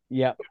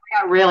 Yeah.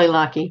 Got really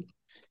lucky.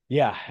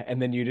 Yeah. And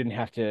then you didn't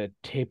have to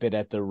tape it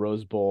at the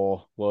Rose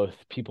Bowl with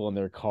people in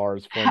their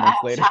cars 4 months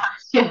later.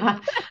 Yeah.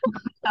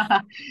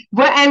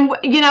 Well, and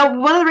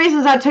one of the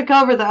reasons I took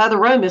over the other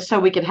room is so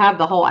we could have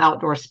the whole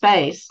outdoor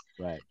space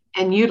Right.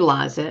 and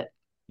utilize it.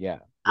 Yeah.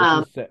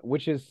 Um,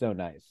 Which is so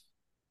nice.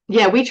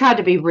 yeah, we tried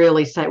to be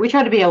really safe. We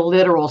tried to be a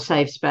literal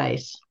safe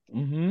space.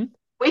 Mm-hmm.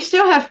 We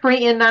still have free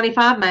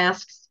N95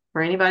 masks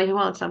for anybody who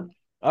wants them.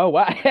 Oh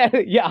wow.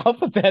 Yeah, I'll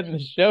put that in the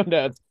show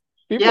notes.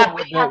 People Yeah,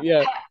 would know,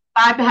 yeah.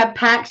 I have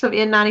packs of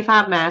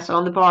N95 masks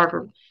on the bar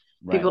for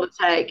people Right. to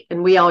take,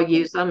 and we all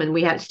use them. And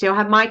we still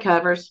have mic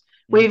covers.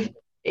 We've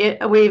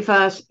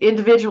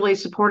individually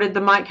supported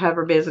the mic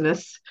cover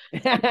business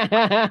single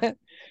Yeah,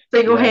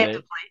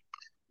 handedly.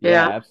 yeah,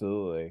 Yeah.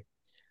 absolutely.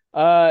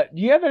 Do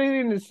you have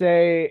anything to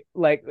say,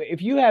 like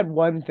if you had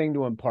one thing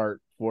to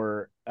impart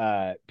for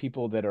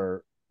people that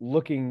are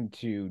looking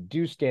to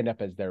do stand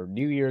up as their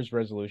New Year's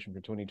resolution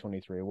for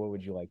 2023, what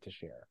would you like to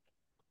share?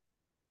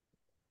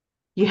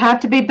 You have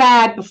to be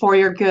bad before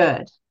you're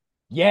good.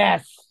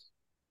 Yes.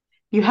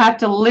 You have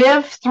to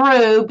live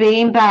through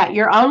being bad.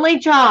 Your only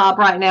job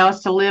right now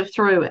is to live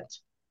through it.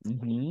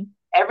 Mm-hmm.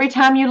 Every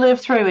time you live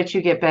through it,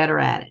 you get better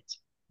at it.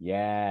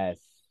 Yes.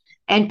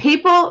 And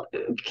people,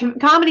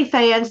 comedy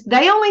fans,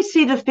 they only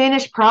see the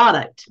finished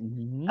product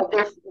Mm-hmm.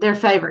 of their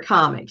favorite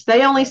comics.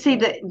 They only see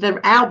the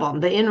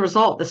album, the end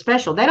result, the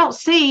special. They don't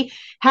see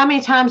how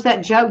many times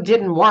that joke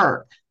didn't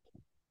work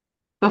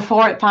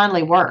before it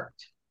finally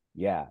worked.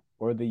 Yeah.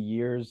 Or the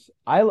years.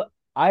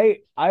 I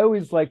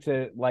always like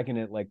to liken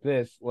it like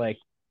this, like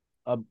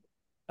a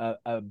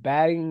a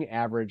batting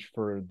average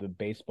for the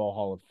Baseball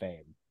Hall of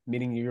Fame,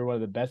 meaning you're one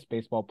of the best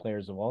baseball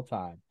players of all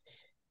time,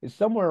 is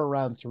somewhere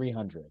around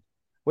 300,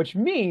 which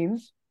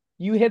means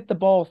you hit the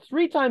ball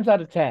 3 times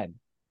out of 10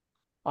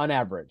 on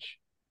average.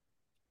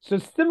 So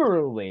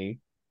similarly,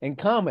 in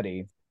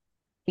comedy,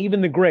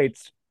 even the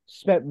greats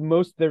spent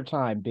most of their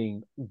time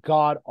being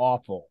god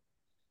awful.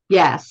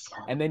 Yes.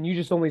 And then you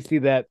just only see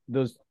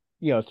those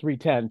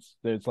 3/10.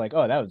 It's like,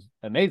 oh, that was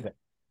amazing.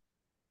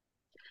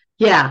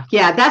 Yeah.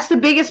 Yeah. That's the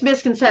biggest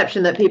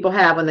misconception that people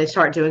have when they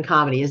start doing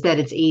comedy is that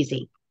it's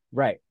easy.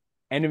 Right.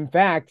 And in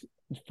fact,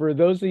 for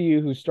those of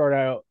you who start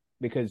out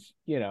because,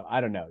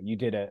 I don't know, you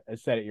did a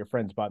set at your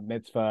friend's bat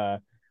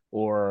mitzvah,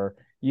 or,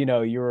 you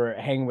were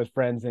hanging with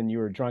friends and you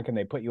were drunk and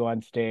they put you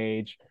on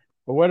stage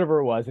or whatever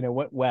it was and it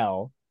went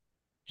well,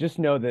 just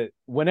know that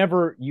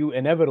whenever you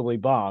inevitably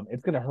bomb,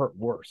 it's going to hurt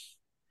worse.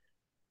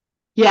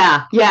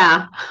 Yeah.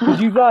 Yeah.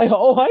 Because you thought,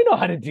 oh, I know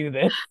how to do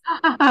this.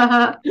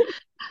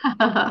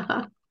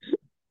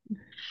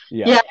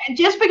 Yeah. Yeah. And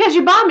just because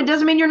you bomb, it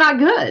doesn't mean you're not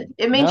good.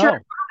 It means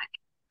you're.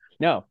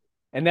 No.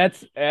 And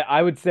that's,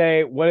 I would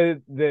say, what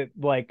is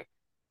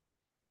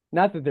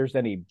not that there's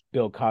any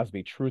Bill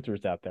Cosby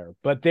truthers out there,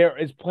 but there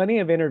is plenty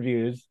of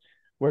interviews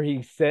where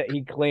he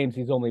claims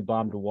he's only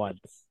bombed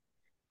once.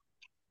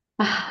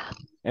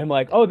 And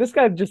like, oh, this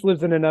guy just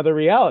lives in another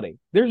reality.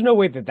 There's no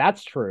way that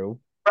that's true.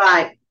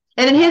 Right.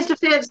 And in his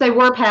defense, they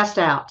were passed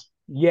out.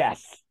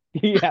 Yes.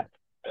 Yeah.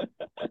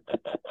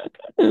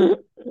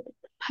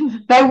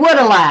 They would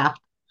have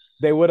laughed.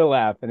 They would have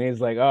laughed. And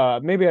he's like, oh,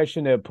 maybe I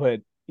shouldn't have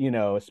put,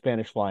 a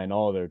Spanish fly in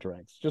all of their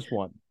drinks. Just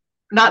one.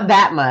 Not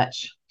that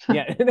much.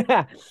 Yeah.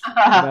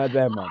 Not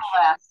that much.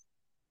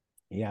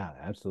 Yeah,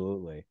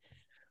 absolutely.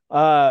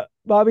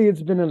 Bobby,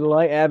 it's been a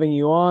delight having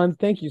you on.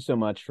 Thank you so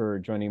much for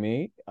joining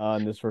me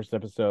on this first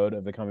episode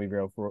of the Comedy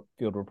Bureau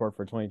Field Report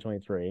for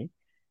 2023.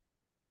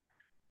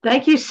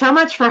 Thank you so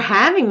much for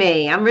having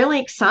me. I'm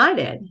really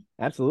excited.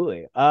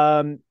 Absolutely.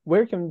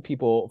 Where can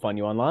people find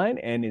you online?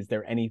 And is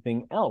there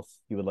anything else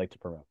you would like to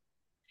promote?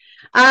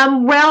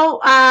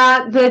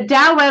 The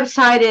Dow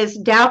website is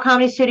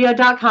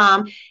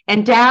dowcomedystudio.com,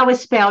 and Dow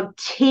is spelled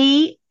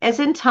T as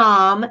in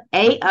Tom,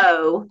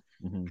 A-O,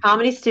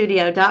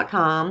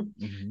 comedystudio.com.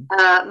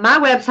 My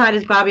website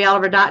is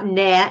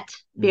bobbyoliver.net,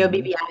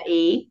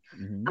 B-O-B-B-I-E.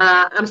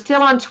 I'm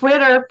still on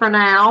Twitter for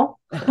now.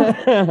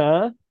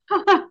 Did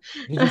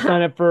you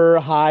sign up for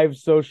Hive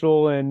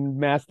Social and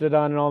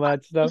Mastodon and all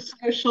that stuff?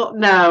 Social?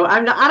 No,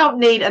 I'm not, I don't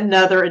need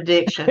another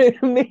addiction.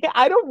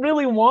 I don't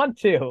really want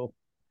to.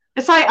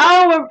 It's like,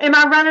 oh, am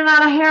I running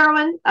out of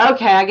heroin?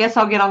 Okay, I guess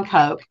I'll get on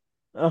coke.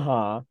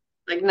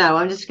 Like, no,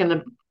 I'm just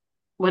gonna.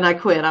 When I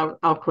quit,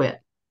 I'll quit.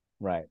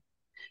 Right.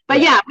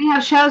 But yeah, we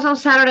have shows on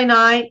Saturday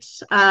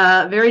nights.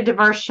 Very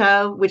diverse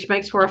show, which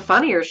makes for a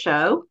funnier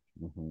show.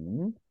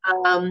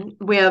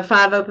 We have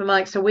 5 open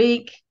mics a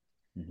week.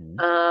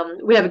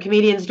 We have a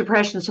comedian's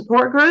depression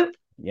support group.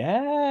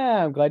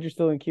 Yeah, I'm glad you're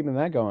still keeping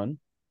that going.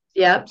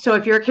 Yeah. So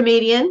if you're a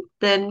comedian,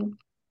 then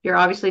you're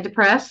obviously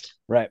depressed.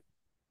 Right.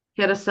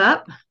 Hit us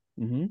up.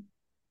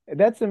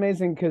 That's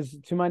amazing because,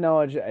 to my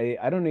knowledge,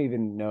 I don't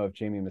even know if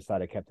Jamie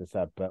Masada kept this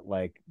up, but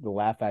like the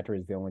Laugh Factory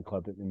is the only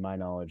club, in my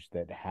knowledge,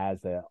 that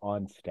has an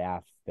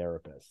on-staff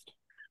therapist.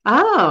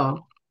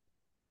 Oh,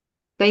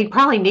 they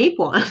probably need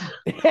one.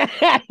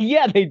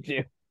 Yeah, they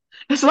do.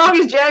 As long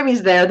as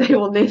Jamie's there, they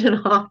will need an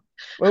on.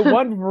 Well,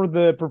 one for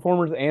the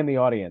performers and the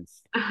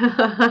audience.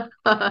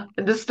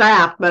 The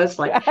staff,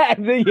 mostly.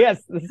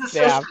 Yes, the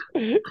staff.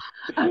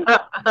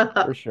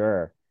 For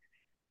sure.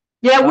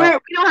 Yeah, we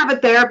don't have a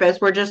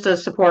therapist. We're just a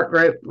support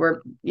group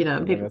where,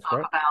 people talk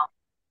about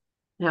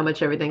how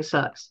much everything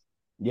sucks.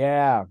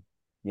 Yeah.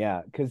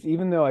 Yeah. Because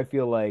even though I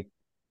feel like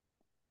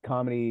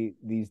comedy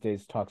these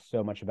days talks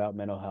so much about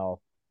mental health,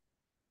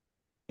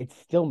 it's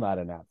still not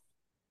enough.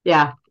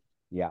 Yeah.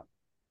 Yeah.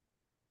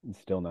 It's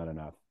still not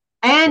enough.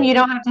 And you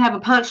don't have to have a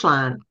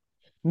punchline.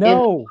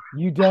 No,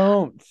 you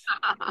don't.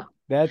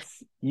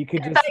 You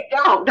could just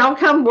don't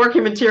come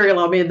working material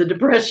on me in the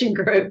depression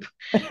group.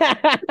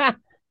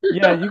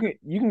 Yeah,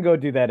 you can go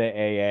do that at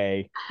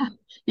AA.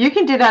 You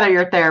can do that at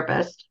your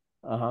therapist.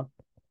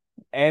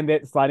 And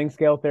that sliding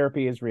scale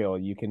therapy is real.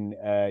 You can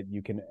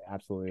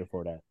absolutely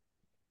afford it.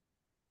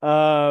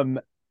 I'm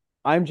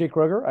Jake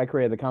Kroger. I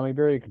created the Comedy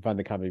Bureau. You can find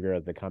the Comedy Bureau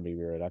at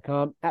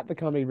thecomedybureau.com, at the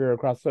Comedy Bureau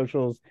across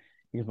socials.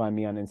 You can find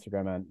me on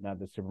Instagram at Not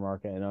the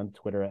Supermarket, and on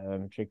Twitter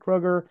at Jake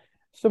Kroger.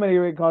 So many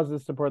great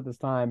causes to support this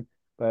time,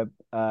 but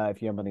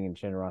if you have money and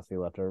generosity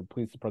left over,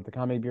 please support the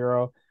Comedy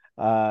Bureau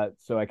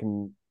so I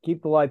can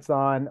keep the lights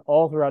on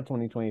all throughout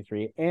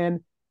 2023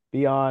 and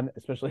beyond.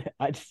 Especially,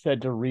 I just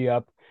had to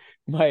re-up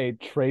my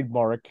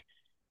trademark,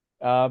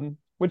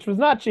 which was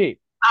not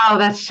cheap. Oh,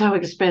 that's so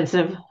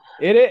expensive.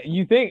 It is.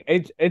 You think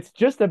it's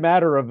just a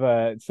matter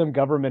of some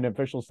government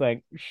official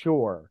saying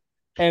sure,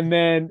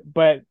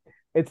 but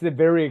it's a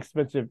very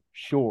expensive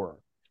sure.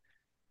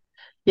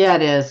 Yeah,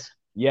 it is.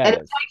 Yeah, and it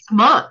takes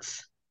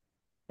months.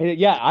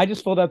 Yeah, I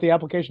just filled out the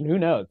application. Who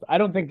knows? I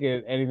don't think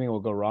anything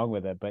will go wrong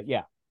with it, but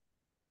yeah.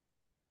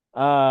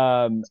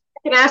 I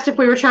asked if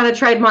we were trying to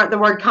trademark the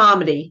word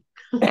comedy.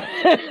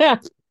 Yeah,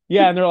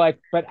 and they're like,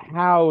 but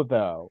how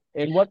though?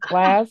 In what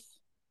class?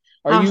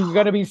 Are you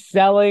going to be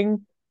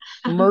selling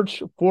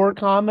merch for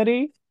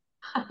comedy?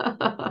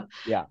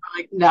 Yeah.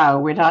 Like, no,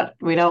 we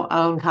don't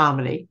own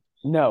comedy.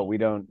 No, we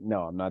don't.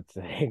 No, I'm not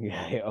saying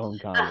I own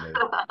comedy.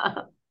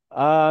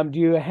 Do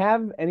you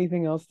have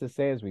anything else to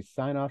say as we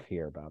sign off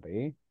here,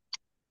 Bobby?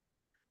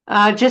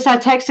 I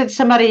texted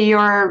somebody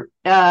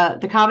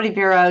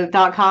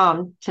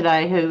thecomedybureau.com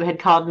today who had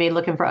called me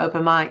looking for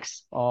open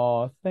mics.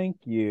 Oh, thank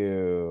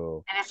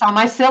you. And it's on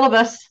my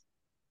syllabus.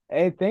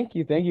 Hey, thank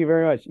you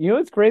very much. You know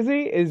what's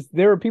crazy is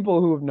there are people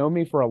who have known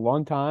me for a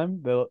long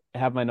time. They'll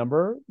have my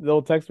number.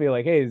 They'll text me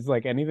like, "Hey, is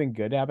like anything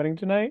good happening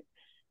tonight?"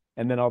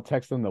 And then I'll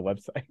text them the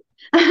website.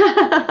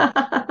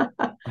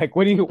 Like,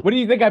 what do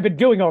you think I've been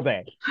doing all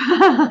day?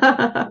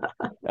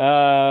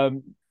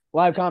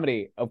 Live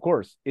comedy, of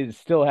course, is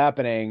still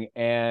happening,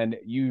 and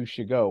you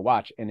should go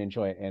watch and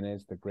enjoy it. And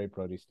as the great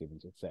Brody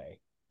Stevens would say,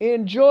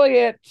 enjoy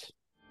it.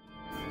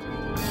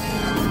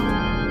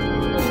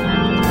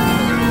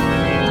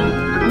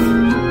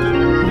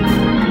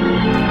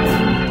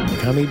 The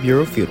Comedy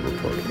Bureau Field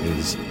Report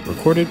is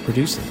recorded,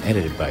 produced, and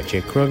edited by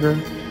Jake Kroger.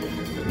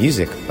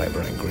 Music by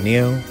Brian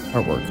Granillo.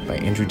 Artwork by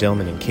Andrew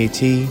Delman and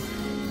KT.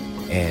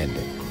 And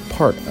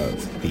part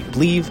of the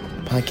Believe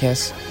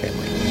podcast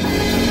family.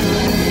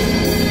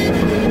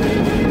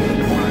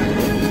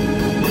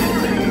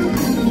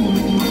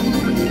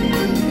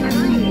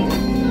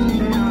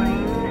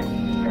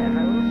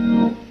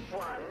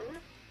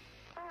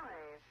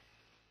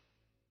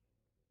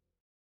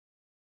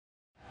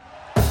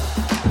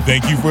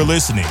 Thank you for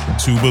listening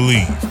to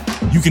Believe.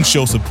 You can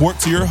show support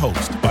to your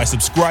host by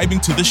subscribing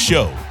to the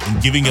show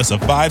and giving us a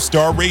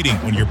 5-star rating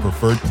on your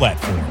preferred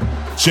platform.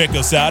 Check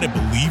us out at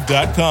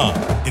Believe.com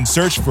and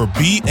search for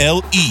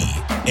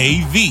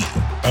BLEAV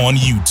on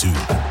YouTube.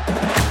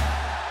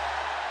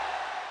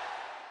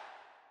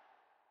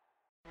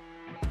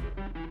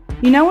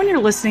 You know when you're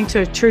listening to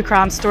a true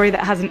crime story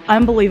that has an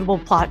unbelievable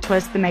plot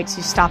twist that makes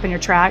you stop in your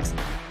tracks?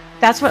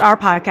 That's what our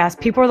podcast,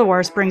 People Are the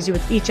Worst, brings you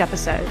with each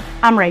episode.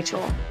 I'm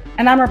Rachel.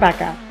 And I'm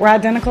Rebecca. We're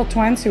identical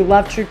twins who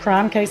love true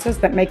crime cases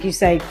that make you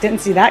say,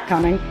 didn't see that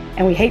coming,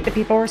 and we hate the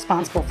people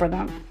responsible for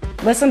them.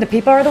 Listen to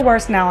People Are the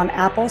Worst now on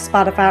Apple,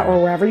 Spotify,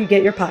 or wherever you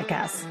get your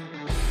podcasts.